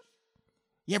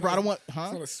 Yeah, bro, I don't want, It's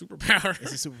huh? not a superpower.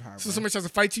 It's a superpower, So bro. somebody tries to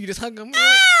fight you, you just hug them.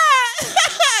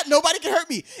 Nobody can hurt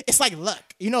me. It's like luck.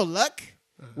 You know luck?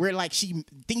 Where like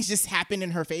things just happen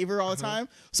in her favor all the time.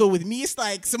 So with me, it's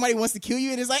like somebody wants to kill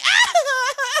you and it's like,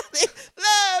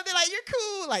 love. They're like, you're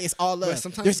cool. Like it's all love.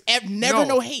 sometimes- There's never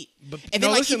no hate. And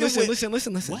then listen.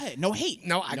 What? No hate.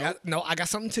 I got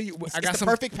something to you. It's the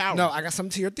perfect power. No, I got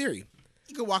something to your theory.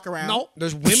 You can walk around. No,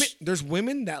 there's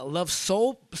women that love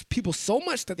people so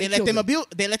much that They they let them abuse.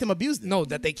 They let them abuse them. No,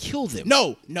 that they kill them.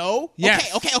 No.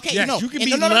 Yes. Okay. Yes, No, you can And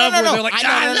be no, in love where they're like,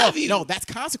 I love you. No, that's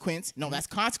consequence. No, that's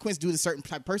consequence due to a certain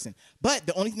type of person. But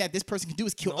the only thing that this person can do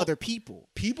is kill other people.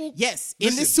 People? Yes.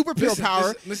 Listen, In this superhero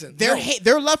power, listen, their no. hate,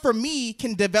 their love for me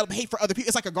can develop hate for other people.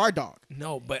 It's like a guard dog.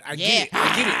 No, but I Yeah. get it.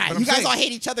 I get it. But You I'm guys saying, all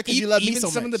hate each other because you love me even so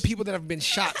some much. of the people that have been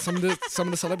shot, some of the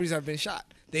celebrities that have been shot,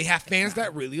 they have fans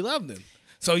that really love them.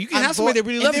 So you can have somebody that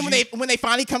really loves and you. then when they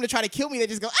finally come to try to kill me, they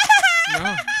just go,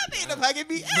 No. they end up hugging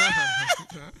me.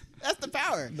 That's the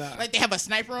power. Nah. Like they have a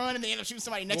sniper on and they end up shooting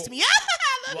somebody next to me.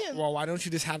 I love him. Well, why don't you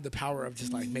just have the power of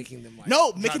just like making them like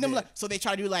No, making them not like, so they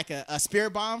try to do like a spirit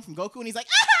bomb from Goku, and he's like,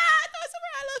 I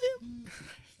love him,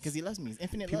 because he loves me. He's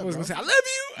infinite People love, was bro. gonna say, I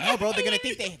love you. No, bro, they're gonna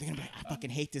think they're gonna be like, I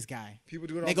fucking hate this guy. People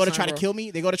do it all They the go to time, try to bro. kill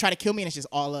me. They go to try to kill me, and it's just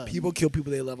all love. People kill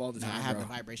people they love all the Nah, time. I have bro.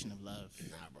 the vibration of love.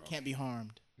 Nah, bro. Can't be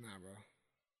harmed. Nah, bro.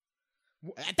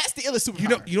 That's the illest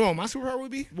superpower. You know what my superpower would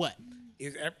be? What?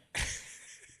 Is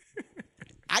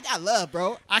I got love,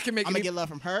 bro. I can make. I'm gonna get love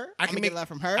from her. I can get love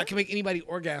from her. I can make anybody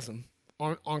orgasm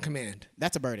on command.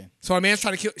 That's a burden. So a man's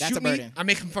trying to That's shoot a me. burden. I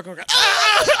make him fucking orgasm.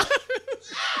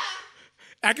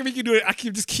 I can make you do it. I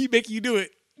can just keep making you do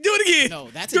it. Do it again. No,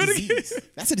 that's do a it again. disease.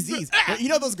 That's a disease. You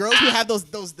know those girls who have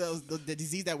the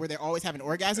disease that where they're always having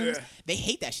orgasms? Yeah. They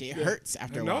hate that shit. It hurts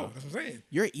after a No, while. that's what I'm saying.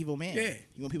 You're an evil man. Yeah.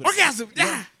 You want people to Orgasm. You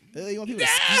Yeah. you want people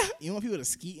to Yeah. skeet? You want people to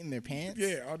skeet in their pants?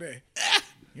 Yeah, all day.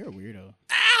 You're a weirdo.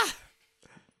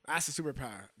 That's a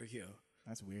superpower to kill.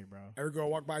 That's weird, bro. Every girl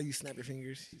walk by, you snap your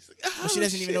fingers. She's like, Well, she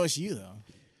doesn't even know it's you though.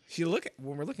 She look at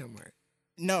when we're looking. I'm like,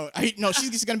 No, she's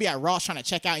just gonna be at Ross trying to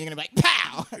check out. And you're gonna be like,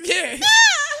 pow. yeah.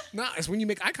 Nah, it's when you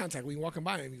make eye contact when you walking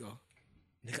by and you go,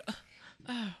 nigga,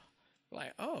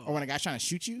 like, oh. Or when a guy's trying to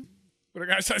shoot you. When a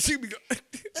guy's trying to shoot me, go,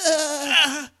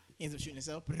 He ends up shooting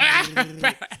himself. He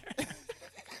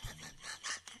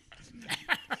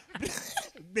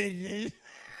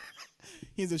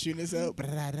ends up shooting himself.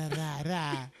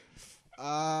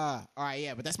 All right,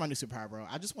 yeah, but that's my new superpower, bro.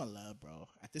 I just want love, bro.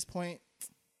 At this point,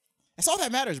 that's all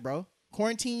that matters, bro.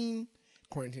 Quarantine,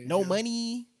 no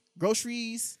money,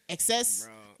 groceries, excess.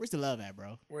 Bro. Where's the love at,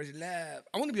 bro? Where's your lab?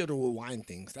 I want to be able to rewind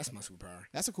things. That's my superpower.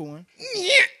 That's a cool one.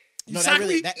 Yeah. No,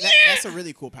 Exactly. that's a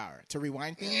really cool power to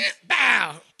rewind things.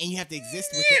 Bow. And you have to exist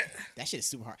with it. That shit is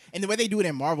super hard. And the way they do it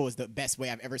in Marvel is the best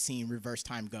way I've ever seen reverse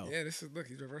time go. Yeah, this is look.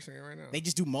 He's reversing it right now. They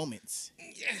just do moments.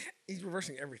 Yeah, he's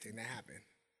reversing everything that happened.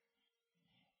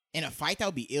 In a fight, that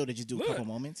would be ill to just do a couple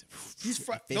moments.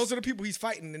 Those are the people he's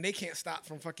fighting, and they can't stop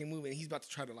from fucking moving. He's about to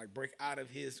try to like break out of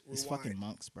his rewind. It's fucking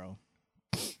monks, bro.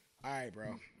 All right,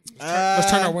 bro.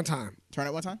 Let's turn out one time. Turn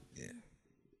it one time? Yeah.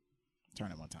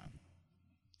 Turn it one time.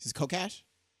 Is this Cocash?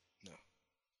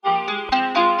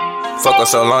 Fuck her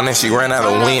so long that she ran out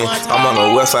of wind. I'm on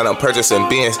the west side, I'm purchasing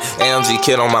Benz. AMG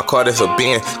kit on my car, that's a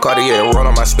Benz. Cartier roll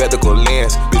on my spectacle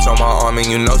lens. Bitch on my arm and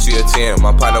you know she a 10. My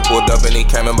partner pulled up and he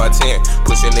came in by 10.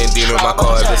 Pushing in demon, my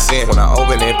car is a sin. When I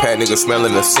open it, pack niggas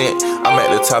smelling the scent. I'm at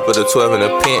the top of the 12 in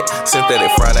the pent. Synthetic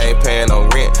Friday ain't paying no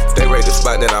rent. They rate the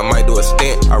spot, then I might do a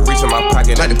stint. I reach in my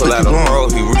pocket and pull out a bro.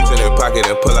 He reach in his pocket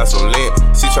and pull out some lint.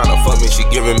 She tryna fuck me, she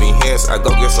giving me hints. I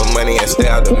go get some money and stay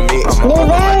out the mix. I'ma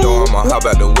open my door, I'ma hop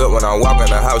out the whip. When I walk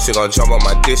in the house, she gon' jump on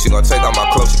my dick. She gon' take off my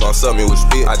clothes, she gon' suck me with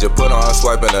spit. I just put on her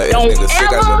swipe and her ex nigga sick.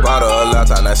 I just bought her a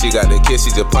laptop, now she got the kiss.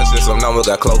 She just punched in some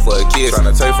numbers, got close for a kiss.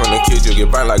 Tryna take from the kids, you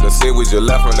get burned like a sick. We just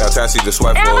left from that time, she just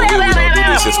swipe for a whip. We gon' do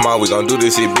this shit small, we gon' do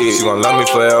this shit big. She gon' love me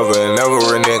forever and never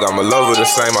renege. I'ma love her the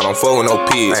same, I don't fuck with no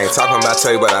pigs. I ain't talking about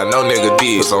take, but I know nigga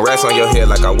did. Put some racks on your head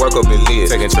like I work up in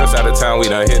lids. Taking trips out of town, we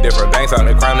done hit different banks. All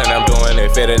the crime that I'm doing, they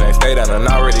fit it, ain't stayed. I done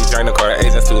already drained the car,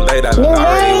 agents too late. I done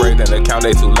already raked in the account,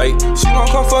 they too late. She gon'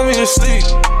 come for me, just sleep.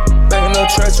 Back in the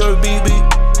trash or BB.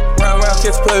 Round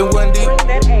catch play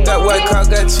 1D. Got white cock,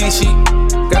 got cheat sheet.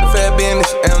 Got the fat bin,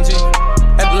 this AMG.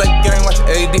 At the lake gang, watch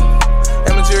AD.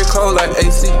 Amateur cold like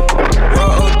AC.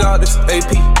 Raw old dog, this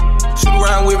AP. Shoot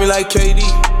around with me like KD.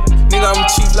 Nigga, I'm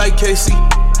cheap like KC.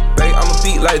 Babe, I'm a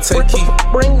beat like Take Key.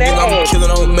 Nigga, I'm a killer,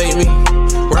 don't make me.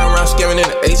 Round scamming in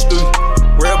the H3.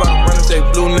 Real about them runners, they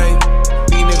blue name.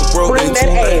 These niggas broke, they too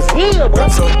late.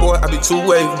 What's up, boy? I be too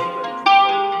wavy.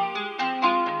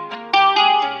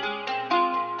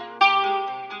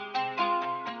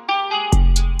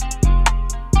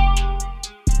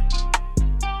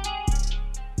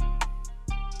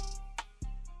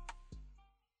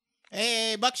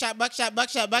 Hey, buckshot. You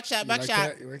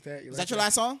like that? Is that your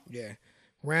last song? Yeah.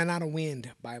 Ran Out of Wind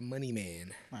by Money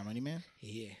Man. My Money Man?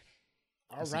 Yeah.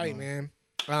 All right, man.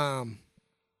 I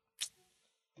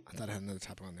thought I had another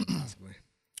topic on there, possibly.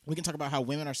 We can talk about how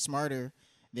women are smarter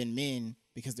than men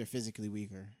because they're physically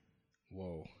weaker.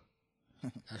 Whoa.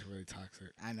 That's really toxic.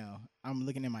 I know. I'm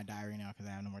looking at my diary now because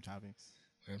I have no more topics.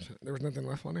 There was nothing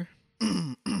left on there?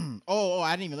 Oh,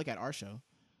 I didn't even look at our show.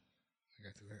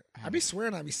 I be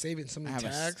swearing I be saving some of the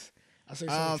tags.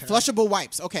 Flushable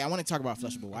wipes. Okay, I want to talk about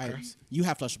flushable wipes. You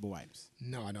have flushable wipes.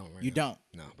 No, I don't. Right you now.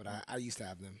 don't? No, but I used to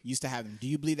have them. Used to have them. Do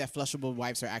you believe that flushable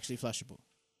wipes are actually flushable?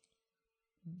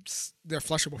 They're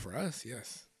flushable for us,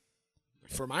 yes.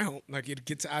 For my home, like it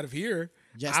gets out of here.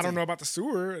 Justin, I don't know about the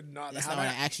sewer. That's not what I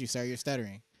asked you, sir. You're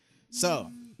stuttering. So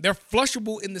they're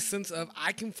flushable in the sense of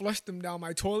I can flush them down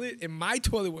my toilet, and my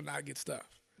toilet will not get stuff.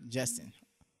 Justin,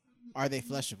 are they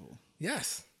flushable?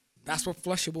 Yes, that's what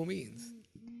flushable means.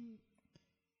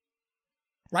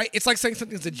 Right? It's like saying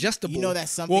something's adjustable. You know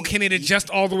that's something. Well, can it adjust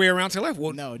all the way around to left?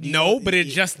 Well, no, but it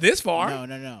adjusts this far.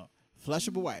 No.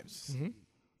 Flushable wipes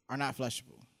are not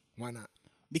flushable. Why not?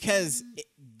 Because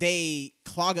they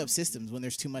clog up systems when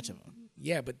there's too much of them.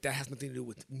 Yeah, but that has nothing to do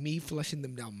with me flushing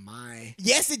them down my...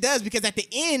 Yes, it does, because at the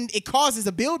end, it causes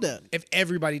a buildup. If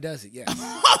everybody does it, yes.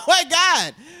 Oh, my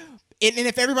God. And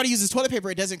if everybody uses toilet paper,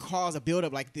 it doesn't cause a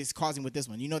buildup like this causing with this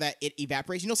one. You know that it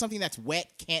evaporates? You know something that's wet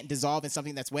can't dissolve in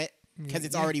something that's wet because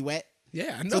it's already wet?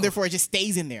 Yeah, I know. So therefore, it just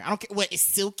stays in there. I don't care. What, it's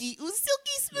silky? Ooh,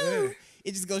 silky smooth. Yeah.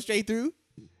 It just goes straight through?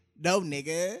 No,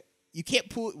 nigga. You can't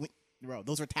pull... Bro,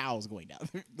 those are towels going down.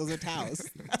 Those are towels.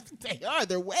 That's what they are.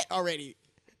 They're wet already.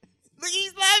 Look,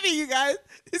 he's laughing, you guys.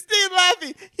 This thing's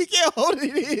laughing. He can't hold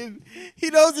it in. He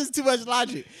knows it's too much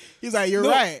logic. He's like, you're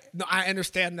right. No, I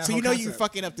understand that. So you know you're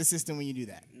fucking up the system when you do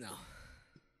that. No.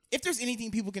 If there's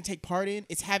anything people can take part in,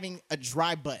 it's having a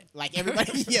dry butt like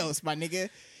everybody else, my nigga.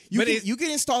 You can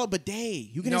install a bidet.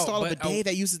 You can install a bidet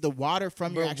that uses the water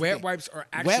from your actual wet thing. wipes are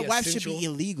actually wet wipes essential. should be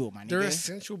illegal, my nigga. They're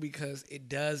essential because it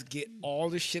does get all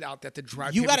the shit out that the dry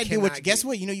You paper gotta do what. cannot Guess get.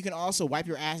 what? You know you can also wipe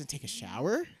your ass and take a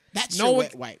shower. That's No, your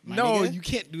wet wipe. My nigga. you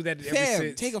can't do that.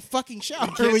 Fam, take a fucking shower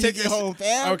can't when you take get a- home,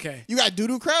 fam. Okay. You got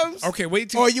doo-doo crumbs? Okay, wait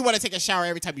till Or you want to take a shower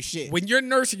every time you shit? when you're a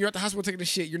nurse and you're at the hospital taking a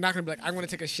shit, you're not gonna be like, I want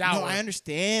to take a shower. No, I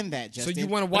understand that, Justin. you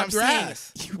wanna But wipe I'm your saying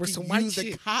ass You with can some white use the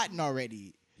shit. cotton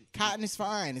already. Cotton is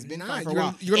fine. It's been Nah, fine for a you're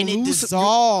while. gonna- you're gonna and it lose some-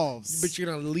 dissolves. But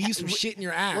you're gonna leave some shit in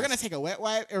your ass. We're gonna take a wet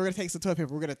wipe and we're gonna take some toilet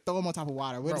paper. We're gonna throw them on top of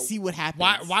water. We're Bro, gonna see what happens.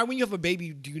 Why when you have a baby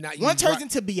do you not use One turns dry-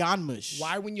 into Beyond Mush.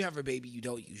 Why when you have a baby you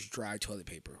don't use dry toilet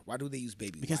paper? Why do they use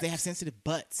baby Because they have wipes? sensitive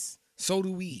butts. So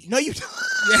do we. No, you don't.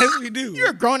 Yes, we do.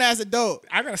 You're a grown ass adult.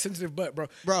 I got a sensitive butt, bro.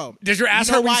 Bro, Does your ass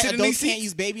you know hurt when you why sit in these adults can't seats?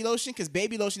 use baby lotion? Because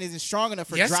baby lotion isn't strong enough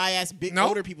for Yes. dry ass big No,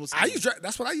 older people's skin. I use dry,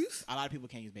 that's what I use. A lot of people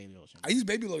can't use baby lotion. I use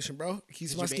baby lotion, bro. It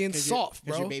keeps my Is your skin ba- 'cause soft, Is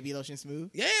bro. your baby lotion smooth?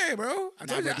 Yeah, bro. I Nah, told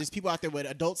bro, you, there's people out there with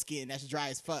adult skin that's dry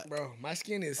as fuck. bro. My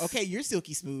skin is Okay, you're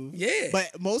silky smooth. Yeah.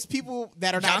 But most people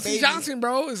that are not Johnson babies, Johnson,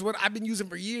 bro, is what I've been using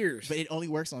for years. but it only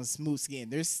works on smooth skin.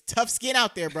 There's tough skin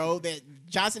out there, bro, that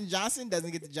Johnson Johnson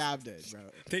doesn't get the job done, bro.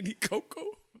 They need cocoa.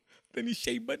 They need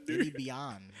shea butter. They need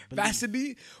Beyond. Believe.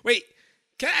 Vaseline. Wait,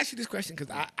 can I ask you this question?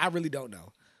 Because I really don't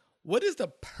know. What is the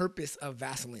purpose of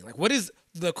Vaseline? Like, what is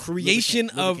the creation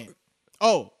Lubricant.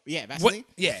 Oh, yeah, what? Vaseline.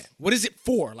 Yeah, what is it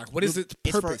for? Like, what is its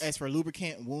purpose? It's for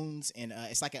lubricant, wounds, and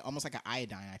it's like almost like an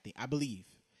iodine, I believe.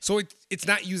 So it's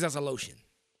not used as a lotion.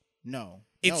 No.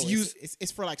 It's No, used-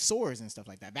 It's for like sores and stuff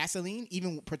like that. Vaseline,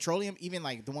 even petroleum, even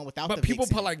like the one without But the people Vicks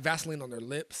in put it. like Vaseline on their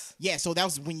lips. Yeah, so that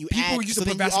was when you People add. used so to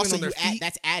put then you Vaseline also on their you add, feet.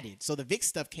 that's added. So the Vicks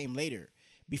stuff came later.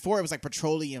 Before it was like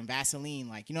petroleum, Vaseline,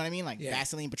 like you know what I mean, like Yeah.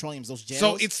 Vaseline, petroleum, those gels.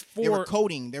 So it's they were for-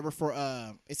 coating. They were for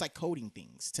it's like coating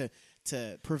things to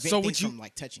prevent So would things you- from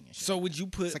like touching and shit. So would you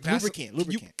put It's like lubricant,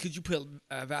 lubricant. Could you put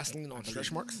Vaseline on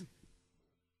stretch marks?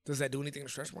 Does that do anything to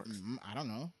stretch marks? I don't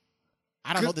know.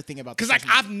 I don't know the thing about Because the like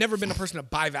stretch marks. I've never been a person to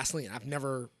buy Vaseline. I've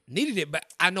never needed it, but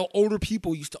I know older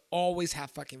people used to always have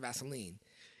fucking Vaseline,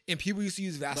 and people used to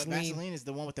use But Vaseline. Vaseline is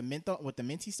the one with the mint with the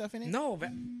minty stuff in it. No,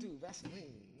 dude,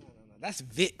 Vaseline. No. That's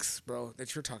Vicks, bro.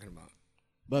 That you're talking about.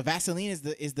 But Vaseline is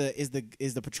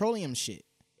the petroleum shit.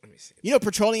 Let me see. You know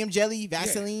petroleum jelly,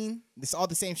 Vaseline. It's all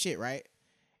the same shit, right?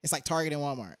 It's like Target and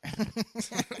Walmart.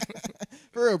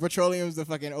 For real, petroleum's the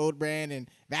fucking old brand, and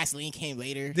Vaseline came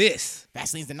later. This,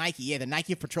 Vaseline's the Nike. Yeah, the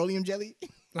Nike of petroleum jelly.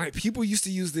 like, people used to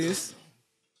use this.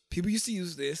 People used to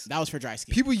use this. That was for dry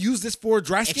skin. People use this for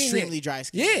dry skin. Extremely dry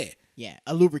skin. Yeah. Yeah,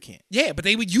 a lubricant. Yeah, but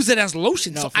they would use it as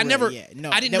lotion. No, so for I real, never. yeah. No,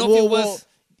 I didn't no, know if it whoa, was.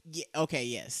 Yeah, okay,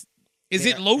 yes. Is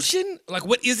They it are- lotion? Like,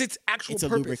 what is its actual It's a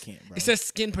purpose? lubricant, bro. It says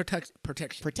skin protection.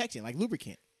 Protection, like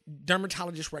lubricant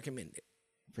Dermatologists recommend it.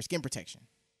 for skin protection.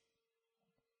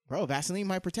 Bro, Vaseline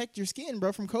might protect your skin,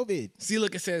 bro, from COVID. See,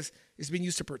 look, it says it's been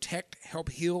used to protect, help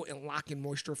heal, and lock in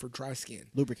moisture for dry skin.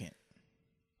 Lubricant.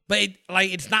 But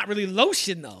it's not really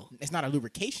lotion though, It's not a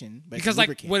lubrication, but because it's like,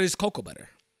 lubricant. what is cocoa butter?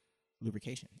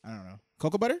 Lubrication. I don't know.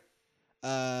 Cocoa butter?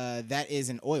 That is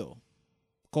an oil.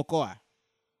 Cocoa.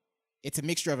 It's a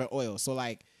mixture of an oil. So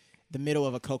like the middle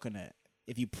of a coconut.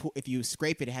 If you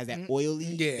scrape it, it has that oily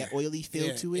feel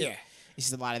Yeah, to it. yeah. It's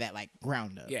just a lot of that like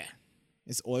ground up. Yeah.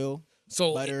 It's oil.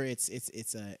 So butter. It's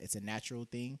a natural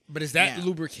thing. But is that Now,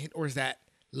 lubricant or is that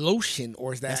lotion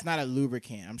or is that? That's not a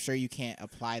lubricant. I'm sure you can't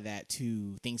apply that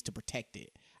to things to protect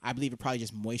it. I believe it probably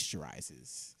just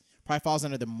moisturizes. Probably falls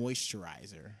under the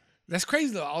moisturizer. That's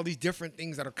crazy though. All these different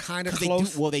things that are kind of They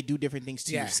close. do different things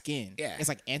to Yeah. your skin. Yeah. It's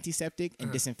like antiseptic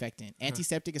and disinfectant.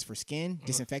 Antiseptic is for skin.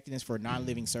 Disinfectant is for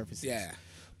non-living surfaces. Yeah.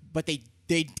 But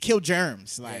they kill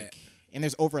germs, like, and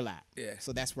there's overlap. Yeah.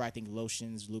 So that's where I think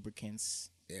lotions, lubricants,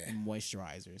 Yeah. and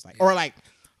moisturizers, like, or like,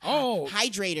 Oh.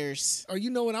 hydrators, Oh, you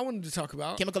know what I wanted to talk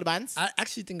about? chemical bonds. I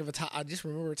actually think of I just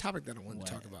remember a topic that I wanted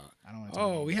to talk about. I don't want to talk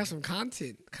about Oh, we have some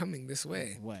content coming this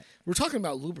way. What? We're talking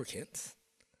about lubricants.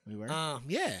 We were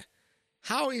Yeah.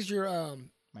 How is your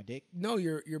my dick. no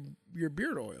your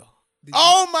beard oil?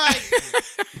 Oh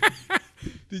my!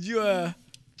 Did you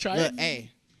try Look, it?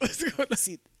 hey. What's going on?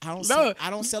 See, I don't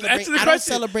No, celebrate. answer the I don't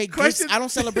question. celebrate Question. gifts. I don't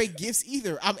celebrate gifts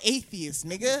either. I'm atheist,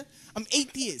 nigga. I'm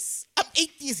atheist. I'm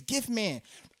atheist gift man.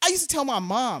 I used to tell my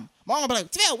mom. Mom would be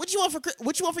like, "Tell, what you want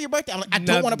for your birthday?" I'm like, "I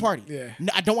don't want a party. Yeah.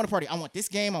 No, I don't want a party. I want this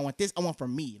game. I want this. I want for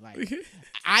me. Like,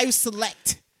 I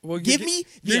select. Well, Give me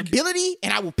the ability,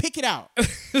 and I will pick it out."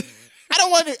 I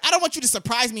don't want you to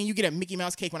surprise me and you get a Mickey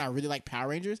Mouse cake when I really like Power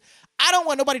Rangers. I don't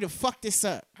want nobody to fuck this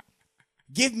up.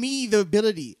 Give me the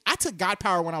ability. I took God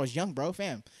power when I was young, bro,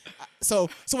 fam. So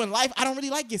in life, I don't really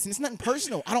like gifts, and it's nothing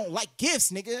personal. I don't like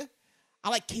gifts, nigga. I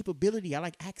like capability. I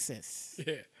like access.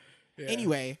 Yeah.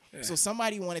 Anyway, so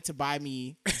somebody wanted to buy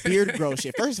me beard grow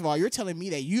shit. First of all, you're telling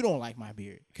me that you don't like my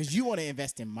beard because you want to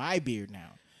invest in my beard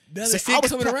now.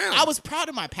 I was proud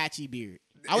of my patchy beard.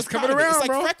 I was coming around. It's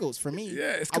like freckles for me.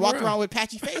 Yeah, I walked around with a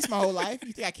patchy face my whole life.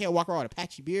 You think I can't walk around with a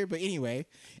patchy beard? But anyway,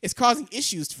 it's causing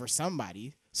issues for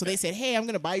somebody. So they said, hey, I'm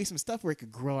going to buy you some stuff where it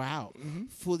could grow out,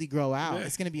 fully grow out. Yeah.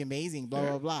 It's going to be amazing, blah,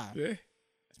 blah, blah. Yeah.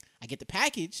 I get the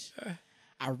package.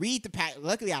 I read the pack.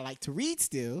 Luckily, I like to read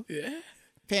still. Yeah.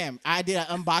 Fam, I did an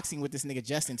unboxing with this nigga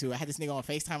Justin, too. I had this nigga on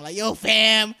FaceTime like, yo,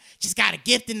 fam, just got a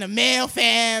gift in the mail,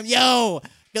 fam. Yo,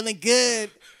 feeling good.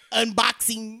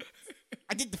 Unboxing.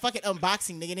 I did the fucking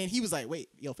unboxing, nigga, and then he was like, wait,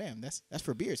 yo, fam, that's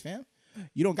for beers, fam.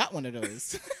 You don't got one of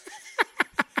those.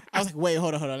 I was like, wait,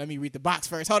 hold on. Let me read the box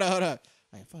first. Hold on.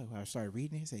 Like, fuck, I started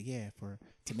reading it. He said, yeah,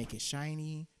 to make it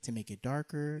shiny, to make it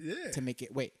darker, to make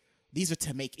it, wait, these are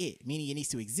to make it, meaning it needs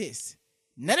to exist.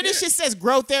 None of this shit says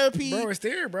grow therapy. Bro, it's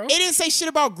there, bro. It didn't say shit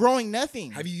about growing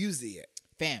nothing. Have you used it yet?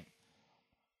 Fam,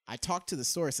 I talked to the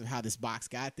source of how this box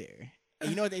got there. And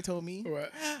you know what they told me?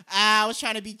 What? I was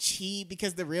trying to be cheap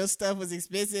because the real stuff was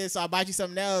expensive, so I bought you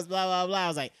something else, blah, blah, blah. I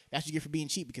was like, that's what you get for being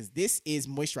cheap because this is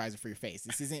moisturizer for your face.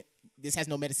 This has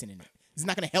no medicine in it. This is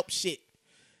not going to help shit.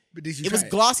 But did you It was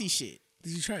glossy shit.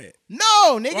 Did you try it?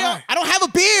 No, nigga. Why? I don't have a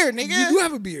beard, nigga. You do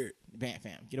have a beard.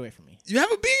 Fam, get away from me. You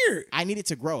have a beard. I need it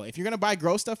to grow. If you're going to buy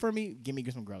grow stuff for me, give me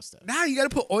some grow stuff. Nah, you got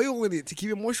to put oil in it to keep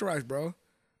it moisturized, bro.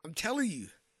 I'm telling you,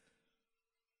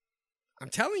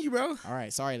 bro. All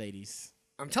right. Sorry, ladies.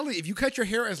 I'm telling you, if you cut your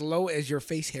hair as low as your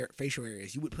facial hair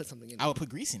is, you would put something in it. I would put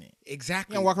grease in it.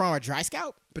 Exactly. You don't walk around with a dry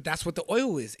scalp? But that's what the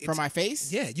oil is. For my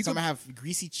face? Yeah. You can have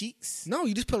greasy cheeks? No,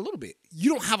 you just put a little bit. You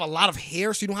don't have a lot of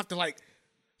hair, so you don't have to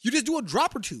you just do a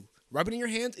drop or two. Rub it in your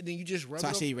hands, and then you just rub it. So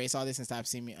I should erase all this and stop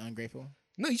seeing me ungrateful?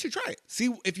 No, you should try it.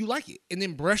 See if you like it. And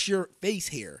then brush your face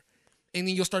hair. And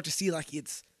then you'll start to see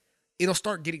it'll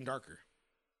start getting darker.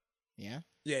 Yeah?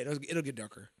 Yeah, it'll get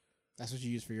darker. That's what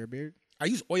you use for your beard? I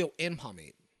use oil and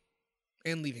pomade.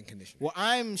 And leave-in conditioner. Well,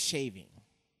 I'm shaving.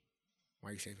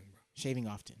 Why are you shaving, bro? Shaving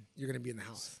often. You're going to be in the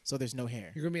house. So there's no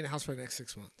hair. You're going to be in the house for the next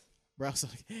 6 months. Bro, so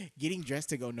getting dressed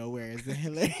to go nowhere is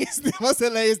the most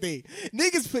hilarious thing.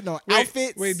 Niggas putting on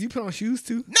outfits. Wait, do you put on shoes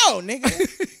too? No, nigga.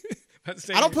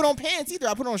 I don't put on pants either.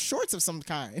 I put on shorts of some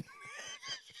kind.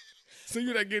 So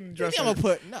you're not getting dressed. I'm gonna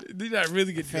put. No. You're not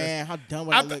really getting dressed. Man, how dumb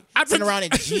would I look? Sitting around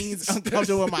in jeans,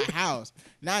 uncomfortable in my house.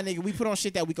 Nah, nigga, we put on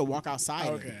shit that we could walk outside.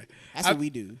 Okay, in. That's what we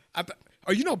do.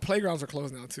 Playgrounds are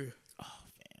closed now too. Oh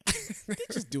man, they're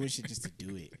just doing shit just to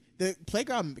do it. The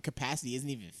playground capacity isn't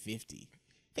even 50.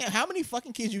 Damn, how many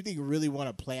fucking kids you think really want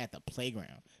to play at the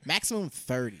playground? Maximum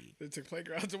 30. They took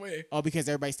playgrounds away. Oh, because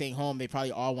everybody's staying home, they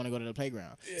probably all want to go to the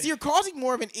playground. Yeah. So you're causing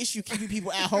more of an issue keeping people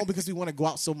at home because we want to go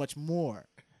out so much more.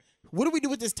 What do we do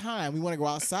with this time? We want to go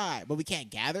outside, but we can't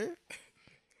gather?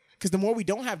 Because the more we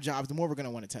don't have jobs, the more we're going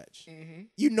to want to touch. Mm-hmm.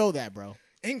 You know that, bro.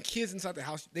 And kids inside the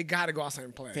house, they got to go outside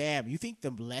and play. Fam, you think the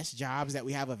less jobs that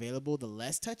we have available, the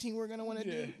less touching we're going to want to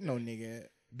do? No, nigga.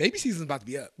 Baby season's about to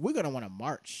be up. We're going to want to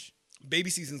march.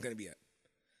 Baby season's going to be up.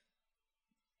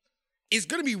 It's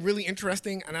going to be really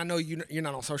interesting, and I know you're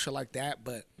not on social like that,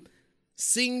 but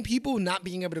seeing people not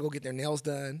being able to go get their nails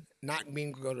done, not being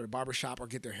able to go to the barbershop or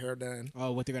get their hair done.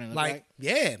 Oh, what they're going to look like?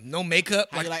 Yeah, no makeup.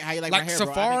 How you like my hair,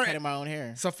 Sephora, bro? I've been cutting my own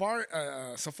hair.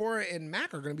 Sephora and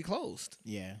Mac are going to be closed.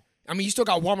 Yeah. I mean, you still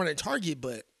got Walmart and Target,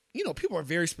 but, people are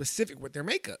very specific with their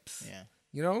makeups. Yeah.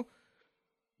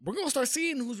 We're going to start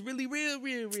seeing who's really real.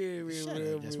 We're not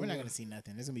going to see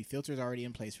nothing. There's going to be filters already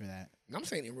in place for that. I'm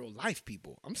saying in real life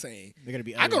people. I'm saying they're going to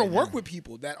be. I go to work with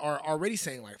people that are already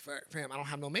saying like, fam, I don't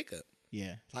have no makeup.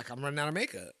 Yeah. Like I'm running out of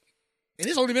makeup. And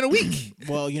it's only been a week.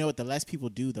 Well, you know what? The less people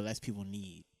do, the less people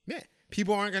need. Yeah.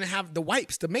 People aren't going to have the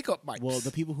wipes, the makeup wipes. Well, the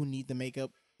people who need the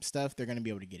makeup stuff, they're going to be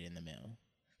able to get it in the mail.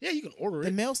 Yeah, you can order it.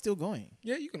 The mail's still going.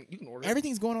 Yeah, you can order it.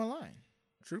 Everything's going online.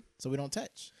 True. So we don't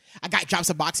touch. I got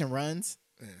drops a box and runs.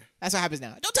 Yeah. That's what happens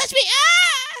now. Don't touch me.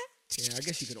 Ah! Yeah, I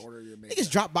guess you can order your makeup.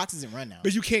 Niggas drop boxes and run now.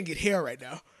 But you can't get hair right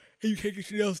now. And you can't get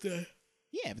your nails done.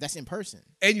 Yeah, but that's in person.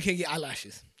 And you can't get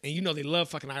eyelashes. And they love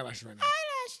fucking eyelashes right now.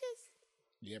 Eyelashes.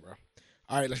 Yeah, bro.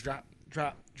 All right, let's drop.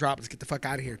 Let's get the fuck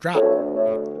out of here. Drop.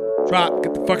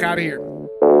 Get the fuck out of here.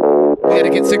 We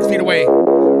gotta get 6 feet away.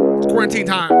 It's quarantine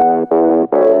time.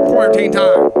 It's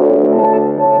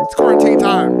quarantine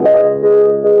time.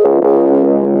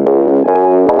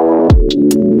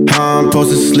 I'm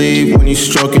supposed to sleep when you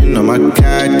stroking on my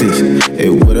cactus. It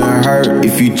wouldn't hurt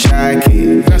if you check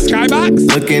it. That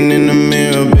skybox? Looking in the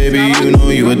mirror, baby, skybox? You know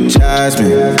you a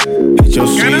jasmine. Hit your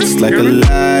streets like a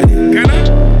Aladdin.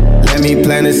 Let me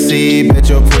plant a seed, bet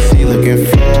your pussy looking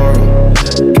floral.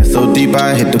 Get so deep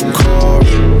I hit the core.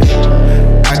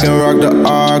 I can rock the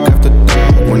ark after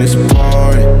dark when it's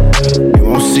pouring. It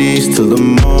won't cease till the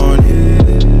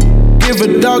morning. Give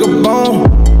a dog a bone.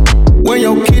 When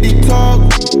your kitty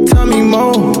talk, tell me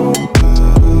more.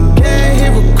 Can't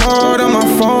hit record on my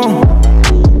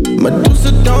phone.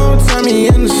 Medusa don't turn me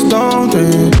into stone.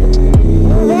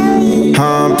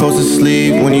 How I'm supposed to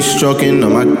sleep when you stroking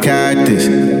on my cactus?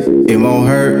 It won't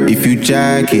hurt if you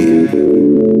jack it.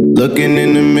 Looking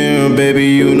in the mirror, baby,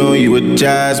 you know you a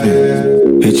Jasmine.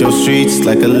 Hit your streets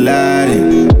like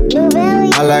Aladdin.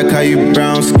 I like how you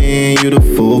brown skin, you the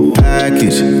full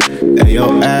package. And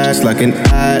your ass like an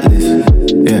atlas.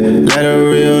 Yeah, let a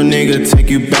real nigga take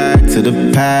you back to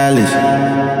the palace.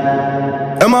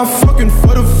 Am I fucking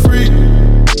for the free?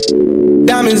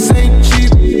 Diamonds ain't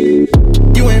cheap.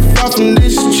 You ain't far from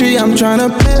this tree. I'm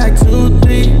tryna play like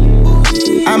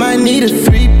 2-3. I might need a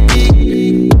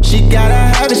 3-peat. She gotta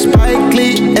have a Spike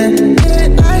Lee, and it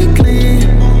ain't likely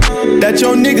that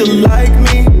your nigga like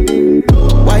me.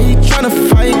 Why he tryna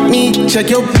fight me? Check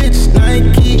your bitch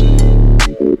Nike.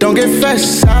 Don't get fresh,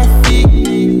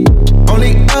 Safi.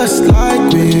 Only us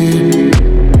like me.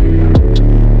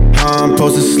 How I'm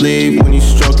supposed to sleep when you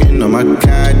stroking on my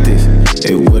cactus?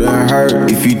 It wouldn't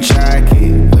hurt if you jack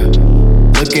it.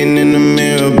 Looking in the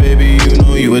mirror, baby, you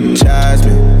know you a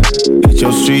Jasmine. Hit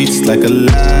your streets like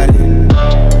Aladdin.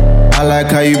 I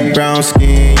like how you brown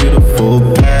skin, you the full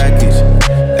package.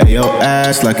 And your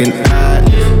ass like an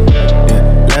atlas.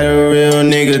 Yeah, let a real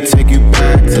nigga take you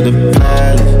back to the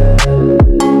palace.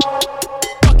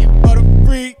 Fucking butter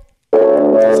freak.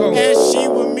 And she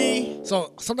with me.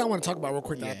 So something I want to talk about real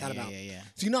quick that I thought about. Yeah.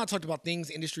 So you know I talked about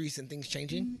things, industries, and things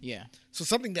changing? Yeah. So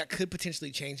something that could potentially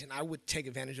change, and I would take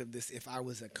advantage of this if I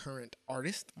was a current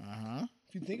artist.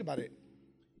 If you think about it,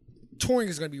 touring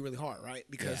is going to be really hard, right?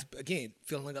 Because, again,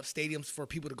 filling up stadiums for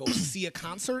people to go see a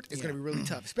concert is going to be really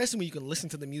tough, especially when you can listen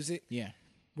to the music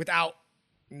without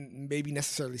maybe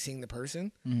necessarily seeing the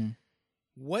person.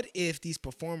 What if these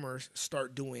performers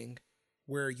start doing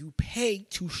where you pay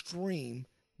to stream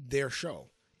their show?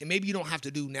 And maybe you don't have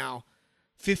to do now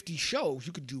 50 shows.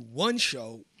 You could do one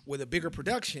show with a bigger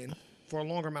production for a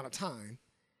longer amount of time,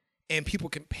 and people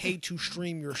can pay to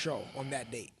stream your show on that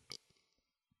date.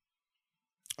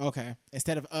 Okay.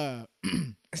 Instead of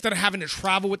having to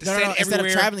travel with the set everywhere. Instead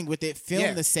of traveling with it,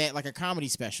 film the set like a comedy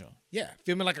special. Yeah,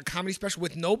 film it like a comedy special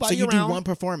with nobody around. So you around. do one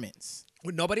performance.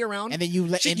 With nobody around. And then you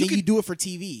do it for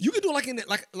TV. You could do it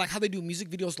like how they do music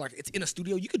videos, like it's in a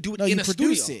studio. You could do it in a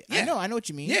produce studio. It. Yeah. I know what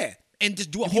you mean. Yeah. And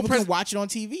just do a whole people can watch it on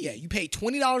TV. Yeah, you pay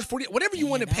 $20, $40, whatever you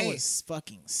want to pay. That would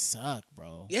fucking suck,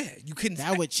 bro. Yeah, you couldn't.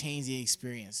 That would change the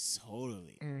experience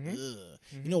totally.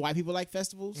 You know why people like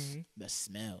festivals? The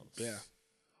smells. Yeah.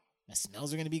 The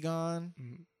smells are gonna be gone.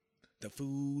 The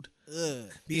food.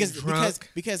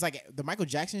 Because like the Michael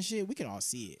Jackson shit, we can all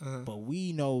see it. But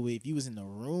we know if you was in the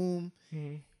room,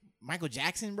 Michael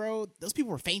Jackson, bro, those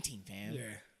people were fainting, fam. Yeah.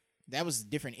 That was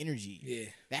different energy. Yeah.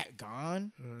 That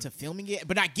gone to filming it.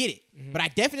 But I get it. But I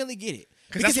definitely get it.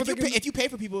 Because if you pay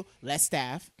for people, less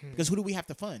staff, because who do we have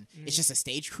to fund? It's just a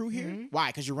stage crew here. Why?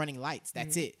 Because you're running lights.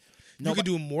 That's it. You could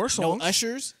do more songs. No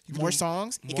ushers, more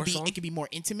songs. It could be more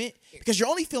intimate because you're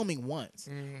only filming once.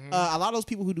 A lot of those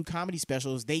people who do comedy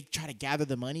specials, they try to gather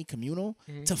the money, communal,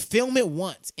 to film it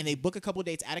once, and they book a couple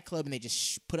dates at a club and they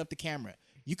just put up the camera.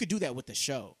 You could do that with the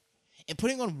show. And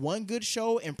putting on one good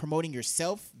show and promoting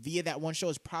yourself via that one show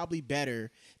is probably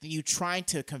better than you trying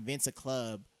to convince a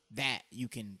club that you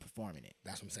can perform in it.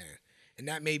 That's what I'm saying. And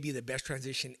that may be the best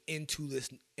transition into this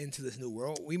new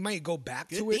world. We might go back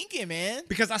to it. Good thinking, man.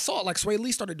 Because I saw like Sway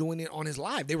Lee started doing it on his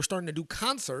live. They were starting to do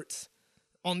concerts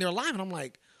on their live. And I'm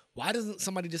like, why doesn't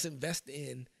somebody just invest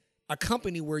in a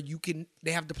company where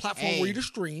they have the platform where you just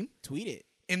stream. Tweet it.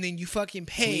 And then you fucking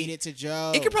pay. Tweet it to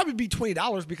Joe. It could probably be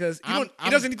 $20 because it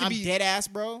doesn't need to be. I'm dead ass,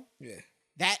 bro. Yeah.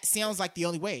 That sounds like the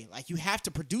only way. Like you have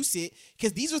to produce it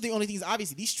because these are the only things.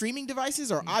 Obviously, these streaming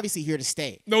devices are obviously here to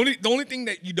stay. The only thing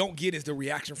that you don't get is the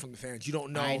reaction from the fans. You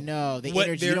don't know. I know the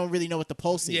energy. You don't really know what the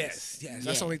pulse is. Yes,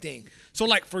 that's the only thing. So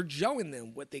like for Joe and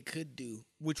them, what they could do,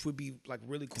 which would be like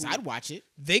really cool. I'd watch it.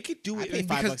 They could do it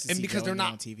because they're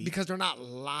not on TV. Because they're not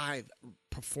live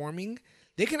performing.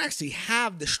 They can actually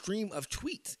have the stream of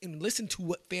tweets and listen to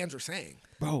what fans are saying.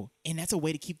 Bro, and that's a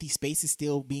way to keep these spaces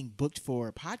still being booked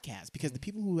for podcasts because the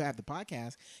people who have the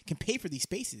podcast can pay for these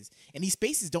spaces. And these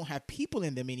spaces don't have people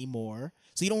in them anymore,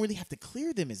 so you don't really have to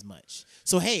clear them as much.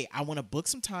 So, hey, I want to book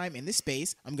some time in this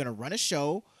space. I'm going to run a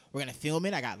show. We're going to film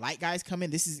it. I got light guys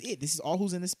coming. This is it. This is all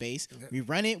who's in the space. We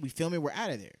run it. We film it. We're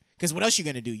out of there. Because what else you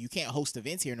going to do? You can't host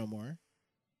events here no more.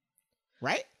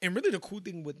 Right? And really the cool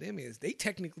thing with them is they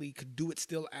technically could do it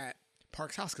still at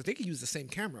Park's house because they can use the same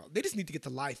camera. They just need to get the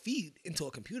live feed into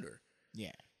a computer.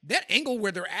 Yeah. That angle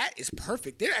where they're at is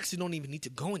perfect. They actually don't even need to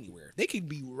go anywhere. They could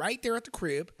be right there at the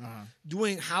crib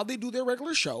doing how they do their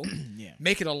regular show. Yeah.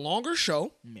 Make it a longer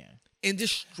show. Yeah. And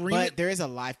just stream But it. there is a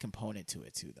live component to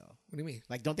it too, though. What do you mean?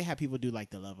 Like, don't they have people do like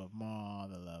the love of Ma,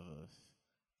 the love of?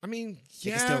 I mean,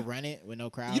 They yeah. can still run it with no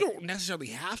crowd. You don't necessarily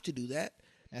have to do that.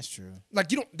 That's true.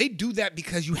 Like, you don't. They do that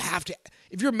because you have to.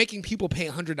 If you're making people pay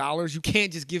 $100, you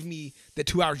can't just give me the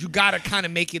 2 hours. You gotta kind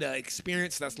of make it an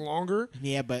experience that's longer.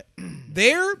 Yeah, but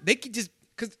they could just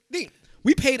because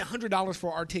we paid $100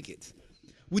 for our tickets.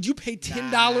 Would you pay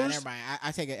 $10? Nah, never mind.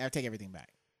 I take it. I take everything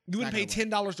back. You would pay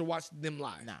 $10 to watch them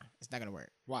live. Nah, it's not gonna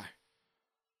work. Why?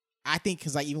 I think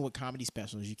because like even with comedy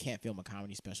specials, you can't film a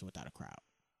comedy special without a crowd.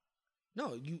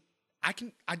 No,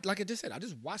 like I just said, I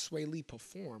just watched Sway Lee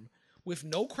perform with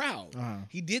no crowd.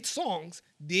 He did songs,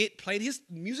 played his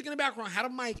music in the background, had a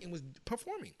mic, and was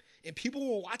performing. And people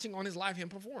were watching on his live him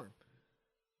perform.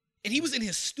 And he was in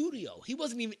his studio. He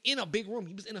wasn't even in a big room.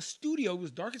 He was in a studio. It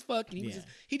was dark as fuck. And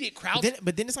he did crowd.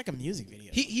 But then it's like a music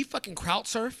video. He fucking crowd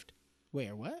surfed. Wait,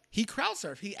 or what? He crowd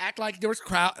surfed. He acted like there was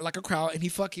a crowd, and he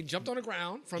fucking jumped on the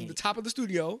ground from the top of the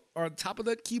studio or the top of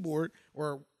the keyboard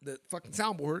or the fucking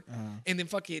soundboard, and then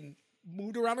fucking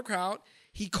moved around the crowd.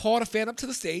 He called a fan up to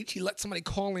the stage. He let somebody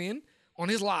call in on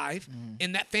his live,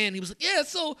 and that fan, he was like, "Yeah,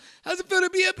 so how's it feel to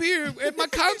be up here at my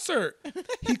concert?"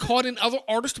 He called in other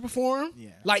artists to perform. Yeah,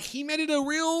 like he made it a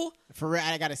real. For real,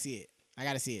 I gotta see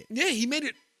it. Yeah, he made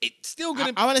it. It's still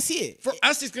gonna. I want to see it. For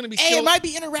us, it's gonna be. Hey, it might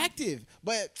be interactive,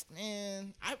 but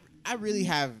man, I really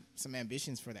have some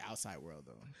ambitions for the outside world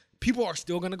though. People are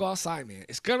still gonna go outside, man.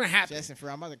 It's gonna happen. Justin,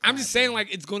 I'm just saying,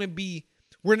 like, it's gonna be.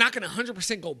 We're not gonna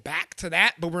 100% go back to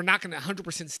that, but we're not gonna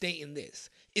 100% stay in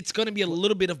this. It's gonna be a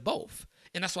little bit of both,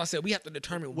 and that's why I said we have to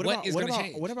determine what is gonna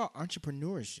change. What about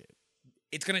entrepreneurship?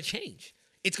 It's gonna change.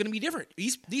 It's gonna be different.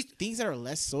 These things that are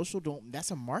less social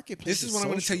that's a marketplace. This is what I'm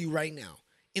gonna tell you right now.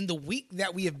 In the week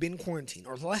that we have been quarantined,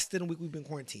 or less than a week we've been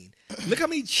quarantined, look how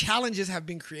many challenges have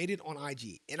been created on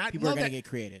IG. And people are gonna get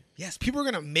creative. Yes, people are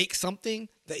gonna make something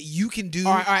that you can do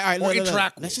all right, or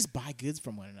interact with. Let's just buy goods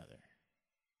from one another.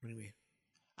 What do you mean?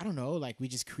 I don't know. Like we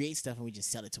just create stuff and we just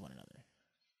sell it to one another.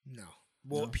 No.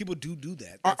 Well, people do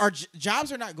that. Our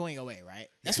jobs are not going away, right?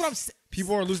 That's what I'm saying.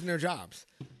 People are losing their jobs.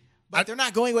 But they're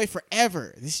not going away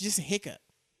forever. This is just a hiccup.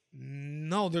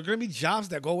 No, there are going to be jobs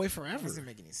that go away forever. That doesn't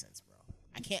make any sense, bro.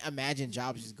 I can't imagine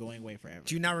jobs just going away forever.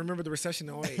 Do you not remember the recession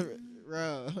in 08?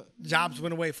 Bro. Jobs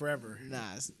went away forever. Nah,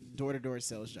 door-to-door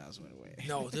sales jobs went away.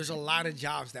 No, there's a lot of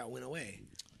jobs that went away.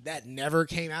 That never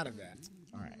came out of that.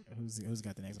 All right, who's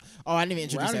got the next one? Oh, I didn't even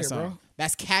introduce that song. Bro.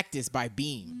 That's Cactus by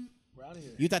Beam. We're out of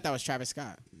here. You thought that was Travis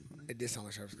Scott. It did sound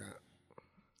like Travis Scott.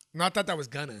 No, I thought that was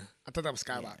Gunna. I thought that was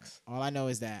Skybox. Yeah. All I know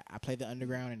is that I play the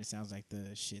underground and it sounds like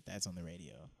the shit that's on the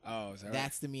radio. Oh, is that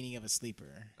That's the meaning of a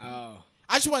sleeper. Oh.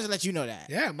 I just wanted to let you know that.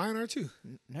 Yeah, mine are too.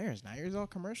 No, yours not. Yours all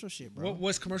commercial shit, bro. What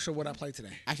was commercial what I played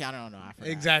today? Actually, I don't know. I forgot.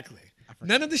 Exactly.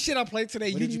 None of the shit I played today,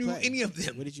 you knew play? any of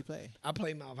them. What did you play? I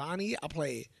played Malvani. I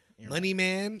played Money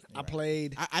Man. I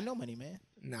played... I know Money Man.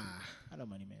 Nah. I know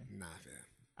Money Man. Nah, fam.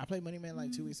 I played Money Man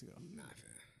like 2 weeks ago. Nah,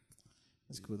 fam.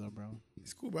 It's cool, though, bro.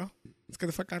 It's cool, bro. Let's get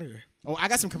the fuck out of here. Oh, I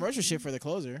got some commercial shit for the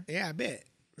closer. Yeah, I bet.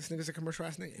 This nigga's a commercial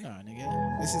ass nigga. No,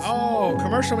 nigga. This is... Oh,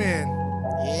 Commercial Man.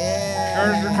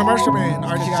 Yeah. Commercial Man.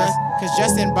 Because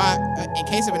Justin bought, in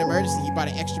case of an emergency, he bought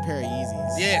an extra pair of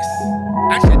Yeezys. Yes.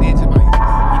 Actually, I did just buy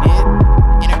Yeezys. You did?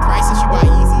 In a crisis, you buy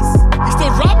Yeezys? He's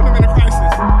still dropping them in a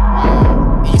crisis.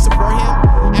 And you support him?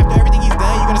 After everything he's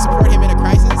done, you're going to support him in a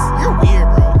crisis? You're weird,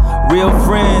 bro. Real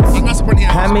friends. I'm not supporting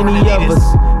him. How many of us?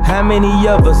 How many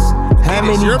of us? How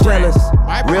many jealous?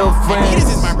 Real friends.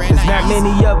 There's not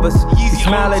many of us. We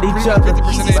smile at each other.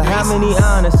 But how many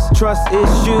honest? Trust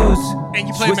issues.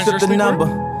 Switch up the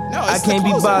number. I can't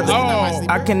be bothered.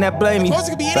 I cannot blame you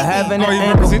for having an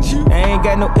angle. I ain't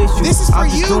got no issues. I'm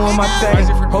just doing my thing.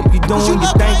 Hope you doing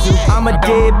your thing too. I'm a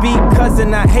deadbeat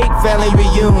cousin. I hate family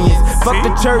reunions. Fuck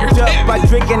the church up by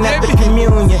drinking at the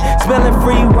communion. Smelling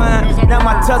free wine. Now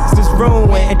my tux is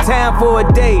ruined. In time for a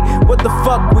day. What the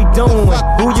fuck we doing?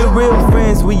 Who your real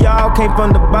friends? We all came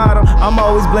from the bottom. I'm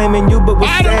always blaming you, but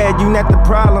what's sad? You not the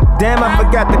problem. Damn, I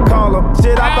forgot to call him.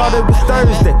 Shit, I thought it was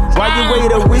Thursday. Why you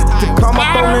wait a week to call my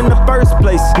phone in the first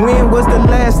place? When was the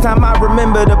last time I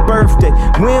remember the birthday?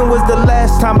 When was the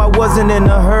last time I wasn't in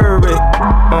a hurry?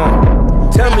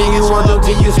 Tell me you want them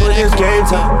tickets when it's game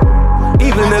time.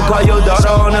 Even to call your daughter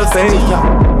on the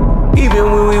FaceTime.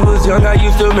 Even when we was young, I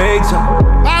used to make time.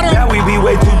 Now we be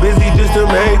way too busy just to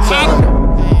make time.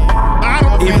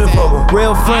 Even for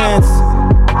real friends.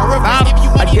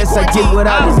 I guess I get what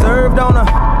I deserved on her.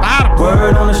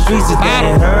 Word on the streets is they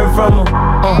ain't heard from them.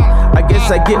 I guess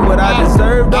I get what I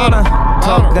deserved on her.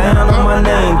 Talk down on my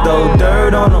name, throw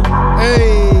dirt on them.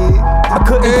 I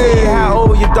couldn't tell you how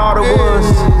old your daughter was.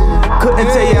 Couldn't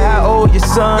tell you how old your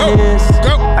son is.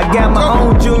 I got my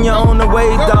own junior on the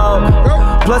way, dog.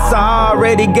 Plus I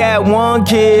already got one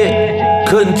kid.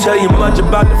 Couldn't tell you much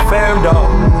about the fam, dog.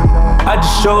 I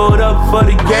just showed up for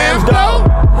the games, dog.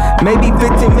 Maybe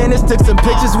 15 minutes, took some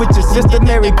pictures with your sister.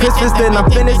 Merry Christmas, then I'm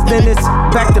finished, then it's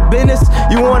back to business.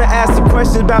 You wanna ask some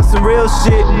questions about some real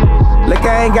shit, like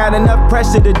I ain't got enough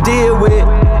pressure to deal with.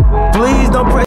 Please don't press